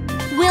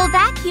 We'll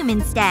vacuum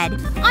instead.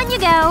 On you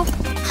go.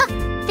 Huh,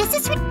 this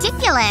is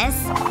ridiculous.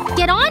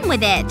 Get on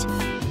with it.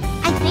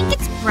 I think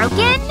it's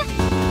broken?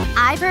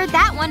 I've heard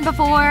that one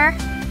before.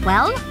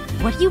 Well,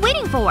 what are you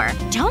waiting for?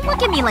 Don't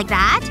look at me like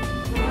that.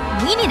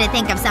 We need to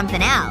think of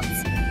something else.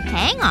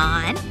 Hang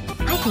on.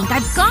 I think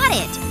I've got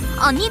it.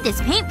 I'll need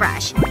this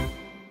paintbrush.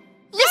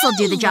 This'll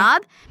do the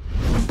job.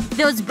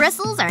 Those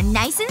bristles are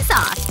nice and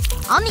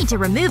soft. I'll need to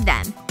remove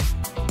them.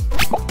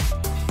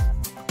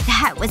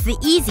 That was the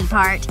easy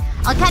part.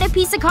 I'll cut a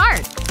piece of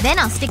card. Then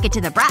I'll stick it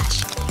to the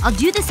brush. I'll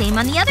do the same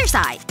on the other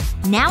side.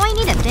 Now I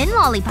need a thin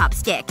lollipop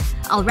stick.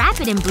 I'll wrap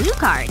it in blue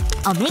card.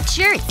 I'll make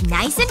sure it's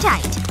nice and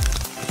tight.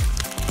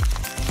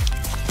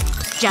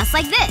 Just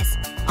like this.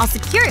 I'll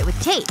secure it with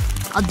tape.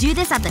 I'll do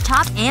this at the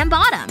top and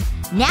bottom.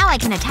 Now I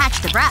can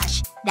attach the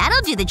brush.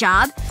 That'll do the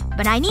job.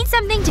 But I need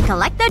something to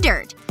collect the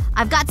dirt.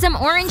 I've got some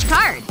orange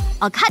card.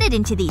 I'll cut it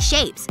into these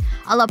shapes.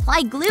 I'll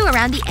apply glue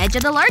around the edge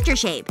of the larger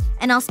shape.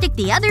 And I'll stick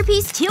the other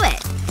piece to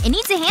it. It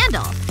needs a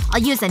handle.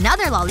 I'll use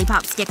another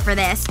lollipop stick for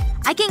this.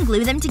 I can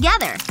glue them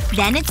together.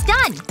 Then it's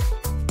done.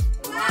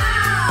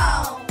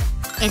 Wow!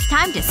 It's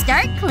time to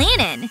start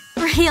cleaning.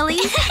 Really?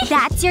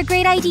 That's your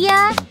great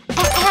idea?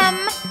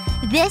 Ahem.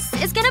 This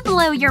is gonna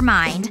blow your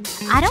mind.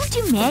 I don't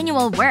do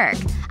manual work.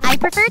 I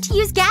prefer to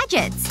use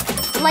gadgets.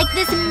 Like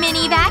this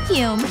mini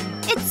vacuum.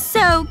 It's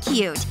so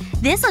cute.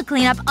 This'll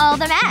clean up all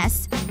the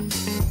mess.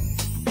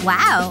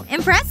 Wow,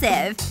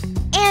 impressive.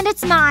 And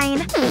it's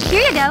mine.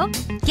 Here you go.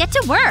 Get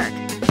to work.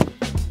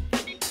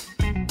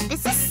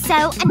 This is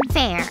so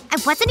unfair. I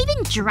wasn't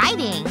even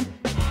driving.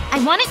 I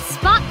want it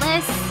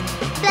spotless.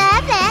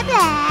 Blah blah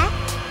blah.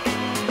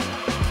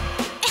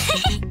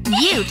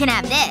 You can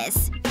have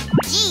this.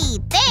 Gee,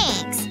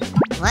 thanks.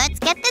 Let's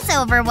get this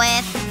over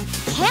with.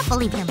 Can't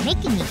believe you're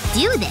making me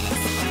do this.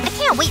 I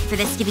can't wait for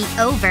this to be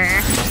over.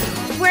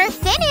 We're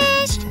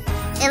finished!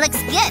 It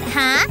looks good,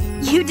 huh?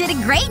 You did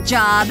a great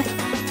job.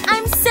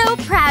 I'm so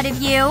proud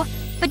of you.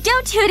 But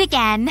don't do it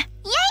again.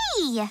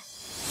 Yay!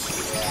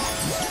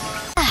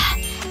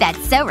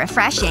 That's so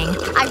refreshing.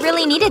 I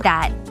really needed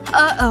that.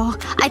 Uh-oh.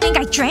 I think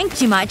I drank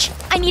too much.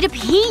 I need a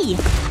pee.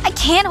 I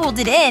can't hold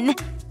it in.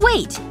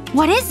 Wait.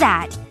 What is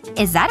that?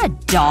 Is that a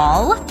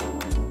doll?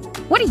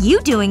 What are you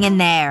doing in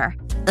there?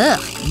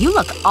 Ugh. You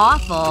look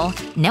awful.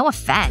 No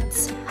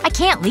offense. I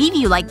can't leave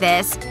you like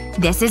this.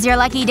 This is your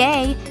lucky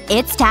day.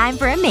 It's time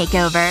for a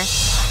makeover.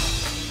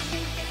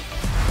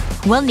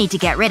 We'll need to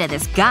get rid of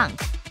this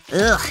gunk.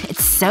 Ugh.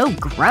 It's so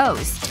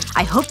gross.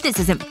 I hope this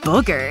isn't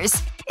boogers.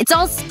 It's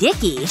all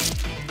sticky.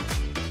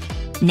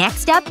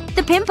 Next up,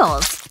 the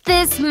pimples.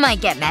 This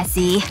might get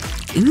messy.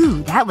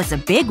 Ooh, that was a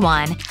big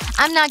one.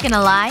 I'm not gonna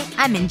lie,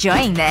 I'm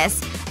enjoying this.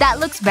 That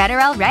looks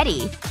better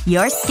already.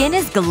 Your skin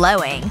is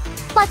glowing.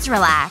 Let's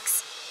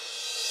relax.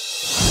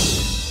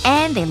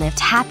 And they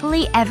lived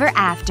happily ever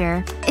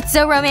after. It's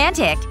so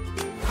romantic.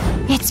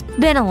 It's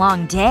been a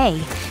long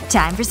day.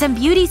 Time for some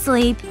beauty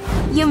sleep.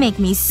 You make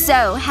me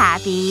so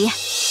happy.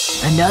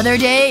 Another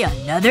day,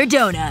 another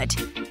donut.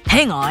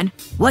 Hang on.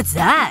 What's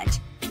that?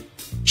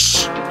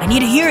 Shh! I need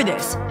to hear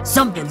this.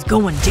 Something's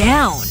going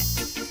down.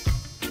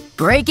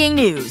 Breaking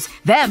news.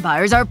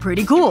 Vampires are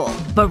pretty cool.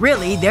 But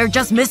really, they're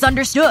just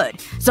misunderstood.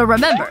 So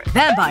remember,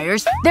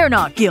 vampires, they're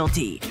not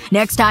guilty.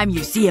 Next time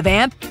you see a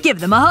vamp, give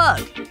them a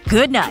hug.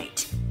 Good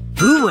night.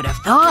 Who would have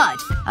thought?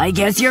 I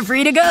guess you're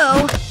free to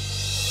go.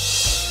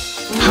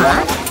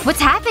 Huh?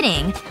 What's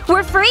happening?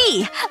 We're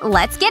free!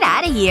 Let's get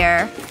out of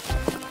here.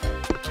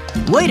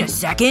 Wait a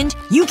second.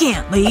 You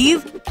can't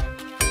leave.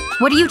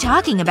 What are you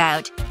talking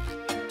about?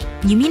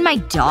 You mean my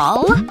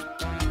doll?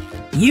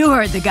 You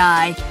heard the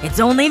guy. It's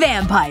only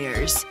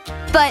vampires.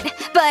 But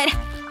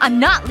I'm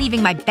not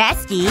leaving my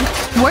bestie.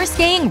 We're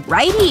staying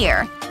right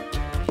here.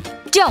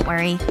 Don't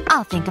worry.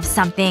 I'll think of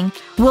something.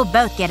 We'll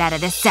both get out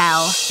of this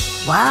cell.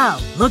 Wow,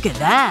 look at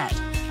that.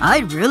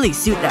 I'd really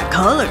suit that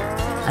color.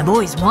 I've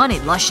always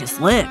wanted luscious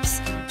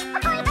lips.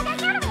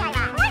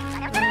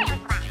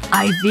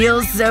 I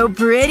feel so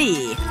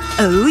pretty.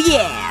 Oh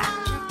yeah.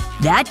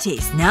 That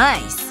tastes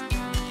nice.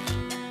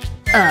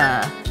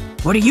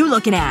 What are you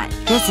looking at?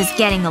 This is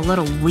getting a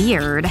little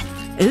weird.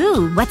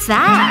 Ooh, what's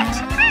that?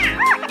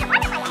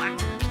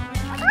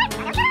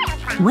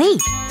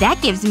 Wait, that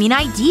gives me an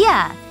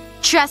idea.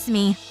 Trust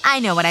me, I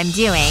know what I'm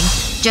doing.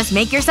 Just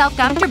make yourself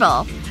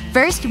comfortable.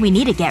 First, we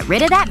need to get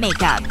rid of that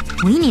makeup.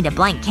 We need a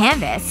blank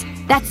canvas.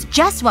 That's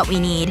just what we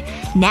need.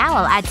 Now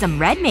I'll add some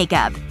red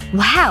makeup.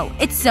 Wow,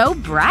 it's so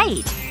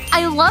bright.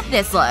 I love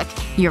this look.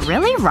 You're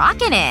really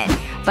rocking it.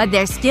 But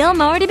there's still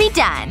more to be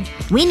done.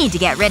 We need to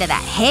get rid of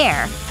that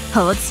hair.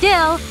 Hold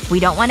still.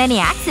 We don't want any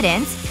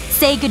accidents.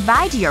 Say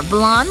goodbye to your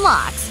blonde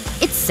locks.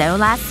 It's so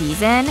last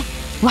season.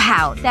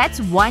 Wow,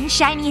 that's one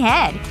shiny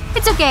head.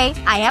 It's okay.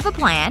 I have a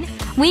plan.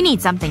 We need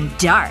something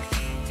dark.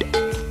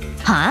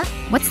 Huh?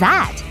 What's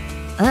that?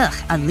 Ugh,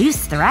 a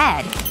loose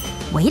thread.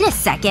 Wait a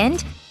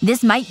second.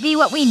 This might be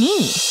what we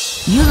need.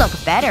 You look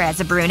better as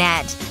a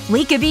brunette.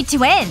 We could be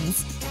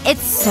twins.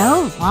 It's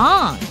so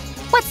long.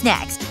 What's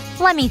next?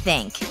 Let me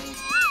think.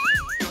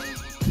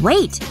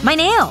 Wait, my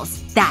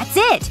nails. That's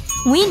it.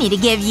 We need to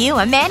give you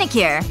a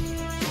manicure.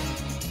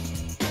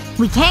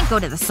 We can't go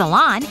to the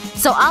salon,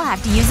 so I'll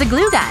have to use a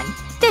glue gun.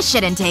 This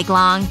shouldn't take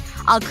long.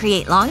 I'll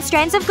create long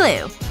strands of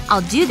glue.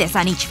 I'll do this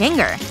on each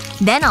finger.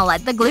 Then I'll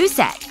let the glue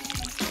set.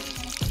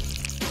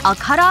 I'll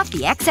cut off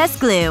the excess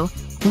glue.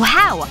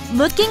 Wow,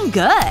 looking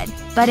good.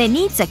 But it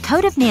needs a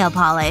coat of nail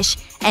polish.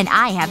 And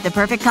I have the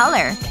perfect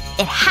color.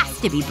 It has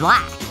to be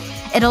black.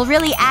 It'll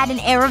really add an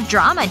air of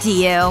drama to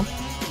you.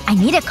 I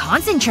need to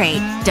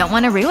concentrate. Don't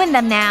want to ruin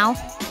them now.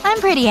 I'm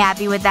pretty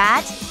happy with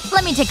that.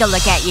 Let me take a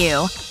look at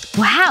you.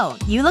 Wow,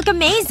 you look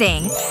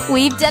amazing.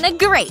 We've done a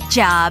great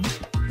job.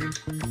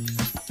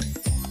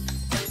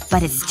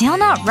 But it's still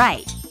not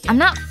right. I'm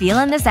not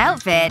feeling this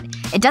outfit.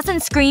 It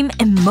doesn't scream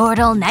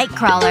immortal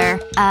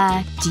nightcrawler.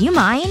 Do you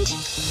mind?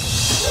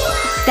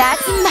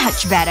 That's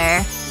much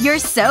better. You're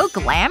so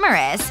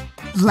glamorous.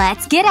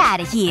 Let's get out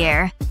of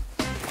here.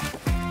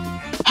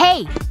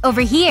 Hey,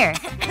 over here.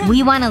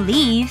 We want to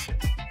leave.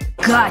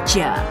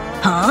 Gotcha.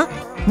 Huh?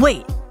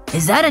 Wait.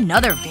 Is that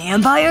another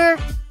vampire?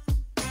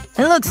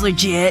 It looks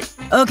legit.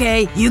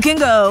 Okay, you can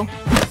go.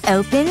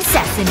 Open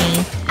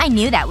sesame. I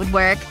knew that would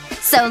work.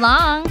 So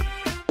long.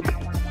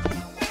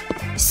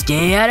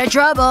 Stay out of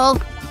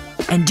trouble.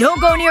 And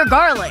don't go near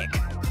garlic.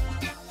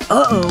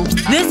 Uh-oh.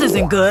 This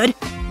isn't good.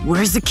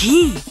 Where's the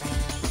key?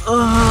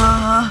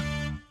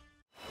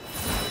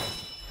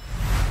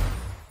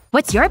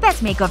 What's your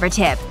best makeover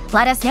tip?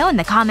 Let us know in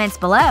the comments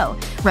below.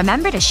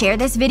 Remember to share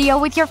this video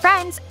with your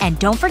friends. And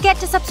don't forget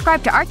to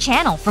subscribe to our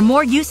channel for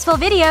more useful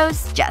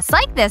videos just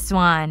like this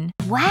one.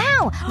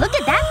 Wow! Look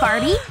at that,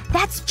 Barbie!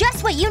 That's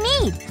just what you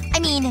need! I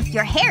mean,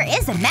 your hair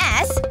is a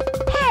mess.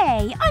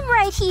 Hey, I'm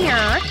right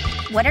here.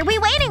 What are we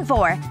waiting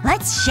for?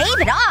 Let's shave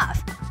it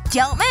off.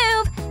 Don't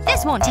move.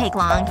 This won't take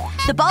long.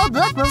 The bald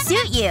look will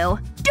suit you.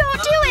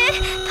 Don't do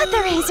it! Put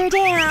the razor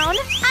down.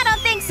 I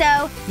don't think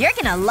so. You're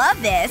gonna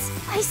love this.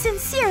 I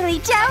sincerely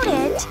doubt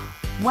it.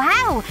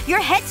 Wow, your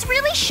head's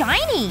really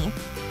shiny.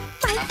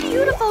 My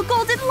beautiful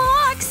golden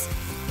locks.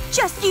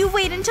 Just you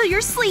wait until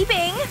you're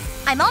sleeping.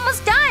 I'm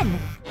almost done.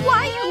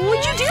 Why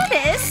would you do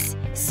this?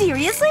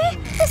 Seriously?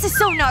 This is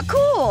so not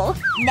cool.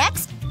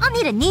 Next, I'll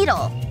need a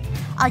needle.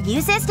 I'll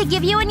use this to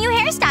give you a new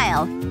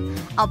hairstyle.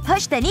 I'll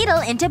push the needle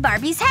into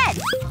Barbie's head.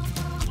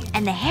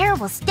 And the hair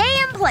will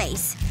stay in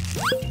place.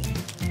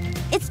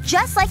 It's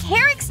just like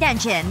hair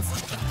extensions.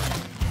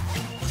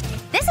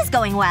 This is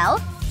going well.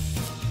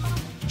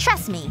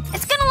 Trust me,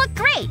 it's gonna look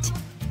great.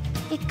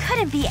 It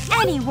couldn't be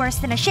any worse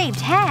than a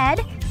shaved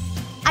head.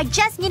 I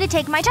just need to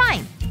take my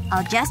time.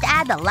 I'll just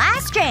add the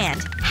last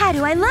strand. How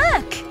do I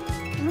look?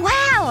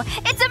 Wow!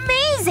 It's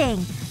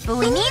amazing! But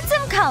we need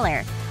some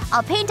color.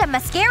 I'll paint a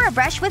mascara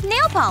brush with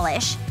nail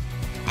polish.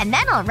 And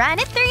then I'll run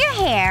it through your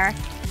hair.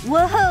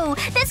 Whoa!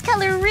 This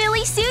color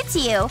really suits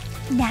you.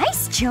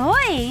 Nice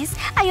choice!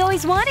 I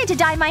always wanted to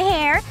dye my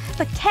hair,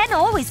 but Ken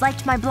always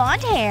liked my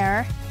blonde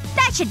hair.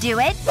 That should do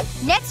it.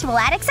 Next we'll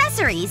add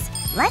accessories.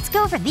 Let's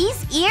go for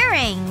these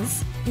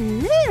earrings.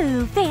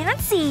 Ooh,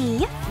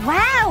 fancy.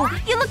 Wow,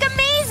 you look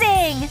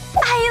amazing!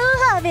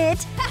 I love it!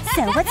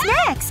 So what's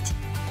next?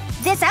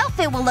 This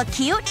outfit will look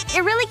cute.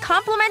 It really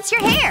complements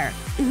your hair.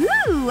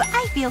 Ooh,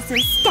 I feel so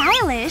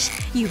stylish.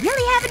 You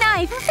really have an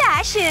eye for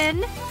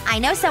fashion. I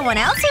know someone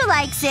else who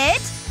likes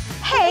it.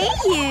 Hey,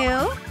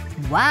 you.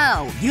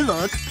 Wow, you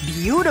look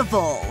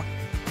beautiful.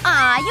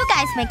 Aw, you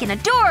guys make an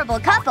adorable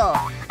couple.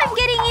 I'm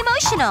getting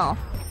emotional.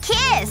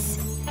 Kiss!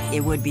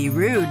 It would be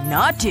rude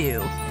not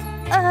to.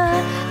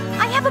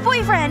 I have a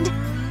boyfriend.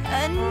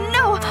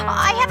 No,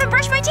 I haven't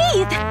brushed my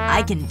teeth.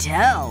 I can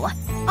tell.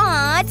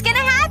 Aw, it's gonna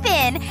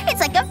happen. It's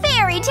like a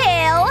fairy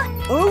tale.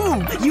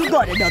 Oh, you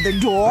got another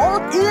doll?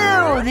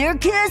 Ew, they're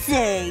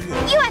kissing.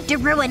 You have to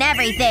ruin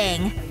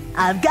everything.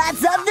 I've got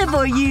something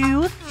for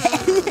you.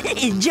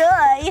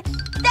 Enjoy.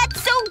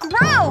 That's so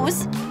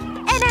gross!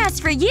 And as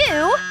for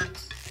you…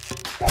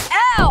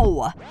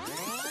 Ow!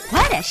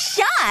 What a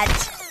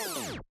shot!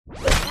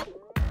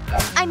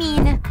 I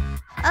mean…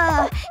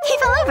 he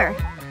fell over.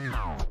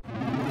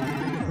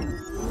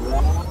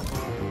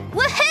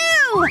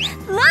 Woohoo!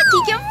 Look,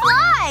 he can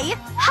fly!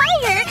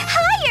 Higher!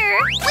 Higher!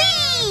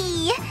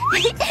 Whee!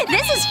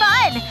 This is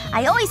fun!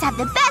 I always have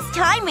the best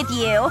time with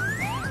you.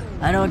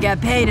 I don't get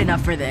paid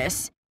enough for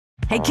this.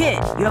 Hey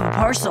kid, you have a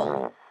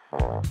parcel.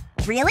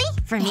 Really?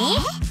 For me?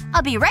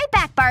 I'll be right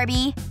back,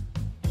 Barbie.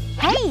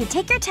 Hey,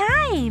 take your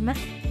time.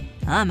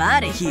 I'm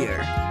outta here.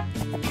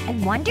 I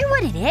wonder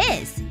what it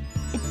is.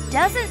 It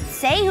doesn't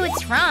say who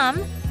it's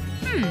from.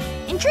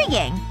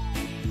 Intriguing.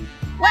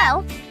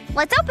 Well,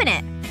 let's open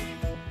it.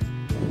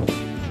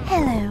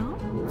 Hello.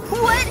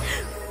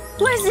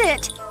 What is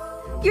it?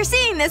 You're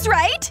seeing this,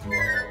 right?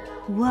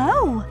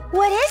 Whoa.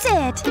 What is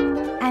it?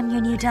 I'm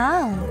your new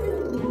doll.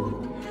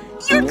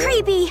 You're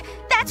creepy!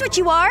 That's what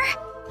you are!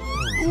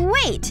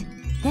 Wait.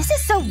 This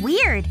is so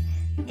weird.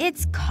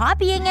 It's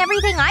copying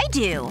everything I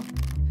do.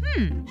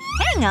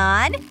 Hang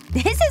on.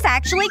 This is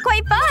actually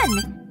quite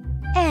fun.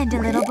 And a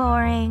little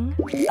boring.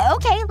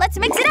 Okay, let's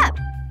mix it up.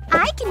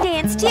 I can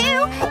dance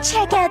too!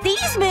 Check out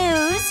these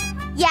moves!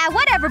 Yeah,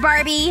 whatever,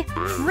 Barbie.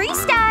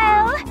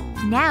 Freestyle!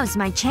 Now's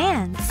my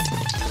chance.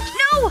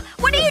 No!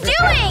 What are you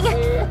doing?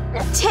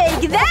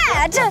 Take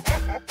that!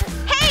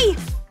 Hey!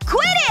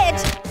 Quit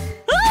it!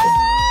 Ah!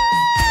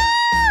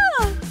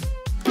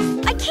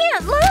 I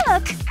can't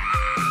look!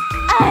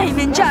 I'm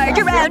in charge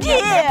around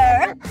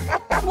here!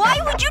 Why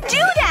would you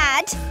do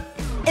that?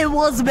 It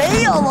was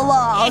me all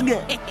along!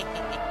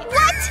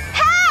 What?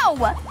 How?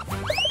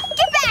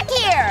 Get back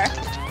here!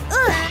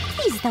 Ugh,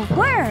 he's the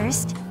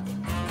worst.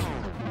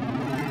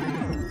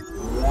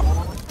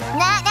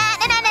 Na na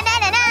na na na na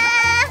na na!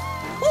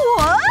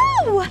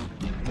 Whoa!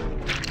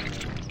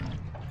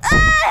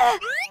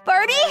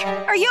 Barbie?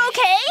 Are you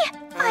okay?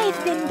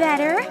 I've been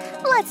better.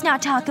 Let's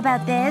not talk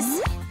about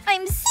this.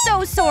 I'm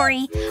so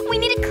sorry. We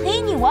need to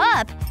clean you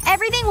up.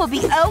 Everything will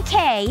be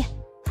okay.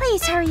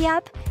 Please hurry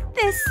up.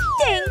 This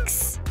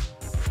stinks.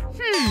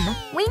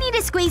 We need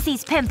to squeeze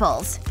these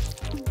pimples.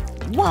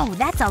 Whoa,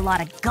 that's a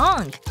lot of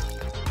gunk.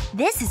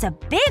 This is a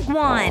big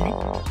one.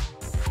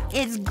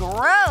 It's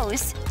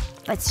gross.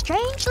 But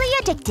strangely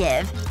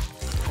addictive.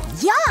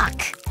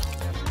 Yuck!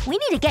 We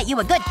need to get you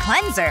a good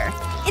cleanser.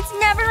 It's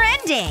never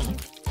ending.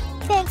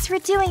 Thanks for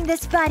doing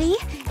this, buddy.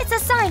 It's a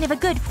sign of a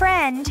good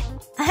friend.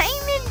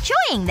 I'm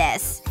enjoying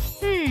this.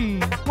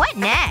 What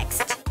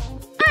next?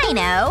 I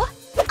know.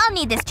 I'll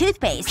need this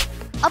toothpaste.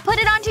 I'll put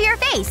it onto your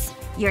face.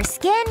 Your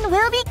skin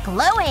will be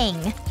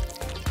glowing.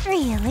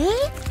 Really?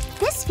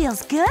 This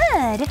feels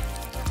good.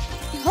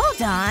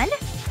 Hold on.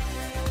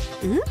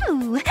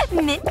 Ooh,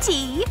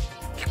 minty.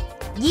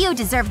 You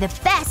deserve the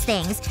best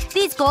things.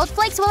 These gold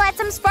flakes will add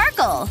some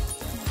sparkle.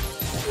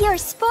 You're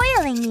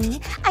spoiling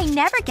me. I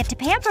never get to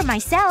pamper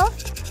myself.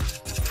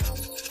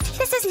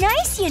 This is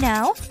nice, you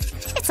know.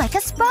 It's like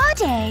a spa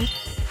day.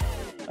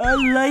 At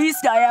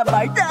least I have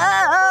my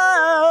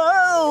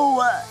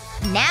toe!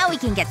 Now we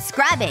can get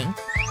scrubbing.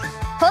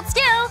 Hold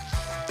still.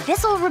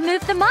 This will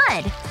remove the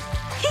mud.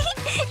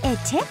 It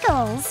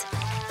tickles.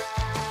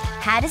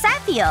 How does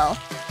that feel?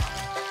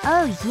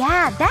 Oh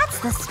yeah, that's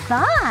the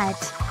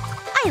spot.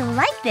 I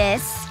like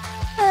this.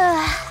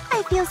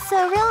 I feel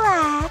so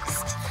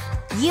relaxed.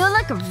 You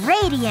look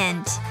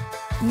radiant.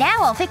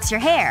 Now I'll fix your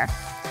hair.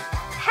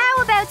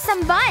 How about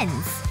some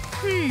buns?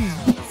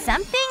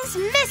 Something's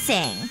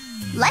missing.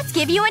 Let's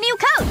give you a new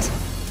coat.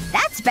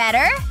 That's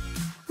better.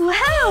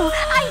 Wow,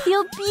 I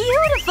feel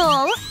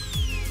beautiful.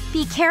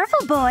 Be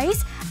careful,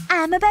 boys.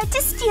 I'm about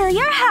to steal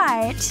your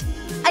heart.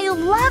 I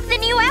love the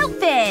new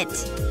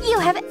outfit. You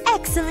have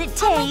excellent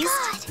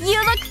taste.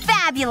 You look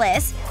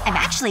fabulous. I'm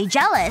actually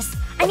jealous.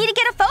 I need to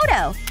get a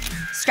photo.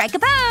 Strike a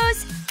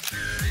pose.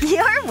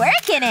 You're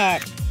working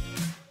it.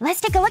 Let's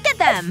take a look at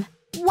them.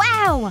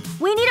 Wow!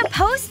 We need to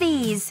post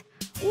these.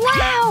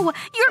 Wow!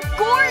 You're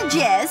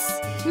gorgeous!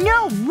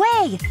 No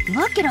way!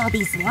 Look at all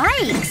these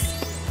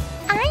likes.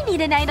 I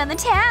need a night on the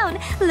town.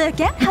 Look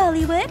out,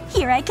 Hollywood.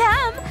 Here I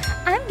come.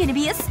 I'm gonna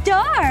be a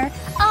star.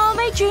 All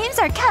my dreams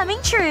are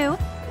coming true.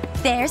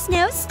 There's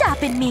no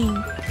stopping me.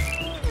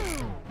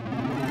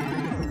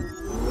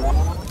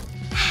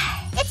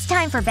 It's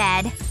time for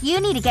bed. You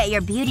need to get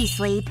your beauty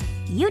sleep.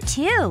 You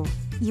too.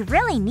 You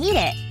really need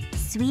it.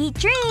 Sweet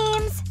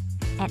dreams.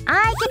 And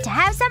I get to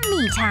have some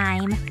me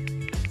time.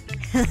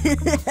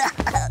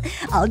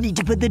 I'll need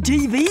to put the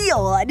TV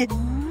on.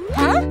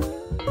 Huh?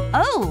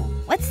 Oh,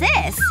 what's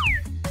this?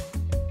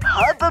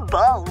 Pop a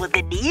ball with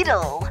a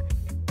needle.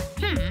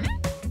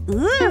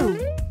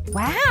 Ooh.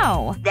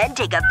 Wow. Then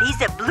take a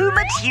piece of blue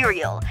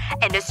material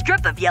and a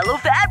strip of yellow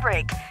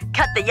fabric.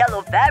 Cut the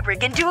yellow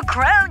fabric into a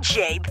crown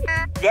shape.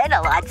 Then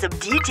I'll add some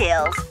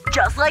details.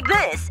 Just like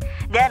this.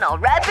 Then I'll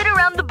wrap it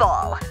around the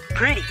ball.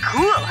 Pretty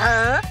cool,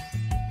 huh?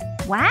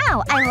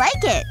 Wow, I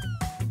like it.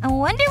 I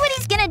wonder what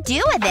he's gonna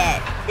do with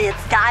it.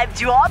 It's time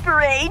to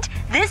operate.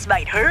 This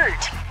might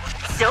hurt.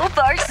 So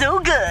far, so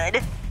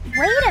good.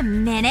 Wait a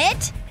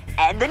minute.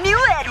 And the new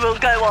head will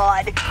go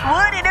on.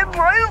 What an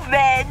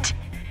improvement!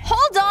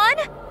 Hold on!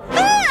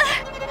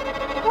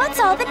 Ah! What's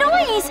all the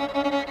noise?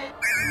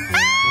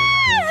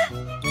 Ah!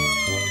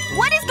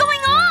 What is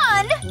going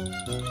on?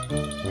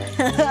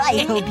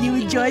 I hope you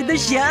enjoyed the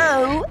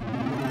show.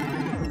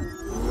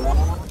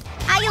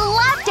 I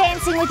love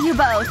dancing with you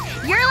both.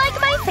 You're like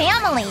my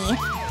family.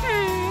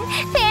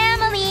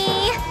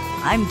 Family.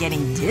 I'm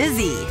getting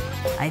dizzy.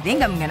 I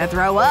think I'm gonna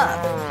throw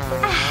up.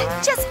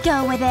 Just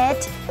go with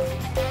it.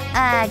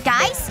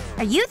 Guys?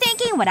 Are you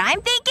thinking what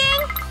I'm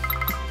thinking?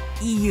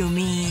 You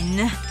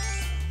mean…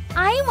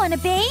 I want a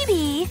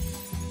baby.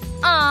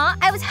 Aw,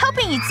 I was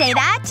hoping you'd say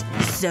that.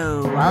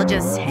 So, I'll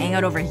just hang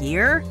out over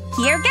here?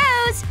 Here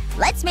goes.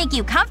 Let's make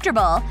you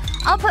comfortable.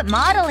 I'll put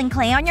modeling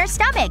clay on your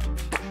stomach.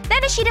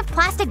 Then a sheet of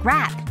plastic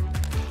wrap.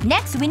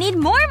 Next, we need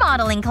more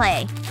modeling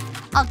clay.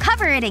 I'll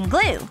cover it in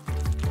glue.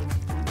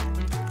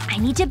 I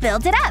need to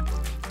build it up.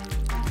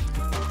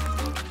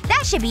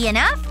 That should be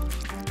enough.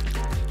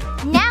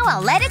 Now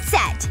I'll let it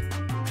set.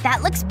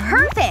 That looks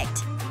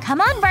perfect.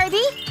 Come on, Barbie.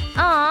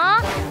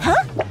 Aww.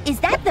 Huh? Is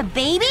that the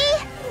baby?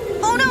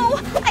 Oh no!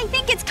 I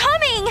think it's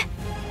coming!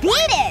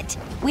 Beat it!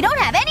 We don't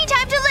have any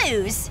time to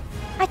lose.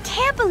 I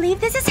can't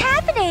believe this is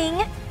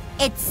happening.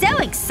 It's so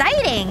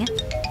exciting.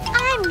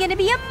 I'm gonna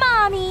be a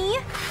mommy.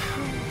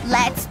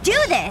 Let's do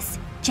this.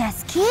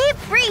 Just keep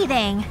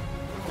breathing.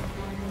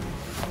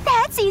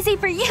 That's easy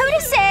for you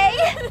to say.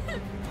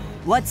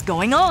 What's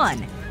going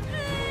on?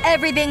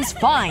 Everything's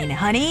fine,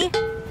 honey.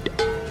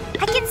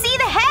 I can see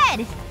the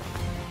head.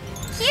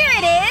 Here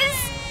it is.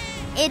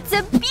 It's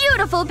a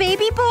beautiful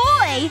baby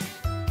boy.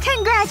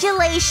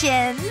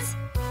 Congratulations.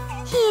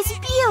 He's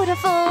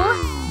beautiful.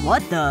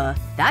 What the?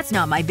 That's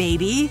not my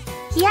baby.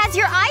 He has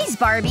your eyes,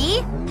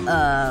 Barbie.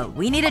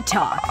 We need to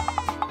talk.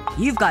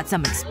 You've got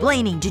some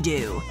explaining to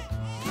do.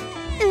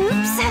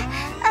 Oops.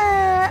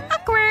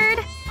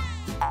 Awkward.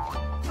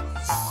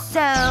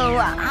 So,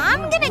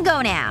 I'm gonna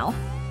go now.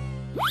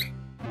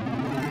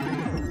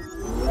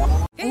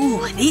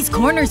 Ooh, these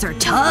corners are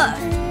tough.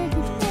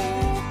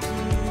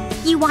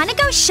 You wanna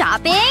go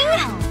shopping?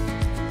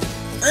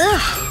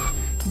 Ugh.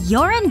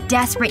 You're in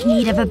desperate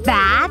need of a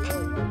bath.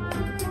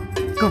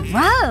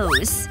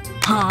 Gross.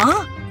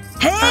 Huh?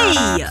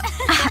 Hey!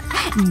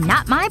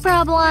 Not my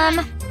problem.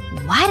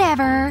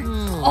 Whatever.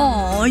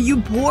 Aw,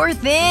 you poor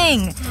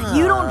thing.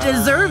 You don't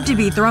deserve to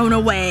be thrown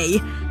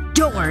away.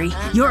 Don't worry,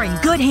 you're in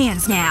good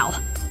hands now.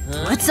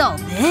 What's all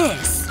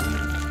this?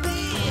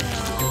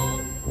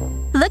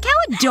 Look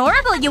how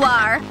adorable you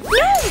are.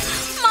 No!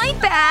 My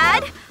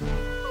bad.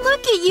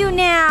 Look at you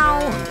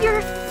now.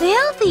 You're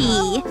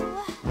filthy.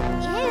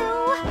 Ew.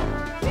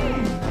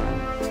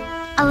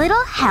 A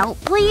little help,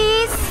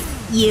 please?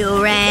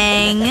 You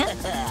rang.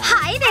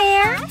 Hi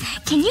there.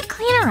 Can you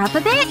clean her up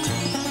a bit?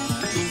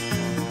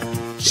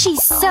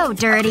 She's so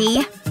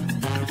dirty.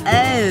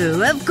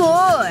 Oh, of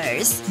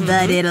course.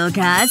 But it'll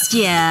cost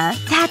ya.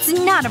 That's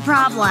not a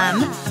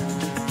problem.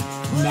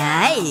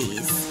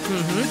 Nice.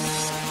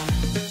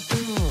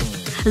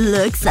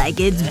 Looks like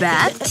it's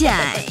bath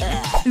time.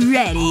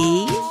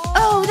 Ready?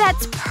 Oh,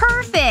 that's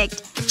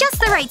perfect. Just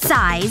the right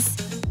size.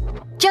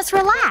 Just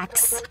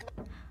relax.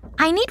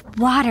 I need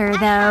water,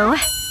 though.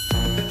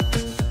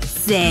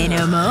 Say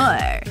no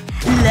more.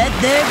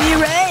 Let there be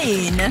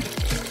rain.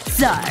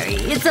 Sorry,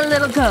 it's a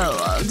little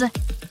cold.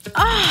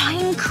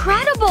 Oh,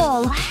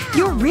 incredible!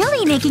 You're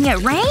really making it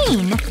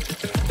rain.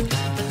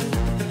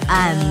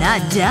 I'm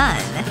not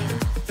done.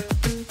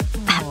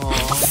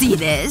 See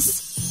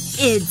this?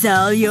 It's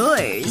all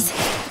yours.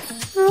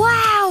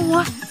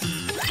 Wow!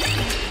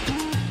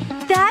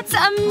 That's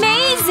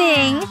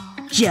amazing!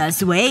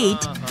 Just wait.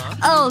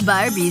 All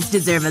Barbies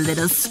deserve a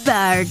little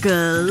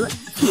sparkle.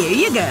 Here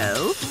you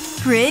go.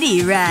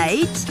 Pretty,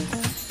 right?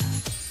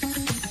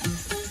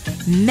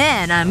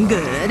 Man, I'm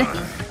good.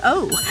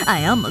 Oh,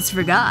 I almost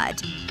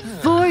forgot.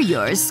 For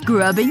your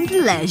scrubbing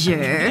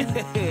pleasure.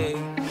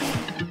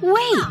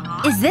 Wait,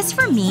 is this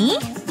for me?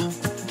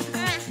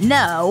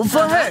 No,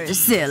 for her,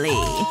 silly.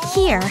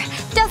 Here.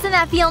 Doesn't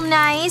that feel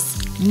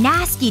nice?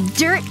 Nasty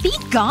dirt, be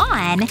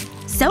gone.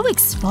 So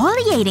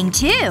exfoliating,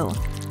 too.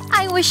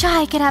 I wish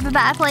I could have a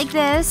bath like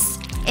this.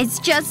 It's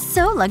just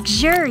so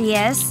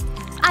luxurious.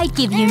 I'd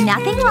give you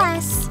nothing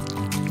less.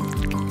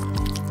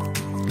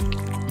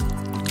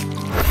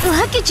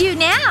 Look at you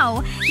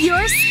now!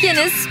 Your skin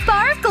is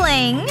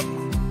sparkling!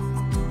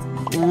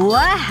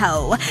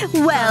 Wow.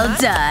 Well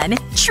done.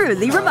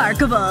 Truly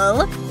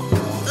remarkable.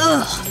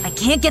 Ugh. I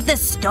can't get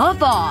this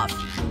stuff off.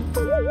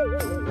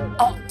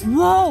 Oh,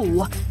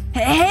 whoa.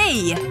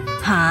 Hey.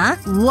 Huh?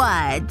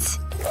 What?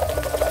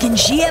 Can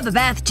she have a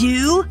bath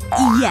too?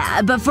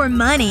 Yeah, but for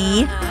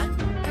money.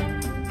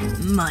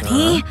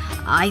 Money?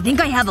 I think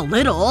I have a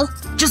little.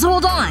 Just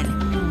hold on.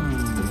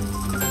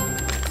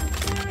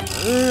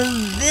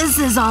 This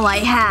is all I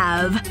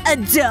have.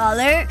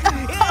 $1?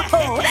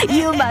 Oh,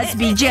 you must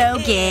be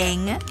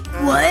joking.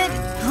 What?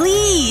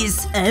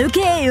 Please.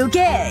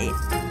 Okay.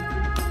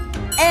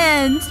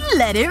 And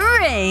let it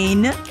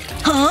rain.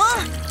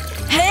 Huh?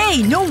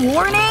 Hey, no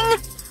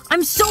warning?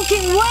 I'm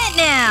soaking wet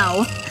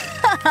now.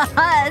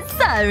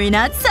 Sorry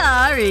not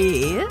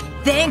sorry.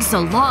 Thanks a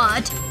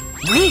lot.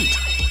 Wait.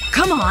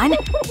 Come on.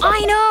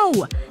 I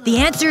know! The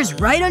answer's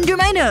right under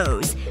my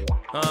nose.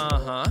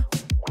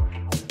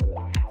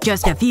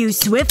 Just a few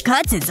swift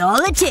cuts is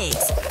all it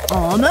takes.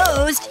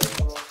 Almost.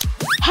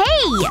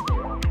 Hey!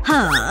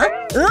 Huh?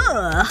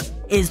 Ugh.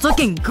 It's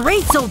looking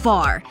great so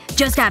far.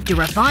 Just have to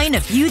refine a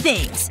few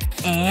things.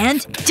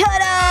 And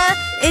ta-da!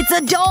 It's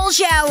a doll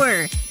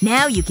shower!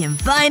 Now you can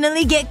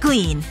finally get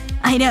clean.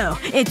 I know.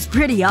 It's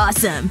pretty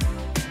awesome.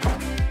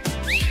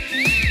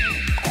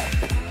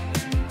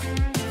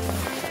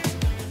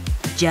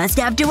 Just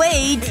have to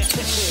wait.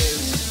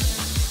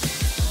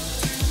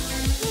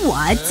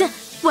 What?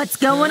 What's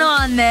going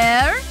on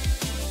there?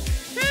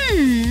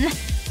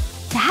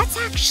 That's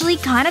actually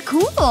kinda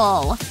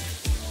cool.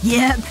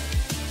 Yep.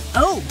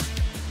 Oh.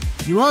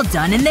 You all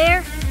done in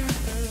there?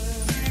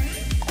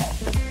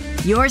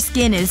 Your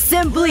skin is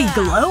simply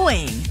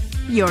glowing.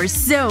 You're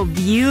so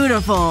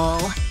beautiful.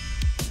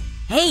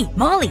 Hey,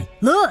 Molly,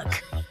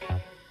 look.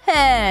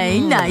 Hey,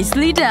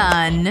 nicely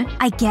done.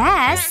 I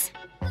guess.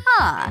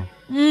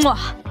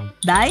 Mwah.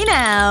 Bye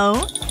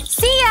now.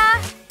 See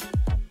ya!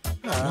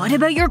 What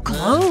about your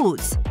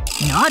clothes?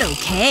 Not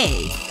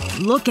okay.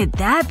 Look at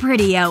that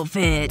pretty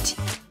outfit.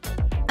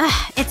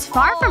 It's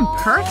far from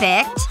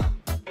perfect.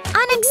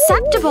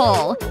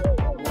 Unacceptable.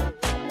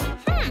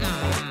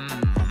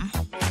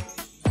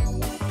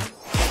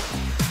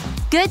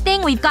 Good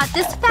thing we've got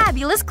this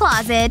fabulous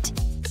closet.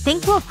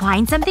 Think we'll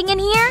find something in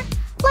here?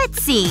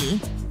 Let's see.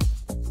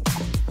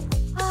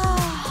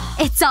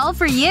 It's all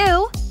for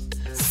you.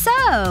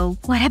 So,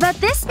 what about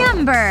this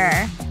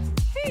number?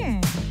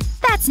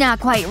 That's not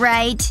quite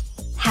right.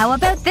 How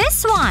about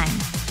this one?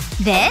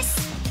 This?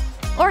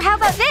 Or how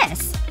about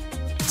this?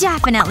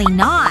 Definitely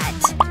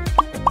not.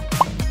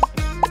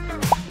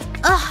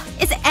 Ugh,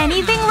 is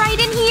anything right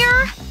in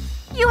here?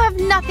 You have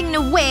nothing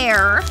to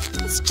wear.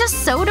 It's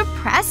just so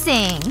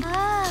depressing.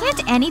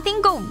 Can't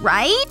anything go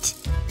right?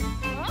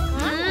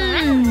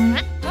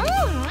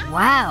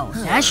 Wow,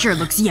 that sure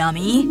looks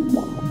yummy.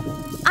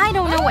 I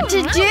don't know what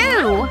to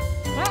do.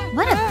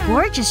 What a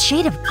gorgeous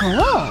shade of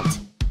gold.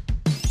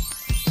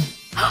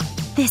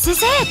 This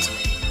is it!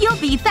 You'll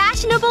be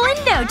fashionable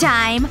in no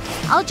time.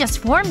 I'll just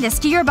form this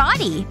to your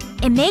body.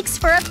 It makes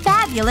for a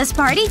fabulous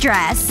party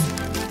dress.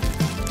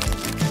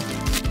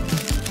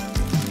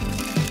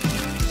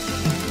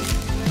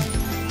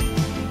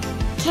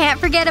 Can't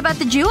forget about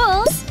the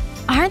jewels.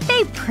 Aren't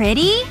they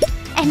pretty?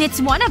 And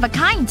it's one of a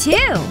kind,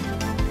 too.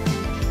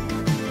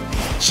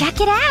 Check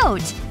it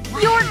out!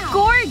 You're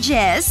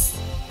gorgeous!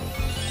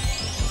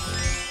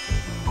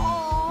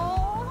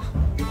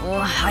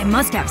 Oh, I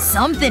must have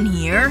something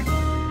here.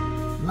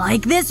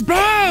 Like this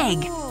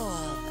bag!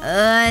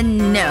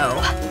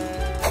 No.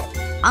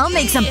 I'll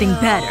make something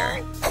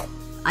better.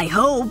 I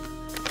hope.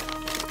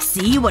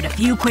 See what a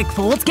few quick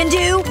folds can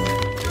do?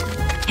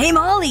 Hey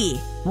Molly!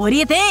 What do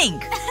you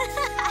think?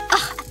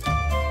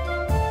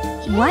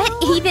 What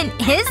even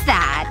is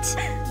that?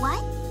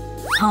 What?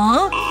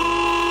 Huh?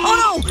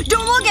 Oh no!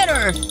 Don't look at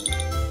her!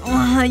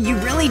 You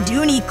really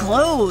do need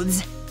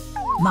clothes.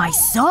 My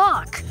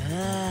sock!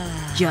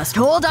 Just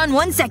hold on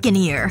 1 second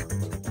here.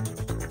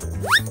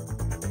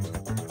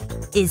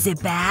 Is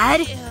it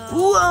bad?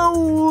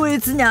 Whoa,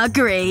 it's not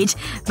great.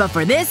 But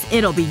for this,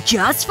 it'll be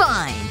just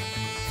fine.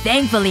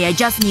 Thankfully, I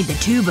just need the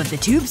tube of the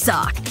tube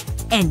sock.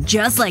 And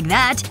just like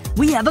that,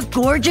 we have a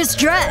gorgeous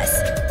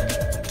dress.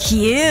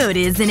 Cute,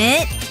 isn't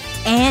it?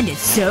 And it's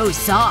so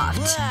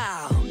soft.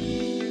 Wow.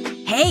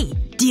 Hey,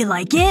 do you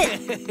like it?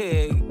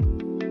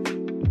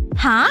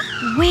 Huh?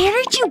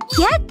 Where did you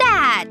get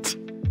that?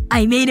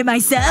 I made it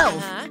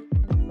myself.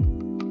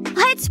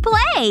 Let's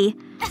play!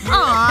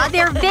 Aw,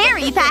 they're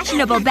very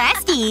fashionable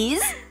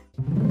besties.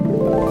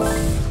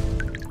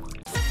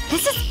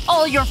 This is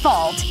all your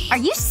fault. Are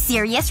you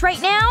serious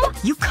right now?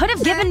 You could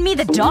have given me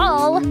the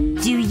doll.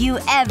 Do you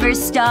ever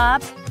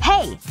stop?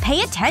 Hey,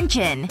 pay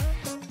attention.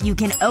 You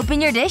can open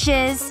your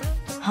dishes.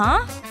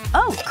 Huh?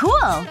 Oh,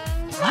 cool.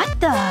 What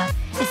the?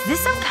 Is this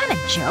some kind of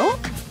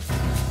joke?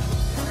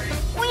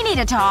 We need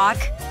to talk.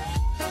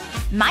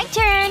 My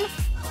turn.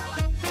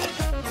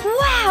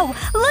 Wow!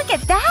 Look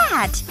at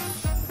that!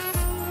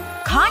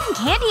 Cotton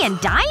candy and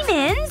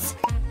diamonds?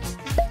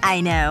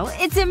 I know.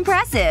 It's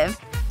impressive.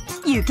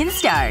 You can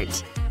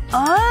start.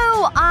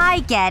 Oh,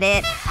 I get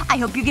it. I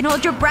hope you can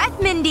hold your breath,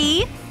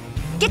 Mindy.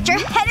 Get your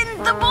head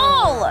in the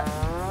bowl!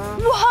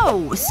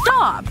 Whoa!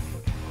 Stop!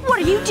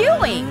 What are you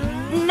doing?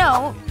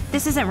 No.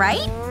 This isn't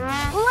right?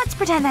 Let's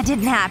pretend that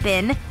didn't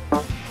happen.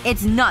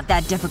 It's not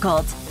that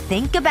difficult.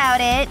 Think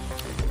about it.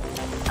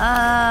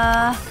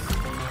 A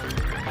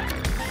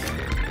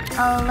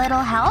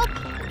little help?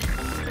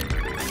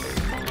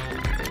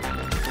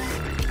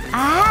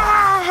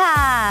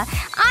 Ah!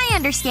 I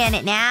understand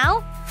it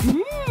now.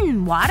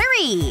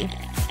 Watery.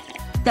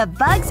 The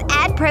bugs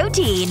add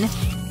protein.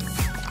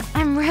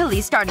 I'm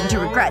really starting to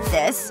regret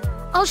this.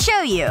 I'll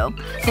show you.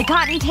 The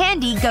cotton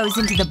candy goes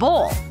into the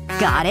bowl.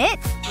 Got it?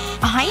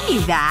 I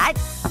knew that.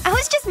 I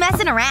was just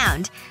messing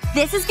around.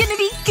 This is gonna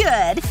be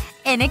good.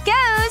 In it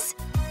goes.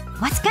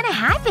 What's gonna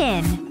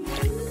happen?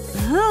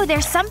 Ooh,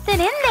 there's something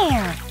in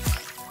there.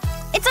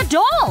 It's a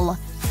doll!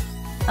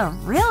 A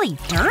really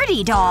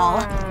dirty doll.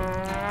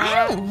 I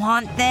don't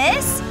want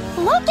this.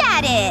 Look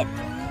at it!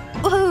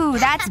 Ooh,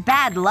 that's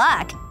bad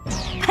luck.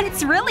 But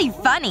it's really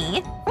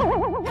funny.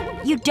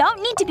 You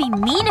don't need to be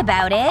mean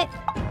about it.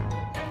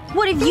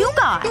 What have you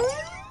got?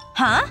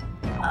 Huh?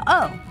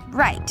 Oh,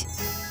 right.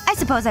 I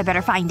suppose I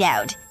better find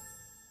out.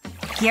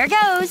 Here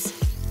goes.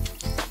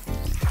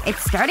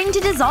 It's starting to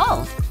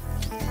dissolve.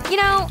 You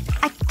know,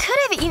 I could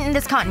have eaten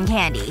this cotton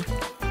candy.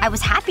 I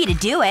was happy to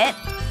do it.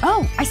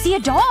 Oh, I see a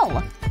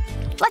doll.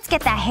 Let's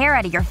get that hair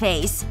out of your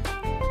face.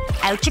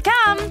 Out you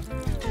come.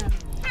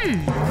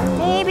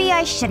 Maybe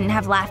I shouldn't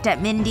have laughed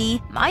at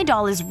Mindy. My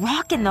doll is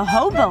rockin' the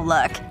hobo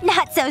look.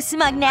 Not so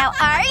smug now,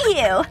 are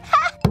you?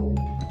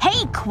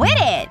 Hey, quit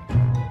it!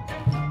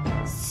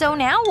 So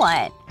now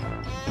what?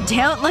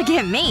 Don't look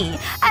at me.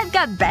 I've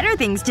got better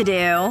things to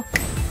do.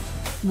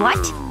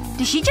 What?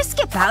 Did she just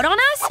skip out on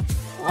us?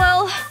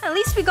 Well, at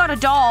least we got a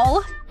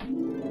doll.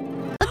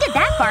 Look at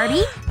that,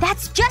 Barbie.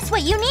 That's just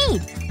what you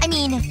need. I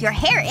mean, your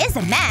hair is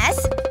a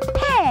mess.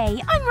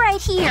 Hey, I'm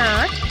right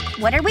here.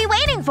 What are we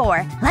waiting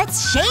for?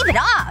 Let's shave it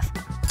off.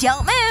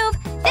 Don't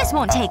move. This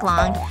won't take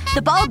long.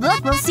 The bald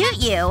look will suit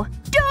you.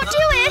 Don't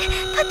do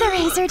it! Put the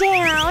razor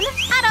down.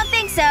 I don't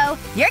think so.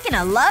 You're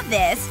gonna love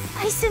this.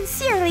 I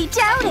sincerely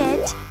doubt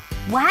it.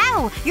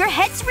 Wow, your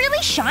head's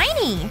really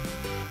shiny.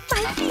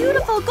 My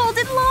beautiful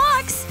golden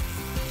locks.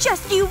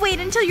 Just you wait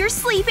until you're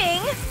sleeping.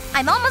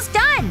 I'm almost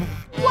done.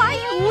 Why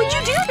would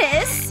you do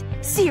this?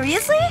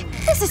 Seriously?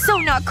 This is so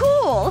not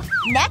cool.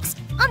 Next,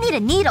 I'll need a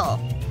needle.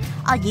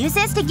 I'll use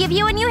this to give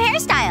you a new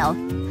hairstyle.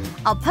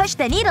 I'll push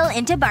the needle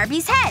into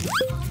Barbie's head.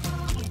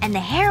 And the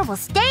hair will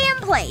stay in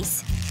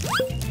place.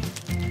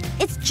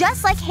 It's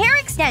just like hair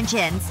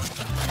extensions.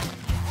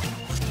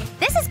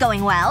 This is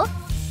going well.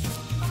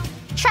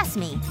 Trust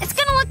me, it's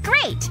gonna look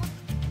great.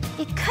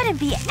 It couldn't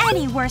be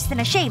any worse than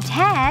a shaved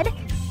head.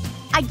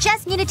 I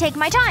just need to take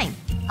my time.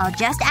 I'll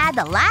just add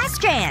the last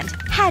strand.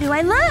 How do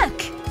I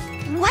look?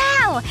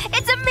 Wow!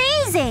 It's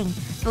amazing!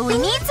 But we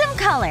need some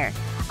color.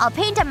 I'll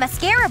paint a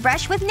mascara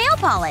brush with nail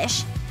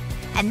polish.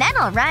 And then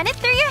I'll run it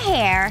through your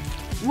hair.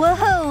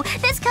 Whoa!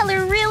 This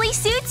color really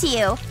suits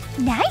you.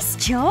 Nice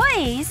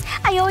choice!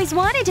 I always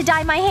wanted to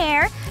dye my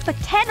hair. But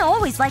Ken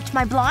always liked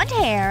my blonde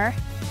hair.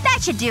 That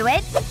should do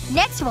it.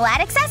 Next we'll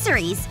add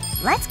accessories.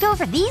 Let's go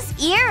for these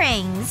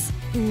earrings.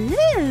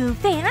 Ooh,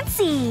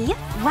 fancy.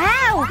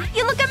 Wow!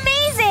 You look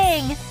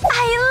amazing!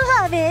 I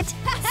love it!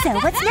 So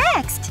what's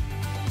next?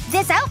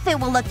 This outfit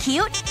will look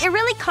cute. It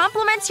really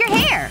complements your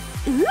hair.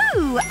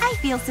 Ooh, I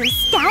feel so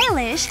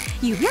stylish.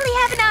 You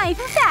really have an eye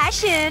for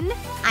fashion.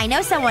 I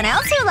know someone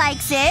else who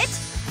likes it.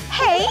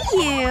 Hey,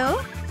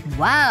 you.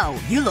 Wow,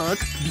 you look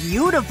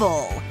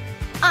beautiful.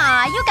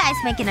 Aw, you guys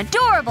make an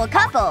adorable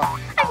couple.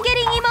 I'm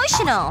getting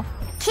emotional.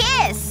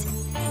 Kiss!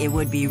 It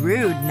would be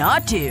rude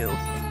not to.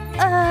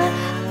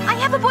 I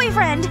have a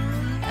boyfriend.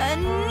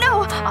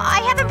 No,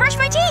 I haven't brushed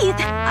my teeth.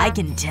 I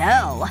can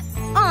tell.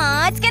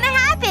 Aw, it's gonna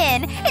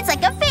happen. It's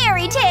like a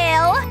fairy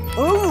tale.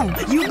 Oh,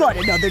 you got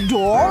another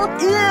doll?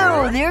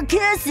 Ew, they're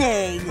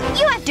kissing.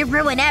 You have to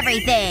ruin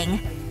everything.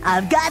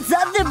 I've got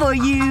something for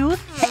you.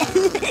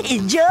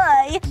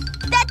 Enjoy.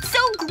 That's so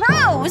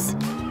gross.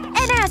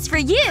 And as for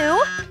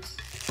you…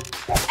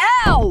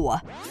 Ow!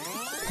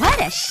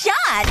 What a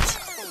shot!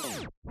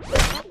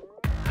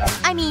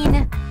 I mean…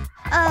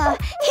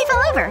 he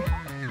fell over.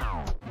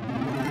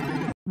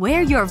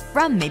 Where you're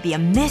from may be a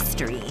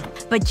mystery,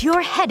 but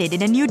you're headed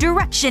in a new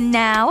direction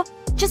now.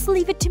 Just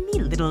leave it to me,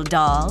 little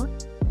doll.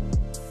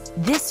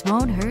 This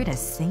won't hurt a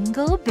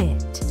single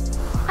bit.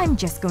 I'm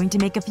just going to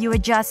make a few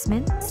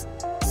adjustments.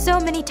 So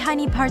many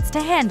tiny parts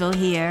to handle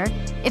here.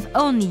 If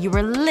only you were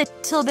a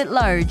little bit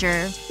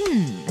larger.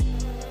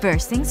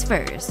 First things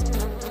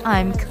first.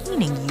 I'm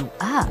cleaning you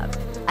up.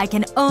 I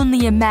can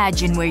only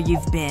imagine where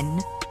you've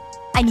been.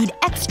 I need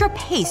extra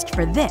paste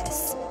for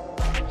this.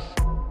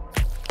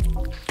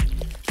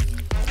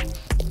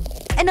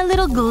 And a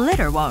little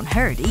glitter won't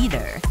hurt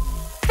either.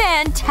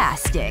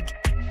 Fantastic!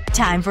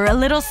 Time for a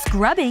little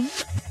scrubbing.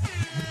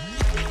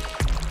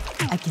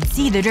 I can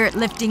see the dirt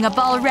lifting up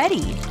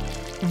already.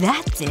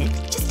 That's it.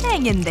 Just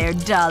hang in there,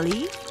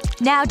 dolly.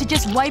 Now to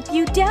just wipe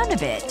you down a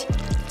bit.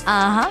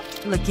 Uh-huh.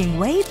 Looking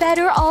way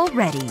better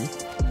already.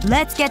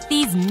 Let's get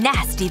these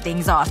nasty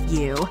things off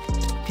you.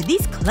 Could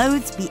these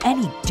clothes be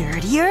any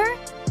dirtier?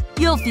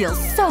 You'll feel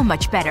so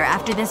much better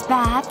after this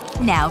bath.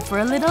 Now for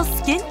a little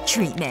skin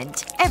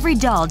treatment. Every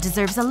doll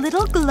deserves a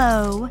little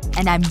glow.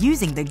 And I'm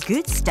using the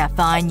good stuff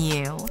on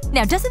you.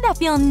 Now doesn't that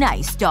feel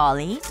nice,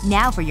 Dolly?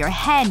 Now for your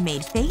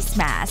handmade face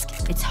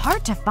mask. It's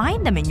hard to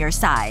find them in your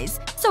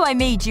size. So I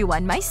made you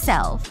one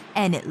myself.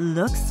 And it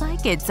looks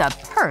like it's a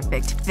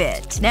perfect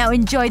fit. Now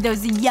enjoy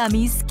those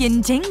yummy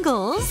skin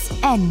tingles.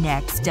 And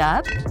next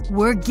up,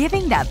 we're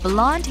giving that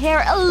blonde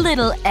hair a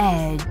little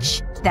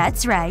edge.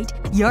 That's right.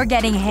 You're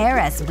getting hair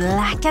as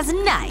black as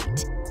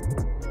night.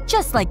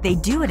 Just like they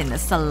do it in the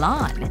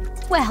salon.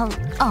 Well,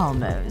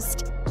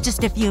 almost.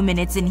 Just a few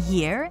minutes in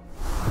here.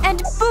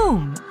 And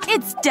boom!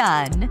 It's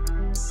done.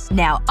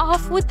 Now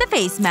off with the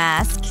face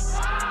mask.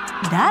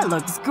 That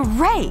looks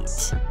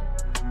great.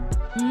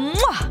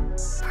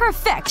 Mwah!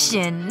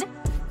 Perfection.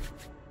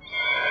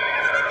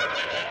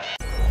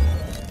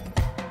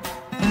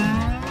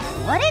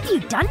 What have you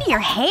done to your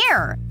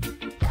hair?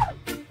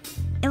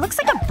 It looks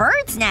like a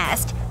bird's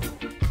nest.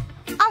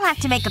 I'll have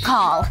to make a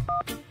call.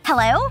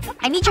 Hello?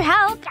 I need your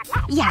help.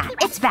 Yeah,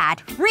 it's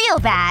bad. Real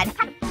bad.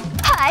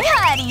 Hi,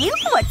 honey.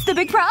 What's the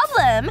big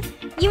problem?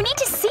 You need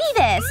to see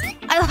this.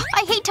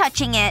 I hate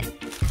touching it.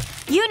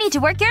 You need to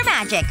work your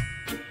magic.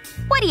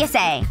 What do you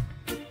say?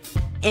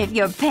 If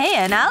you're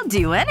paying, I'll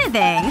do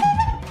anything.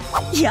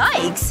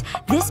 Yikes!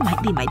 This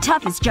might be my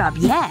toughest job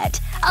yet.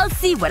 I'll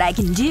see what I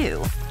can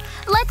do.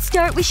 Let's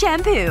start with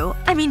shampoo.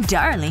 I mean,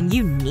 darling,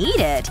 you need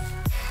it.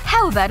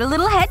 How about a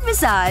little head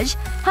massage?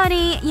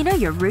 Honey, you know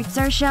your roots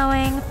are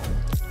showing.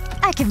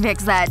 I can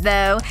fix that,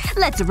 though.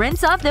 Let's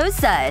rinse off those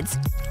suds.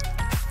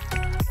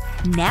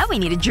 Now we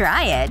need to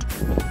dry it.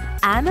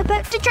 I'm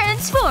about to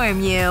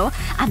transform you.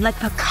 I'm like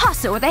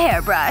Picasso with a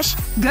hairbrush.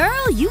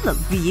 Girl, you look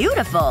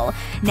beautiful.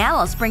 Now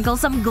I'll sprinkle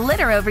some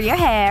glitter over your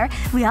hair.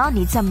 We all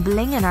need some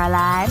bling in our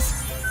lives.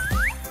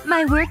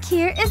 My work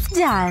here is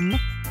done.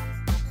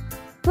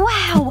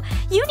 Wow!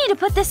 You need to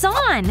put this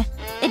on!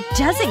 It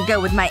doesn't go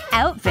with my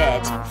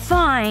outfit.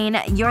 Fine.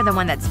 You're the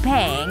one that's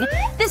paying.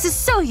 This is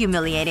so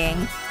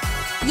humiliating.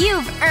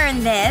 You've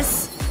earned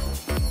this.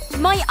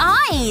 My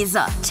eyes!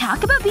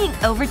 Talk about being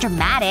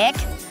overdramatic.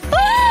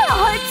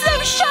 Oh, it's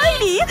so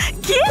shiny!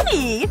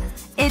 Gimme!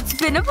 It's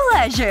been a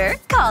pleasure.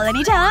 Call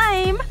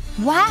anytime.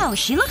 Wow,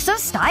 she looks so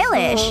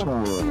stylish.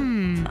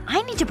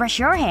 I need to brush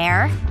your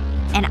hair.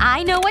 And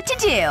I know what to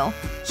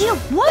do. You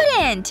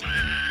wouldn't!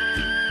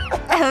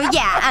 Oh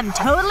yeah, I'm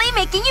totally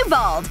making you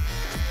bald.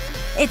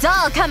 It's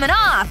all coming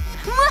off.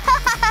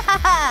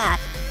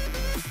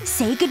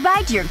 Say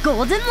goodbye to your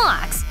golden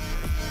locks.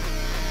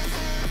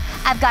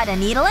 I've got a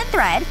needle and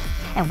thread,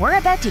 and we're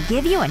about to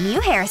give you a new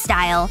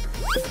hairstyle.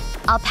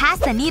 I'll pass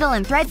the needle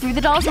and thread through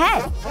the doll's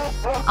head.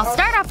 I'll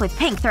start off with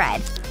pink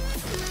thread.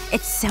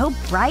 It's so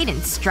bright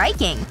and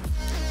striking.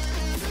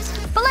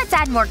 But let's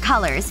add more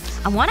colors.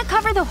 I want to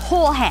cover the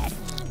whole head.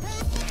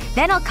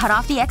 Then I'll cut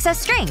off the excess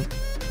string.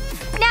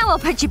 Now I'll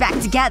put you back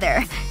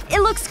together.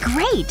 It looks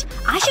great.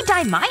 I should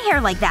dye my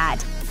hair like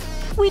that.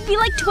 We'd be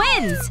like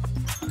twins.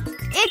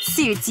 It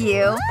suits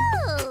you.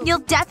 You'll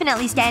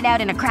definitely stand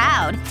out in a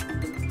crowd.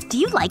 Do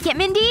you like it,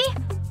 Mindy?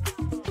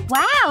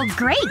 Wow,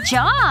 great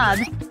job!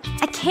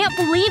 I can't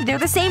believe they're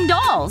the same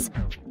dolls.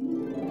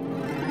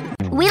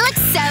 We look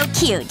so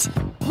cute.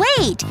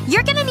 Wait,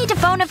 you're gonna need a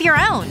phone of your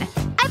own.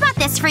 I bought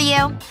this for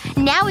you.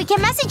 Now we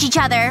can message each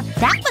other.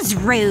 That was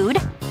rude.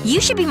 You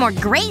should be more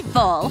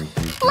grateful.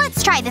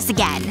 Let's try this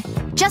again.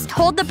 Just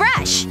hold the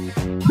brush.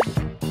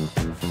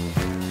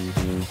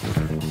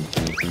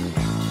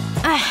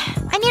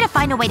 I need to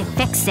find a way to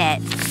fix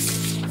it.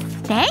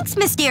 Thanks,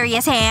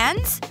 mysterious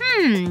hands.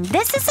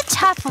 This is a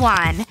tough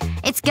one.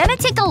 It's gonna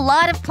take a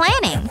lot of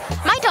planning.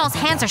 My doll's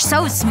hands are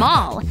so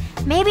small.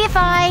 Maybe if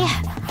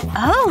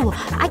Oh!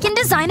 I can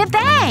design a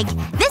bag!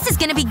 This is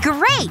gonna be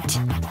great!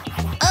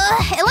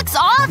 Ugh, it looks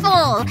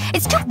awful!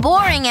 It's too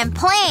boring and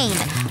plain.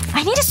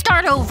 I need to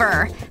start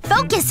over.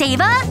 Focus,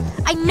 Ava!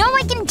 I know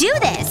I can do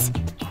this!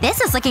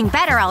 This is looking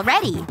better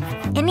already.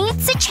 It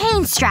needs a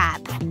chain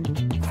strap.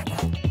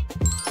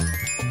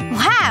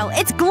 Wow,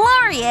 it's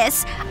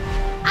glorious!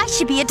 I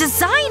should be a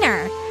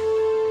designer.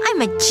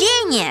 I'm a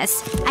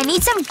genius. I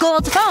need some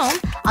gold foam.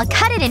 I'll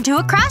cut it into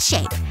a cross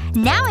shape.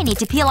 Now I need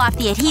to peel off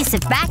the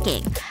adhesive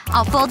backing.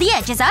 I'll fold the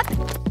edges up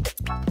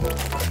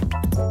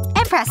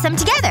and press them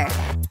together.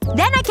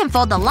 Then I can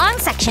fold the long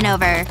section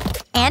over.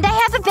 And I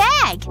have a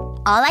bag!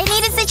 All I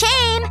need is the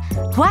chain!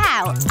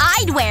 Wow,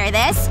 I'd wear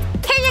this!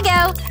 Here you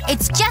go!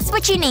 It's just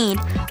what you need.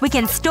 We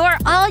can store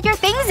all your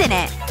things in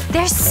it.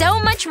 There's so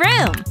much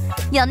room.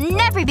 You'll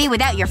never be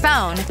without your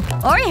phone.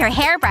 Or your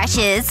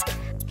hairbrushes.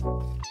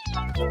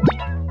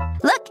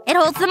 Look, it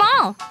holds them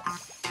all.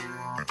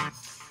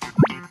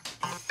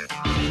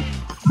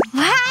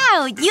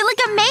 Wow, you look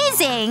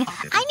amazing!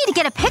 I need to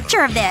get a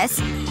picture of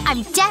this.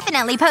 I'm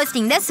definitely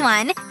posting this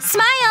one.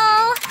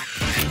 Smile!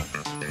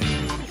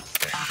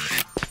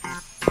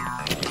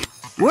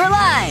 We're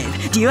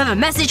live! Do you have a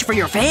message for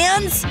your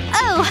fans?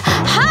 Oh,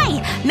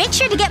 hi! Make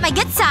sure to get my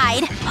good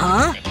side.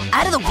 Huh?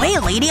 Out of the way,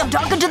 lady! I'm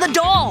talking to the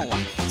doll!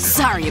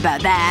 Sorry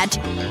about that.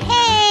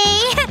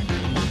 Hey!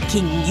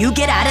 Can you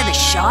get out of the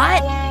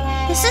shot?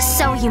 This is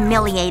so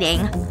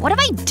humiliating. What have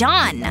I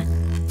done?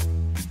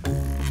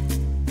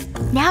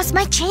 Now's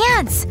my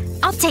chance.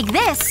 I'll take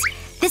this.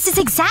 This is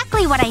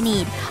exactly what I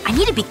need. I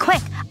need to be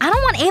quick. I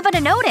don't want Ava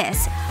to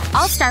notice.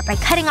 I'll start by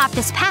cutting off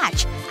this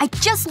patch. I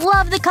just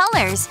love the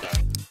colors.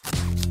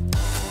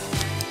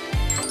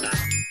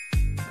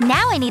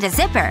 Now I need a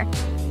zipper.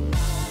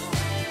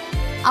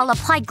 I'll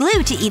apply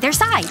glue to either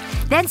side,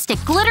 then stick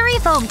glittery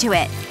foam to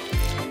it.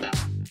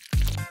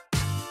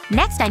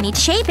 Next I need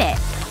to shape it.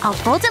 I'll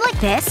fold it like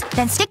this,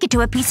 then stick it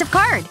to a piece of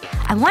card.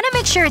 I want to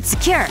make sure it's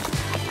secure.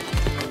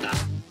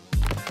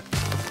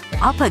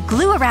 I'll put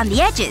glue around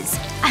the edges.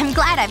 I'm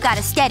glad I've got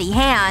a steady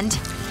hand.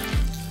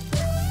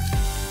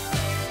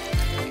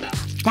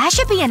 That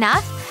should be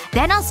enough.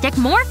 Then I'll stick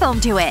more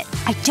foam to it.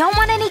 I don't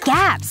want any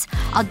gaps.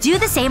 I'll do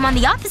the same on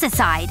the opposite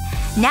side.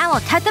 Now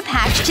I'll cut the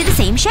patch to the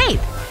same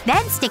shape.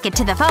 Then stick it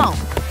to the foam.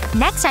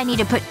 Next I need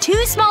to put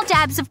 2 small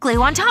dabs of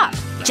glue on top.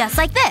 Just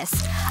like this.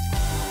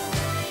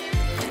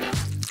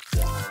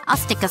 I'll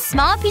stick a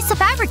small piece of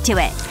fabric to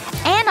it.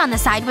 And on the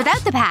side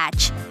without the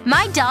patch.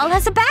 My doll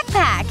has a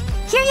backpack.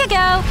 Here you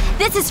go.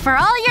 This is for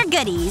all your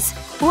goodies.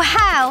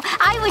 Wow,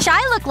 I wish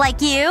I looked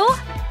like you.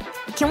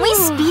 Can we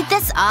speed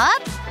this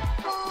up?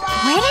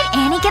 Where did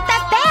Annie get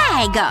that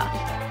bag?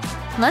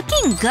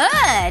 Looking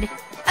good.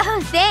 Oh,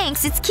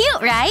 thanks. It's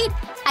cute, right?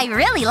 I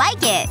really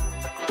like it.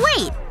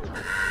 Wait.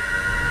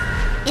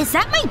 Is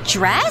that my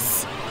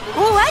dress?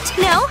 What?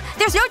 No.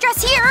 There's no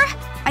dress here.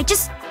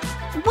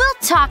 We'll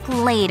talk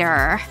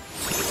later.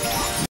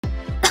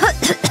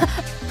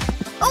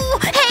 Oh,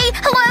 hey!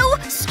 Hello!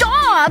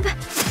 Stop!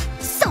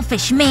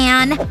 Selfish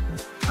man.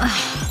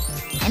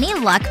 Any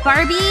luck,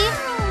 Barbie?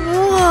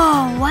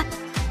 Whoa.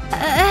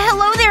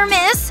 Hello there,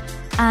 miss.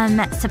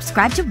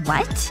 Subscribe to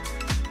what?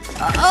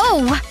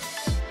 Oh,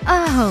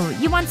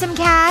 you want some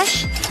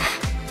cash?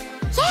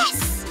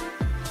 Yes!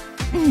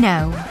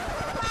 No.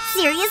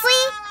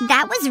 Seriously?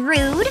 That was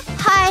rude.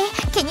 Hi,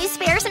 can you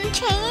spare some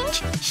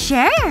change?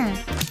 Sure.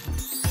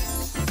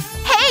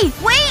 Hey,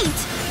 wait!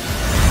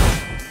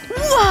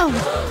 Whoa!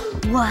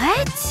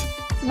 What?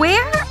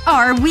 Where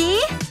are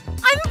we?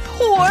 I'm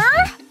poor?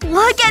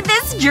 Look at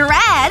this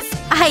dress!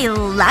 I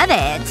love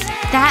it.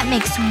 That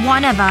makes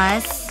one of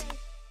us.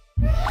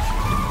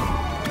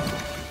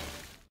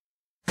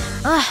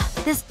 Ugh,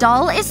 this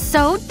doll is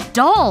so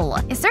dull.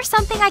 Is there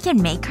something I can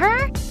make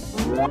her?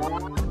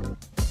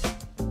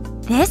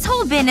 This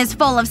whole bin is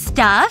full of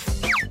stuff.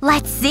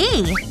 Let's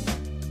see.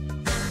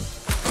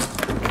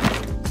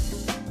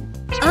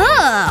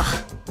 Ugh.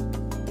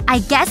 I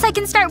guess I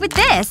can start with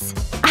this.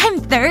 I'm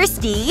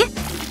thirsty.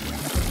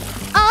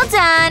 All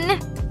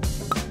done.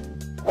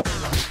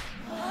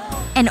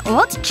 An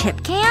old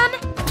chip can?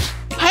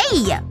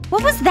 Hey!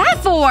 What was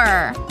that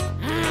for?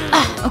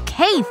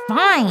 Okay,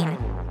 fine.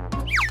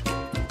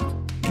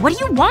 What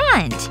do you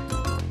want?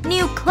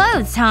 New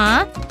clothes,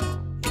 huh?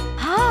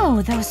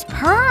 Oh, those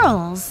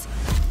pearls.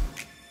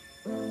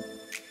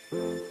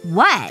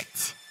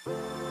 What?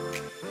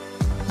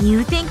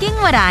 You thinking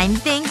what I'm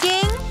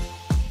thinking?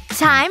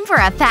 Time for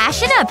a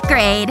fashion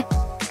upgrade.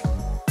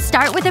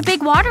 Start with a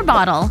big water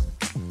bottle.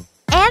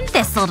 And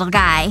this little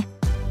guy.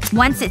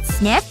 Once it's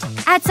sniffed,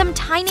 add some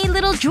tiny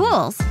little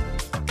jewels.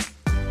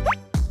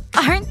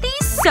 Aren't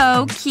these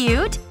so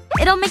cute?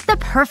 It'll make the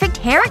perfect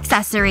hair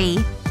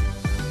accessory.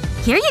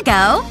 Here you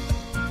go.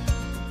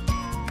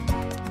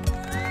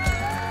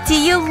 Do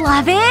you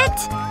love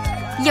it?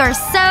 You're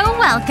so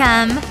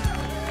welcome.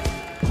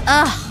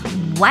 Ugh,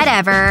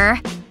 whatever.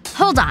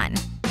 Hold on.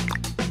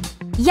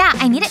 Yeah,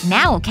 I need it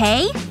now,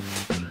 okay?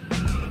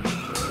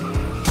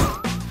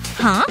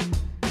 Huh?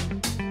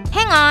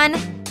 Hang on.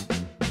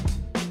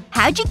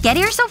 How'd you get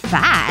here so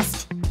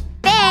fast?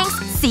 Thanks.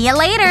 See you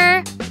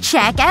later.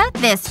 Check out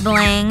this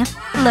bling.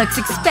 Looks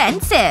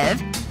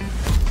expensive.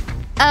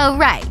 Oh,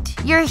 right.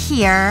 You're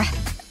here.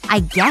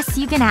 I guess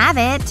you can have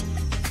it.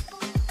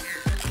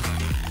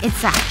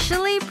 It's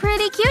actually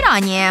pretty cute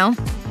on you.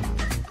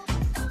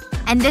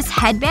 And this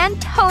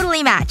headband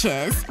totally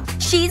matches.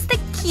 She's the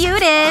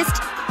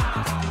cutest.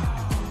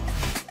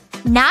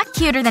 Not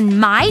cuter than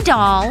my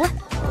doll.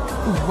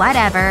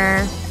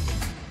 Whatever.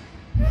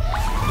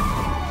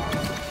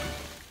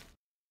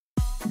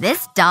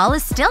 This doll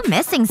is still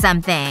missing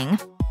something.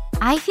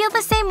 I feel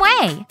the same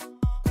way.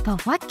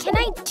 But what can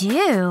I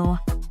do?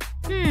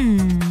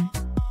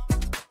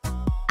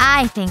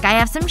 I think I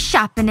have some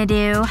shopping to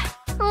do.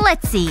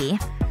 Let's see.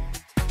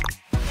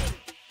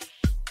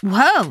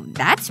 Whoa,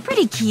 that's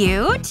pretty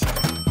cute.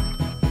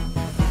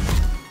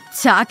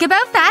 Talk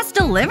about fast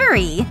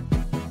delivery.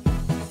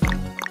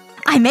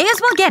 I may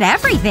as well get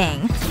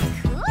everything.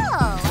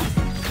 Cool.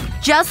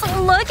 Just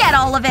look at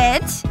all of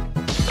it.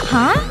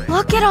 Huh?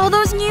 Look at all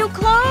those new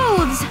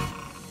clothes.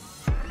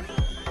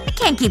 I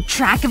can't keep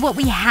track of what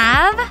we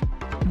have.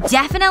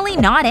 Definitely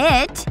not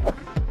it.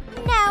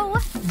 No.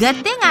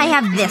 Good thing I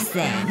have this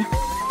thing.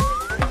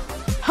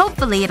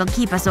 Hopefully it'll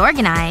keep us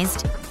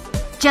organized.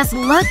 Just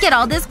look at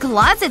all this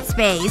closet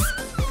space.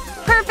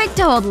 Perfect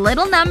to hold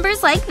little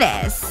numbers like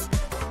this.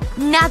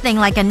 Nothing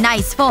like a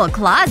nice full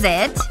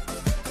closet.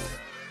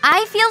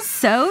 I feel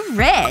so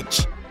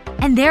rich.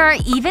 And there are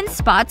even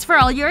spots for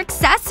all your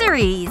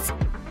accessories.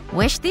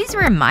 Wish these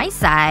were my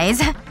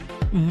size.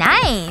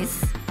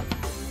 Nice.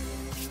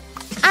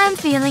 I'm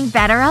feeling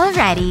better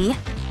already.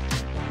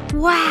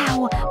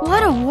 Wow,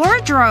 what a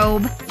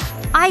wardrobe.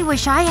 I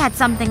wish I had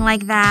something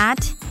like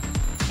that.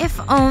 If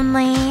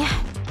only…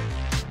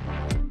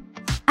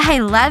 I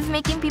love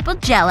making people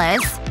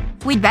jealous.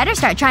 We'd better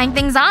start trying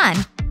things on.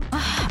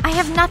 Ugh, I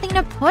have nothing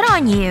to put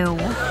on you.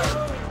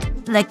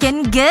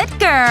 Looking good,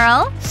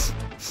 girl.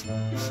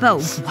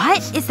 But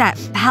what is that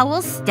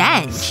foul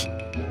stench?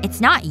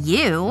 It's not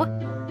you.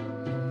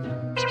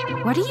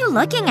 What are you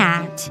looking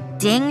at?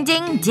 Ding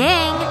ding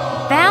ding.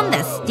 Found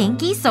the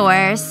stinky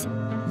source.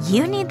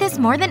 You need this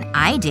more than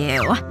I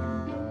do.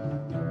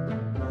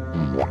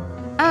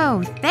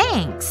 Oh,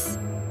 thanks.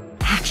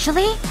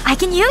 Actually, I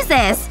can use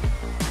this.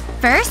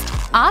 First,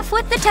 off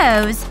with the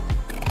toes.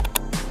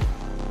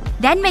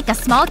 Then make a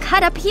small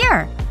cut up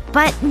here.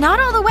 But not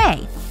all the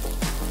way.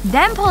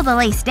 Then pull the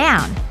lace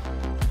down.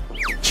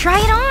 Try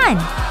it on!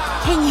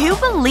 Can you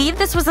believe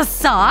this was a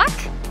sock?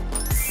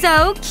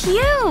 So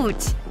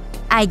cute!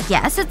 I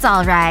guess it's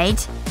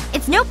alright.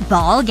 It's no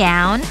ball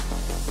gown.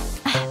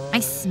 I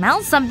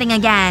smell something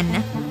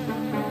again.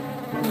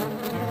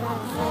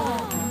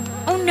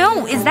 Oh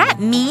no, is that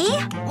me?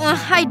 Ugh,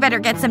 I'd better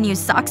get some new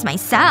socks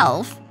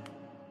myself.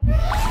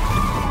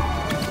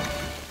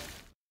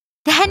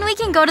 Then we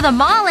can go to the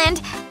mall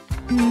and…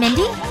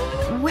 Mindy?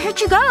 Where'd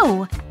you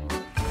go?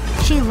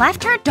 She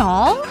left her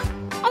doll?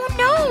 Oh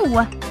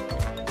no!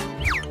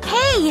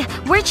 Hey!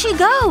 Where'd she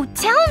go?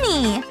 Tell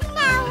me!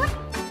 No.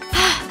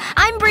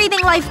 I'm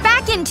breathing life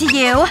back into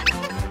you!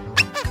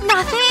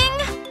 Nothing?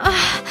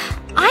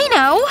 I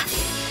know!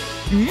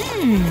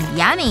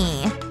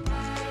 Yummy.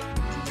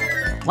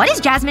 What is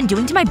Jasmine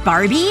doing to my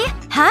Barbie?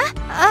 Huh?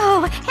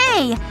 Oh,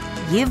 hey!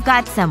 You've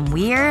got some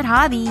weird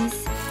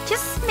hobbies.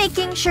 Just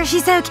making sure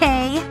she's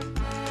okay.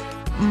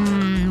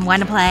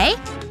 Wanna play?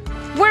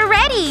 We're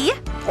ready!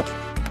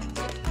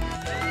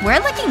 We're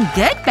looking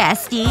good,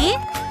 bestie.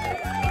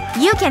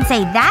 You can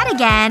say that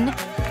again.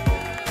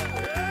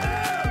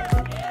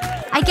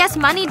 I guess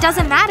money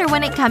doesn't matter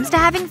when it comes to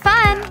having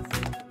fun.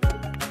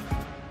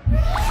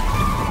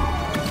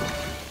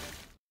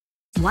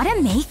 What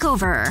a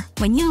makeover.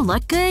 When you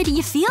look good,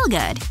 you feel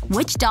good.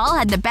 Which doll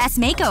had the best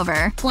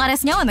makeover? Let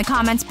us know in the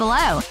comments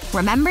below.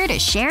 Remember to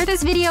share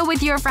this video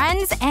with your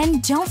friends,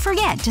 and don't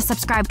forget to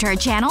subscribe to our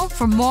channel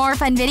for more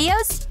fun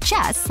videos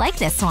just like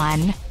this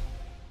one.